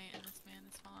asleep at night, and this man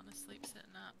is falling asleep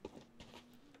sitting up.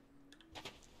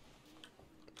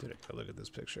 Dude, I gotta look at this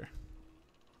picture.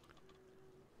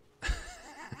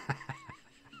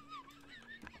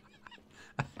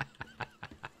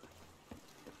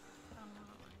 Oh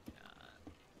my god.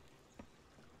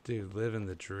 Dude, living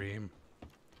the dream.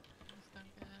 Just don't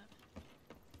get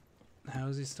it. How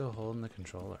is he still holding the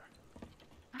controller?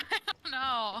 I don't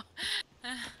know.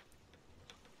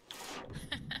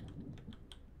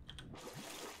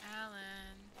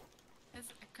 Alan. His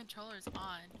controller's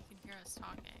on. You can hear us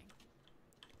talking.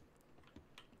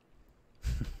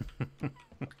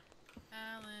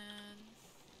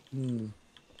 Alan.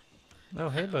 Oh,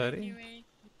 hey, buddy. You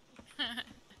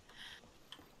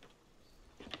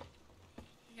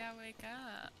gotta wake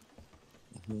up.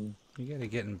 You gotta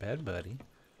get in bed, buddy.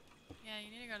 Yeah, you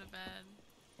need to go to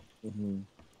bed.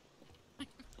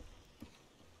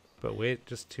 But wait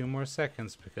just 2 more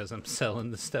seconds because I'm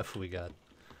selling the stuff we got.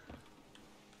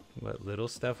 What little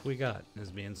stuff we got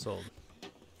is being sold.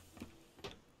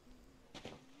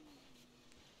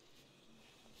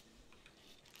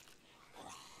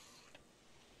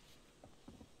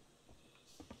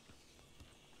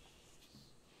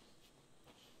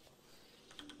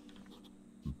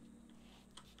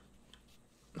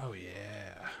 Oh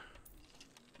yeah.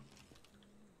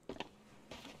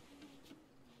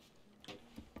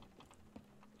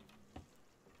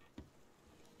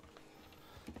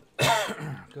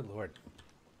 Good lord.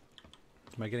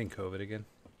 Am I getting COVID again?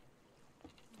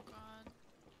 Oh god.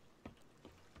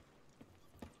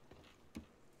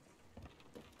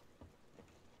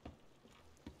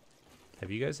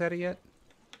 Have you guys had it yet?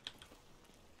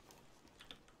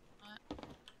 What?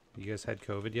 You guys had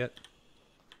COVID yet?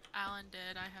 Alan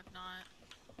did. I have not.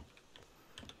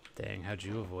 Dang, how'd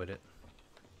you avoid it?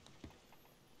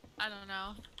 I don't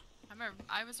know. I remember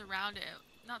I was around it.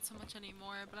 Not so much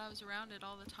anymore, but I was around it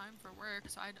all the time for work,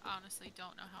 so I honestly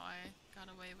don't know how I got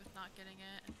away with not getting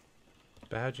it.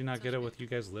 But how'd you not So get it she- with you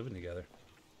guys living together?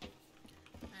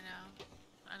 I know.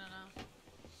 I don't know.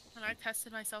 And I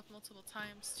tested myself multiple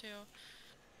times too.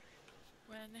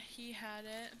 When he had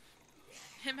it.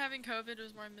 Him having COVID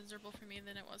was more miserable for me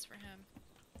than it was for him.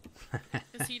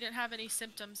 Because he didn't have any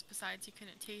symptoms besides he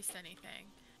couldn't taste anything.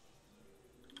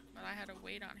 But I had to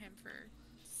wait on him for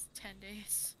 10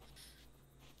 days.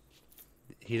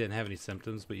 He didn't have any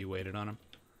symptoms, but you waited on him?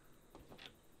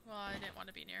 Well, I didn't want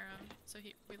to be near him, so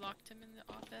we locked him in the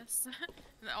office.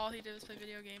 And all he did was play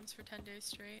video games for 10 days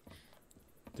straight.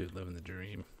 Dude, living the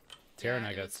dream. Tara and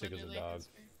I it got was sick as a literally dog. his-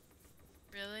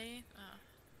 Really? Oh.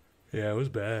 Yeah, it was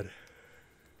bad.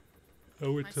 I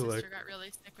went My to sister got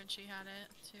really sick when she had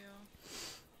it, too.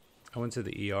 I went to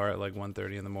the ER at like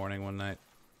 1:30 in the morning one night.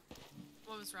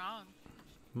 What was wrong?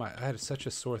 I had such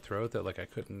a sore throat that like I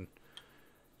couldn't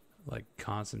like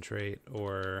concentrate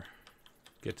or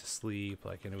get to sleep,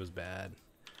 like, and it was bad.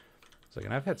 It's like,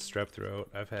 and I've had strep throat.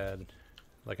 I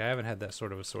haven't had that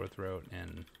sort of a sore throat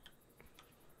in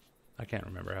I can't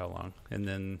remember how long. And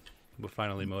then what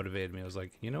finally motivated me, I was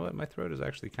like, you know what, my throat is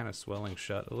actually kind of swelling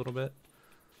shut a little bit.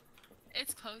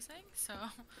 It's closing, so.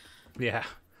 Yeah.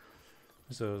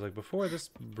 So it was like, before this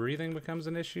breathing becomes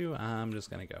an issue, I'm just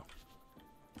gonna go.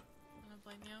 I don't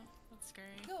blame you. That's scary.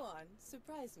 Go on,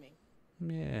 surprise me.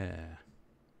 Yeah.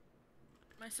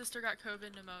 My sister got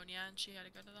COVID pneumonia and she had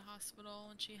to go to the hospital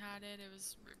when she had it. It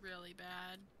was really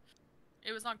bad.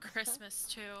 It was on Christmas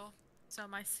too. So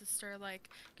my sister, like,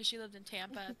 because she lived in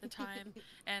Tampa at the time,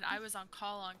 and I was on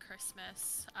call on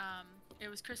Christmas. It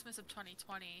was Christmas of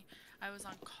 2020. I was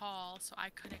on call, so I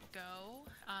couldn't go.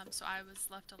 So I was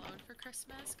left alone for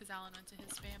Christmas because Alan went to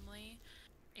his family,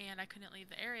 and I couldn't leave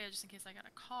the area just in case I got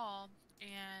a call.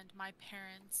 And my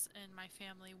parents and my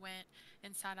family went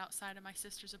and sat outside of my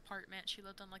sister's apartment. She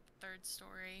lived on like the 3rd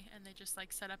story, and they just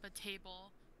like set up a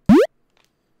table.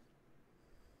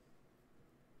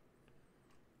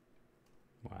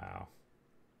 Wow.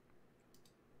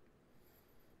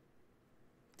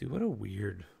 Dude, what a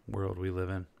weird world we live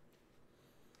in.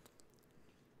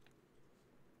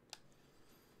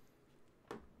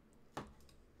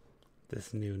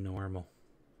 This new normal.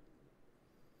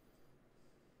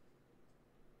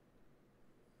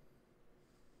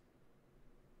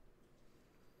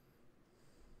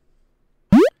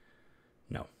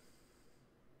 No.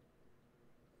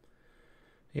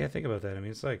 Yeah, think about that. I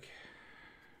mean, it's like,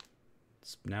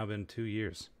 it's now been 2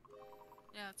 years.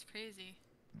 Yeah, it's crazy.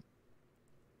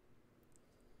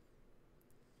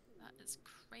 That is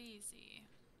crazy.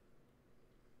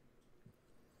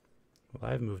 Well,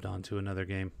 I've moved on to another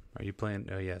game. Are you playing?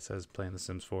 Oh, yeah, it says playing The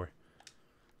Sims 4.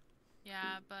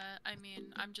 Yeah, but I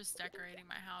mean, I'm just decorating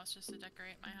my house just to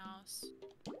decorate my house.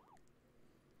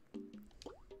 I'm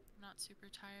not super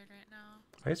tired right now.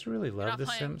 I used to really You're love not The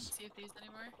playing Sims. Sea of Thieves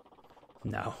anymore?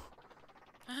 No.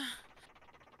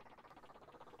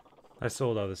 I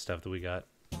sold all the stuff that we got.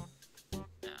 No.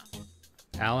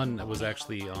 Alan was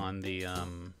actually on the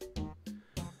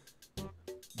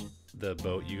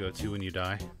boat you go to when you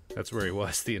die. That's where he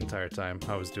was the entire time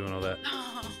I was doing all that.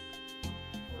 Oh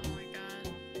my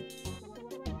god.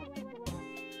 Ridiculous.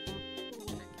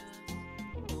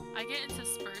 I get into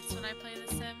spurts when I play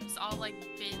The Sims. I'll like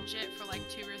binge it for like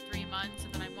 2 or 3 months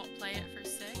and then I won't play it for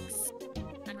 6.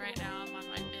 And right now I'm on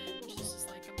my binge. This is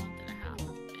like a month and a half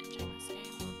of binging this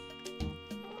game.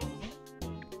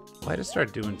 Well, I just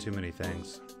start doing too many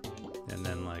things. And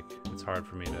then like it's hard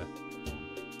for me to,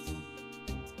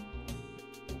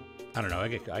 I don't know, I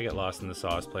get lost in the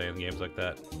sauce playing games like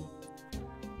that.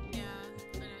 Yeah,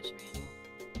 I know what you mean.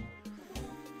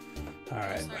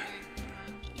 Alright. Start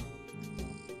doing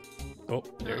too much.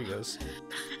 Oh, there he goes.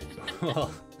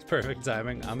 Well, it's perfect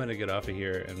timing. I'm gonna get off of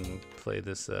here and play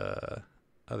this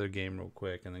other game real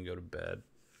quick and then go to bed.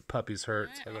 Puppy's hurt,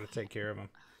 so I gotta take care of him.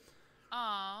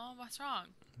 Aw, what's wrong?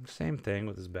 Same thing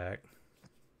with his back.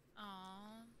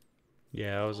 Aw.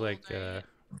 Yeah, I was Old, like, right?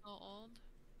 Little old?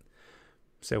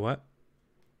 say what?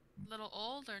 Little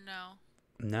old or no?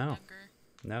 No, Younger?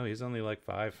 no, he's only like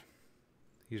 5.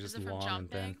 He's Is just it from long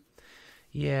and thin. jumping?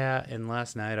 Yeah, and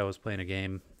last night I was playing a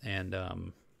game and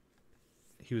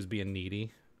he was being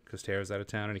needy because Tara's out of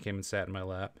town and he came and sat in my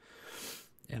lap.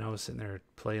 And I was sitting there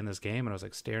playing this game and I was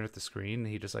like staring at the screen. And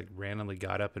he just like randomly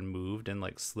got up and moved and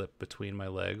like slipped between my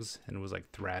legs and was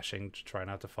like thrashing to try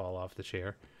not to fall off the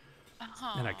chair.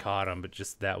 And I Aw. caught him, but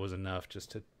just that was enough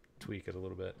just to tweak it a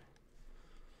little bit.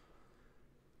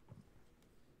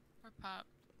 Poor pup.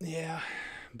 Yeah,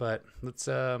 but let's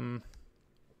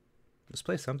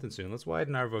play something soon. Let's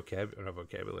widen our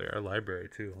vocabulary, our library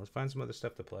too. Let's find some other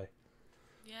stuff to play.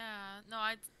 Yeah, no,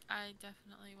 I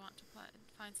definitely want to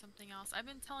find something else. I've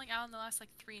been telling Alan the last like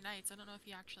 3 nights. I don't know if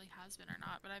he actually has been or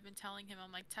not, but I've been telling him,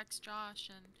 I'm like, text Josh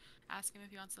and ask him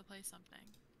if he wants to play something.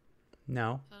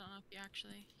 No. So I don't know if he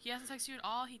actually. He hasn't texted you at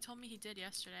all. He told me he did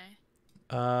yesterday.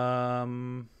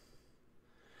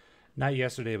 Not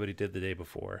yesterday, but he did the day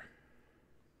before.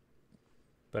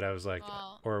 But I was like,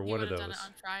 Well, or he one of would've those. done it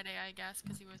on Friday, I guess,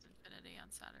 because he was Infinity on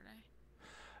Saturday.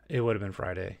 It would have been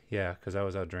Friday, yeah, because I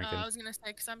was out drinking. I was gonna say,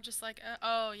 because I'm just like,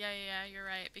 oh yeah, you're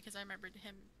right, because I remembered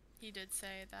him. He did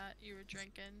say that you were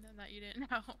drinking and that you didn't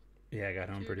know Yeah, I got if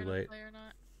home you were pretty gonna late. play or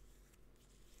not.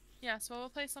 Yeah, so we'll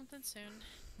play something soon.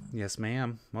 Yes,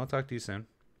 ma'am. I'll talk to you soon.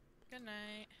 Good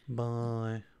night.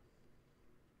 Bye.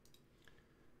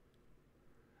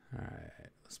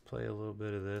 Alright, let's play a little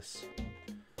bit of this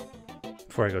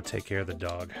before I go take care of the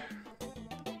dog.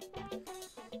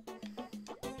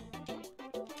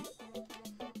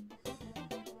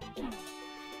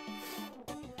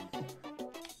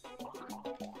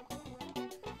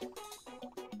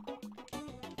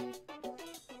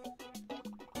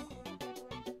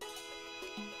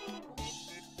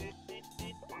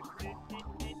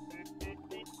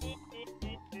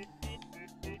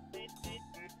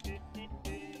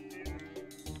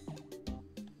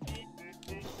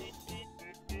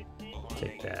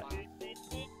 Take that.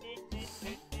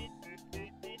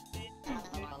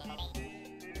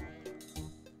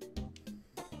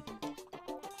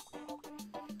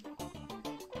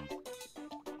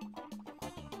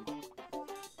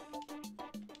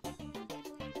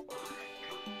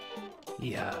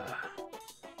 Yeah.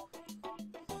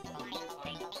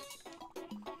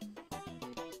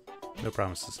 No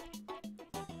promises.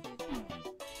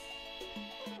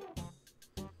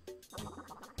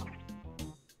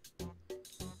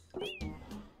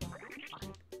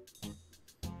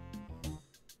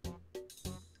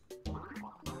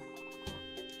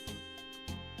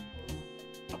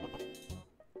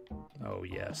 Oh,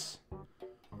 yes.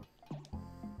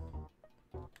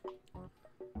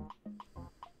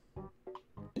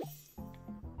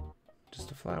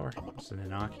 Just a flower. Just an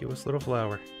innocuous little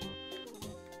flower.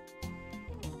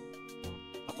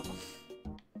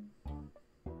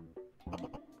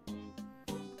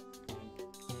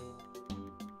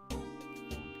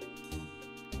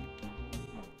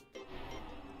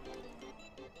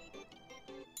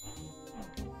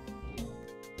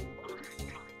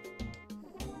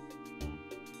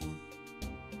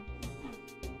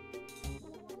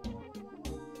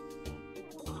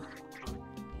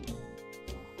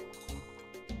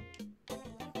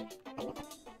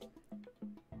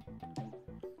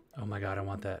 Oh my god, I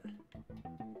want that.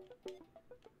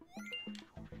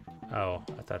 Oh,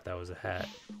 I thought that was a hat.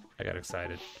 I got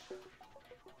excited.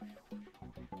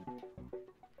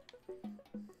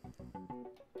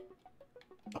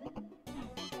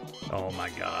 Oh my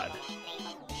god.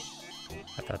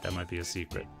 I thought that might be a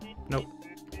secret. Nope.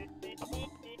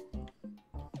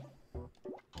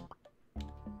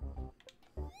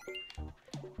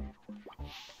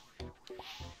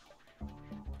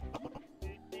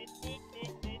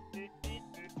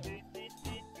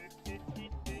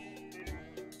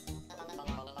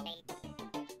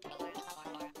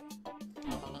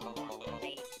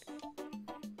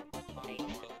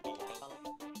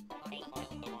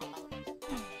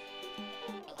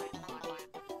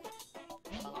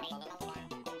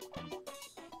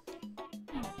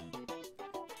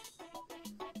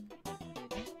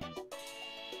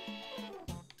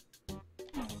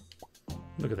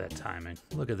 Look at that timing.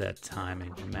 Look at that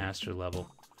timing. Master level.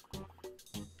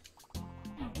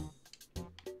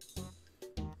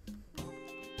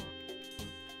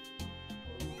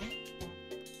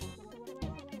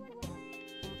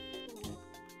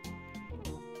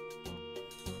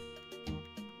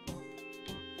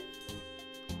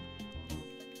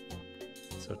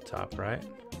 So top right.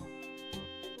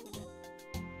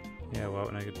 Yeah, well,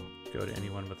 and I could go to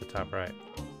anyone but the top right.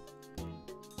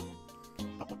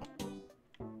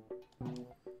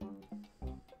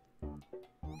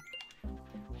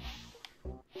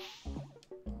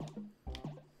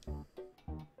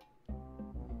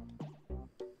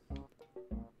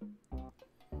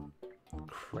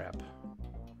 Crap.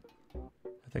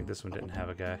 I think this one didn't have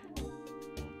a guy.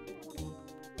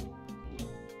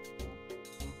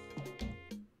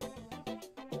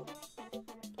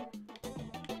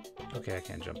 Okay, I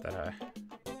can't jump that high.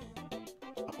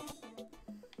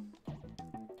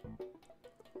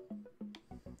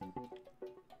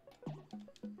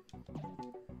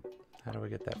 How do I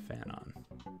get that fan on?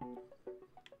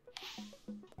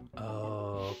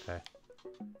 Oh, okay.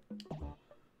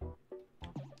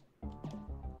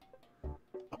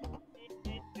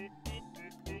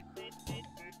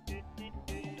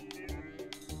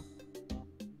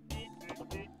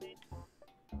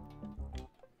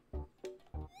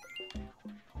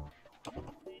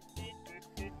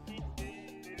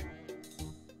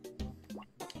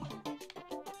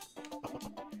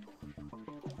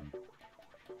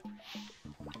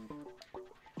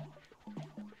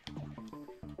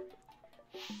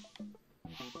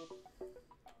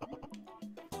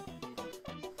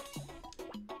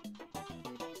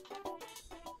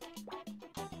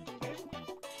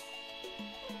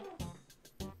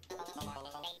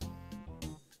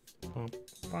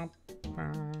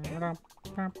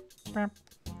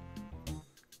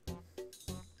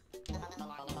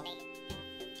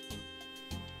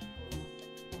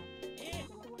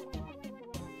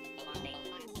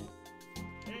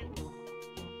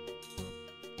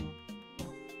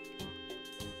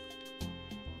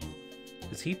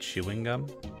 Is he chewing gum?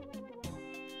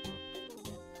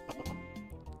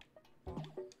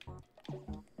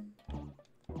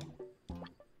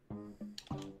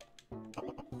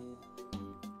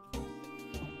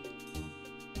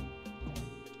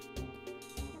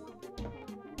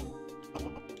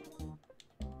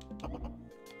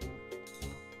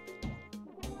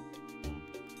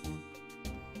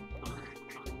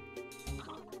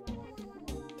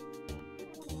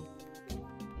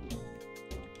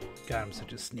 God, I'm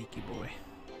such a sneaky boy.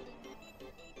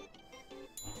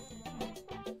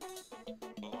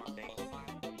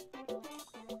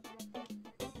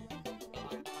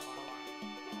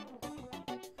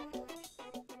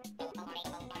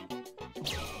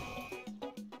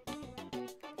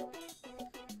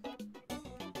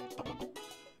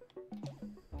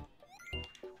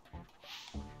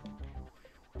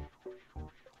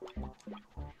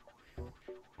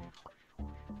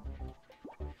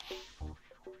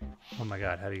 Oh my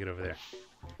God, how do you get over there?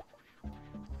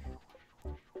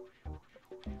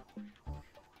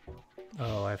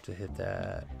 Oh, I have to hit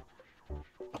that.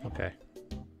 Okay.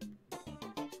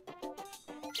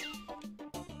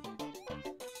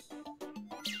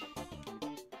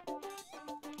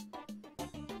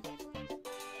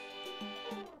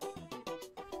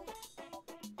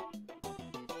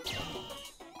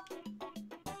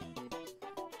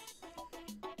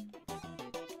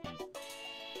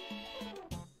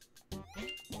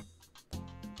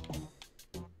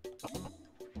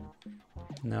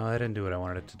 No, that didn't do what I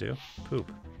wanted it to do. Poop.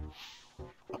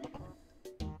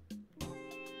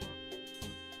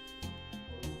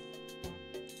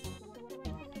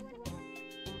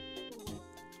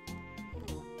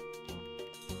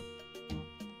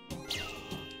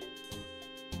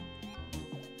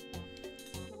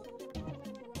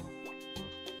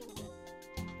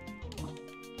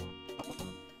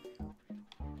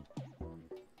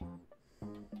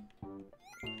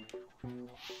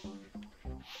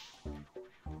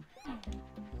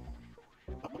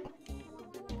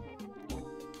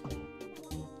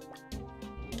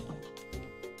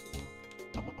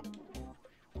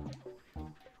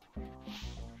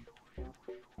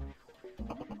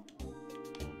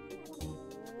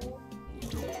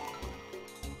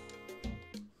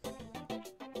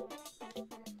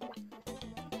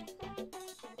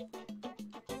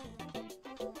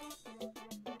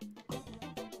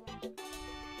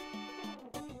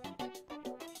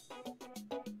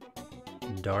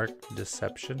 Dark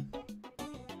Deception.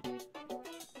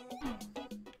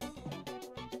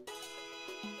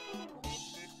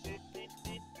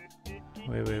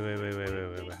 Wait.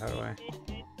 How do I?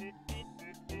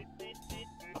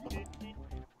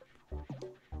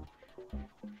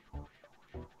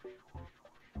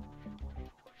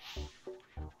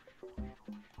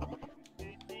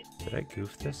 Did I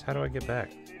goof this? How do I get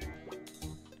back?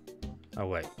 Oh,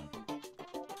 wait.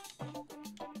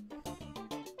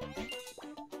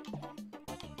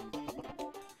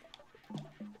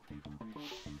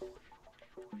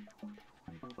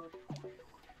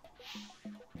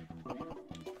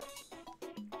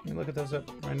 Let me look at those up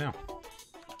right now.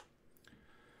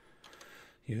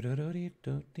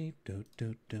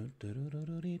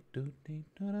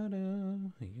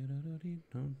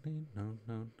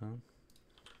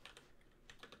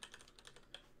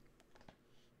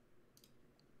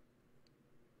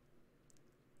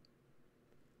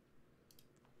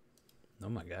 Oh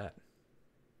my God.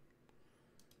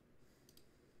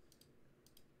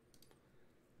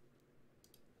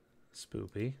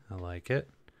 Spoopy. I like it.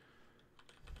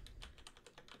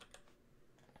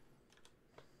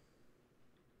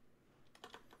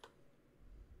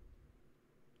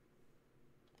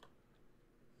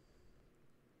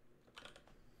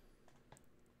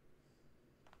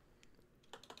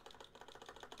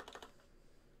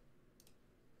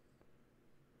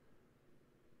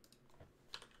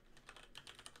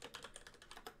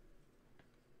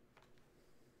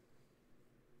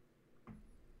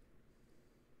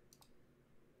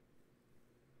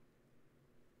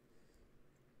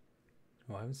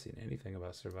 Oh, I haven't seen anything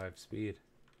about Survive Speed.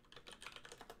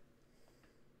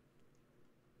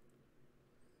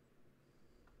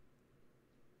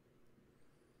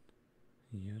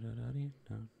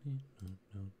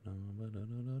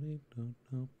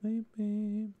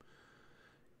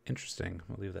 Interesting.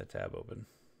 We'll leave that tab open.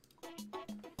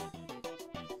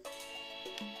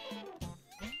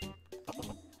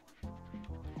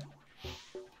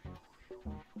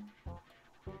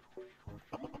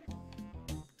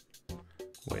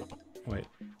 Wait.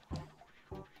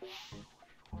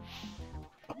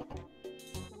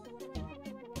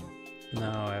 No,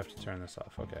 I have to turn this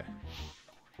off. Okay.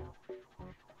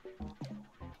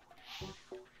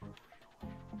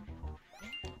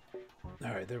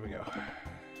 All right, there we go.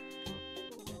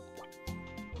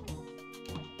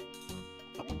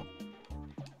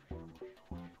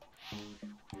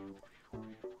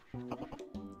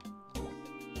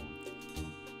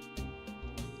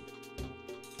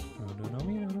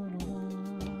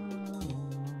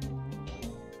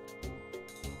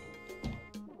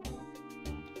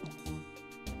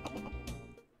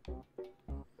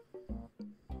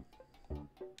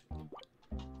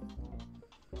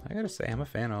 I gotta say, I'm a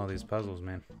fan of all these puzzles,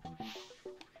 man.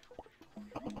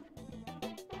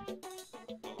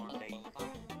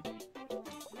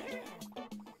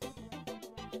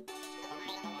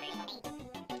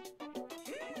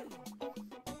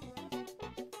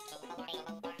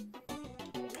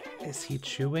 Is he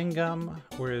chewing gum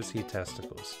or is he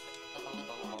testicles?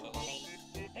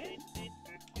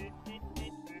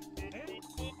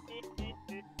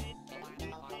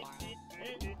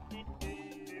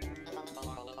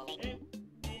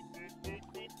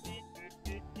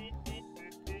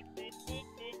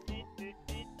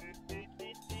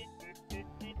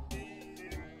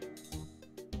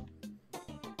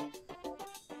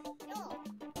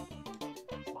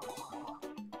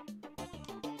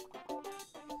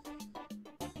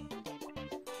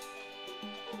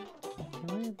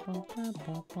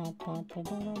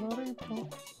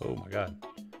 Oh my god.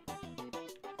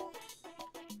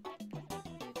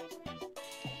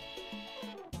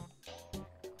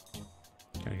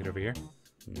 Can I get over here?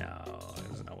 No,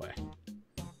 there's no way.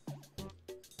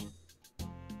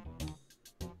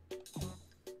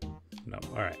 No,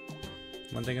 alright.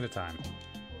 One thing at a time.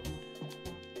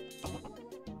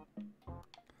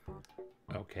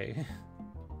 Okay.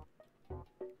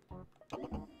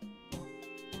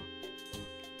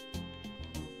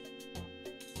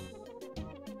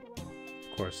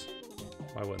 Of course.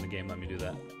 Why wouldn't the game let me do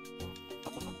that?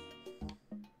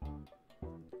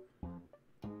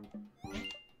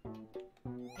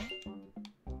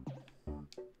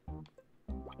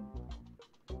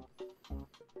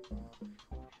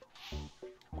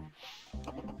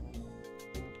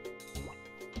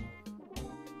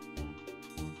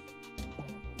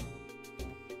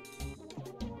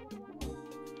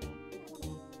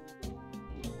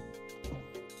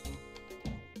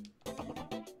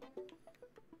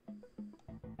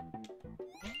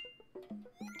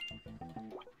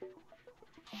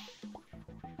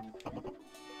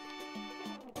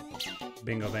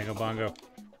 Bingo, bango, bongo.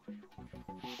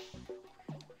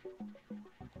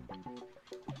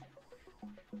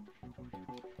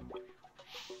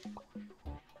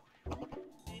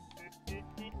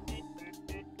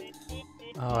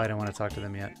 Oh, I don't want to talk to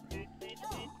them yet.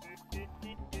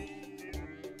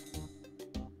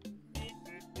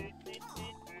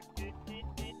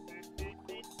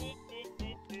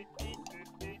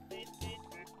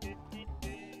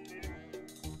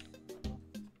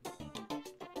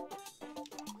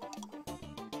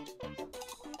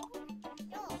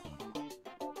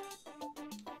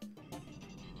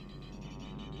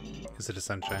 Is it a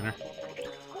sunshiner?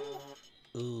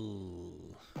 Ooh.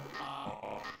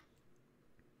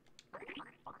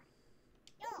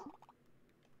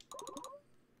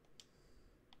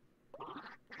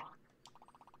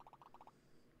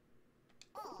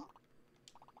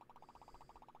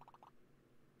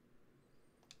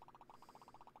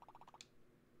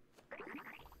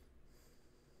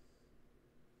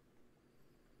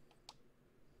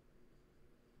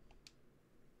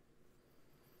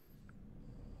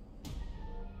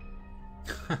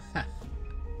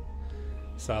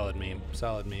 Solid meme.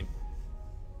 Solid meme.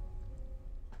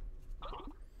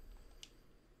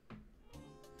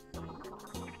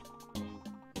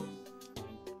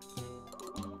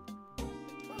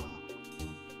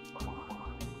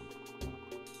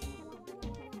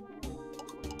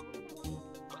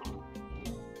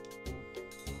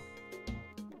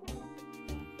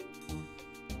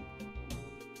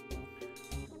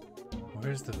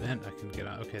 Where's the vent I can get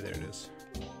on? Okay, there it is.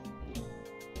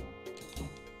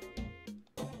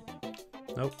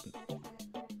 Nope.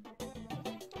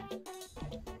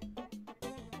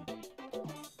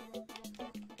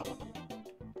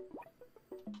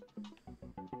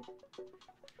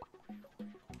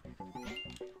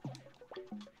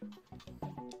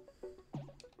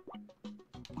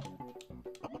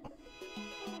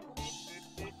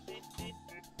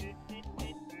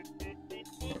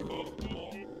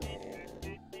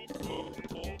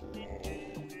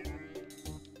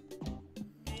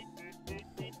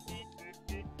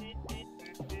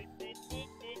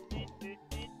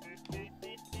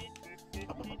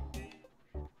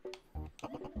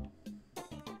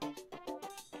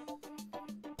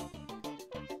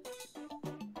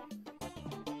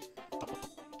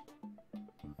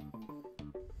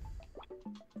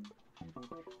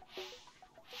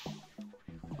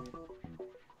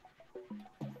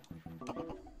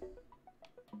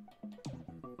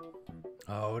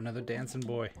 Oh, another dancing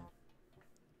boy.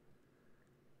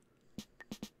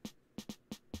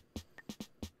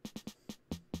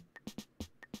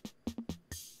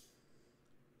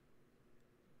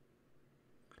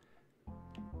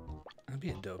 That'd be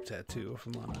a dope tattoo, if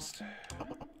I'm honest.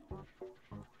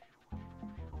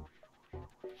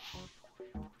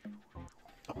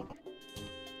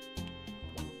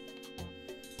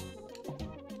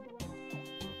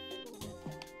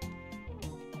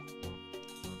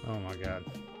 Oh my god.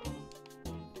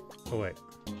 Oh wait.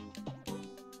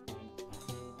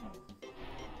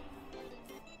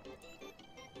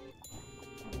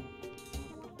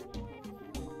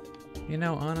 You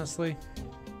know, honestly,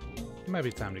 it might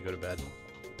be time to go to bed.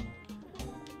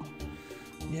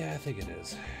 Yeah, I think it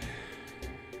is.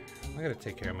 I gotta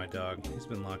take care of my dog. He's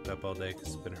been locked up all day because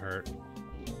he's been hurt.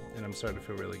 And I'm starting to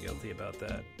feel really guilty about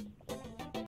that.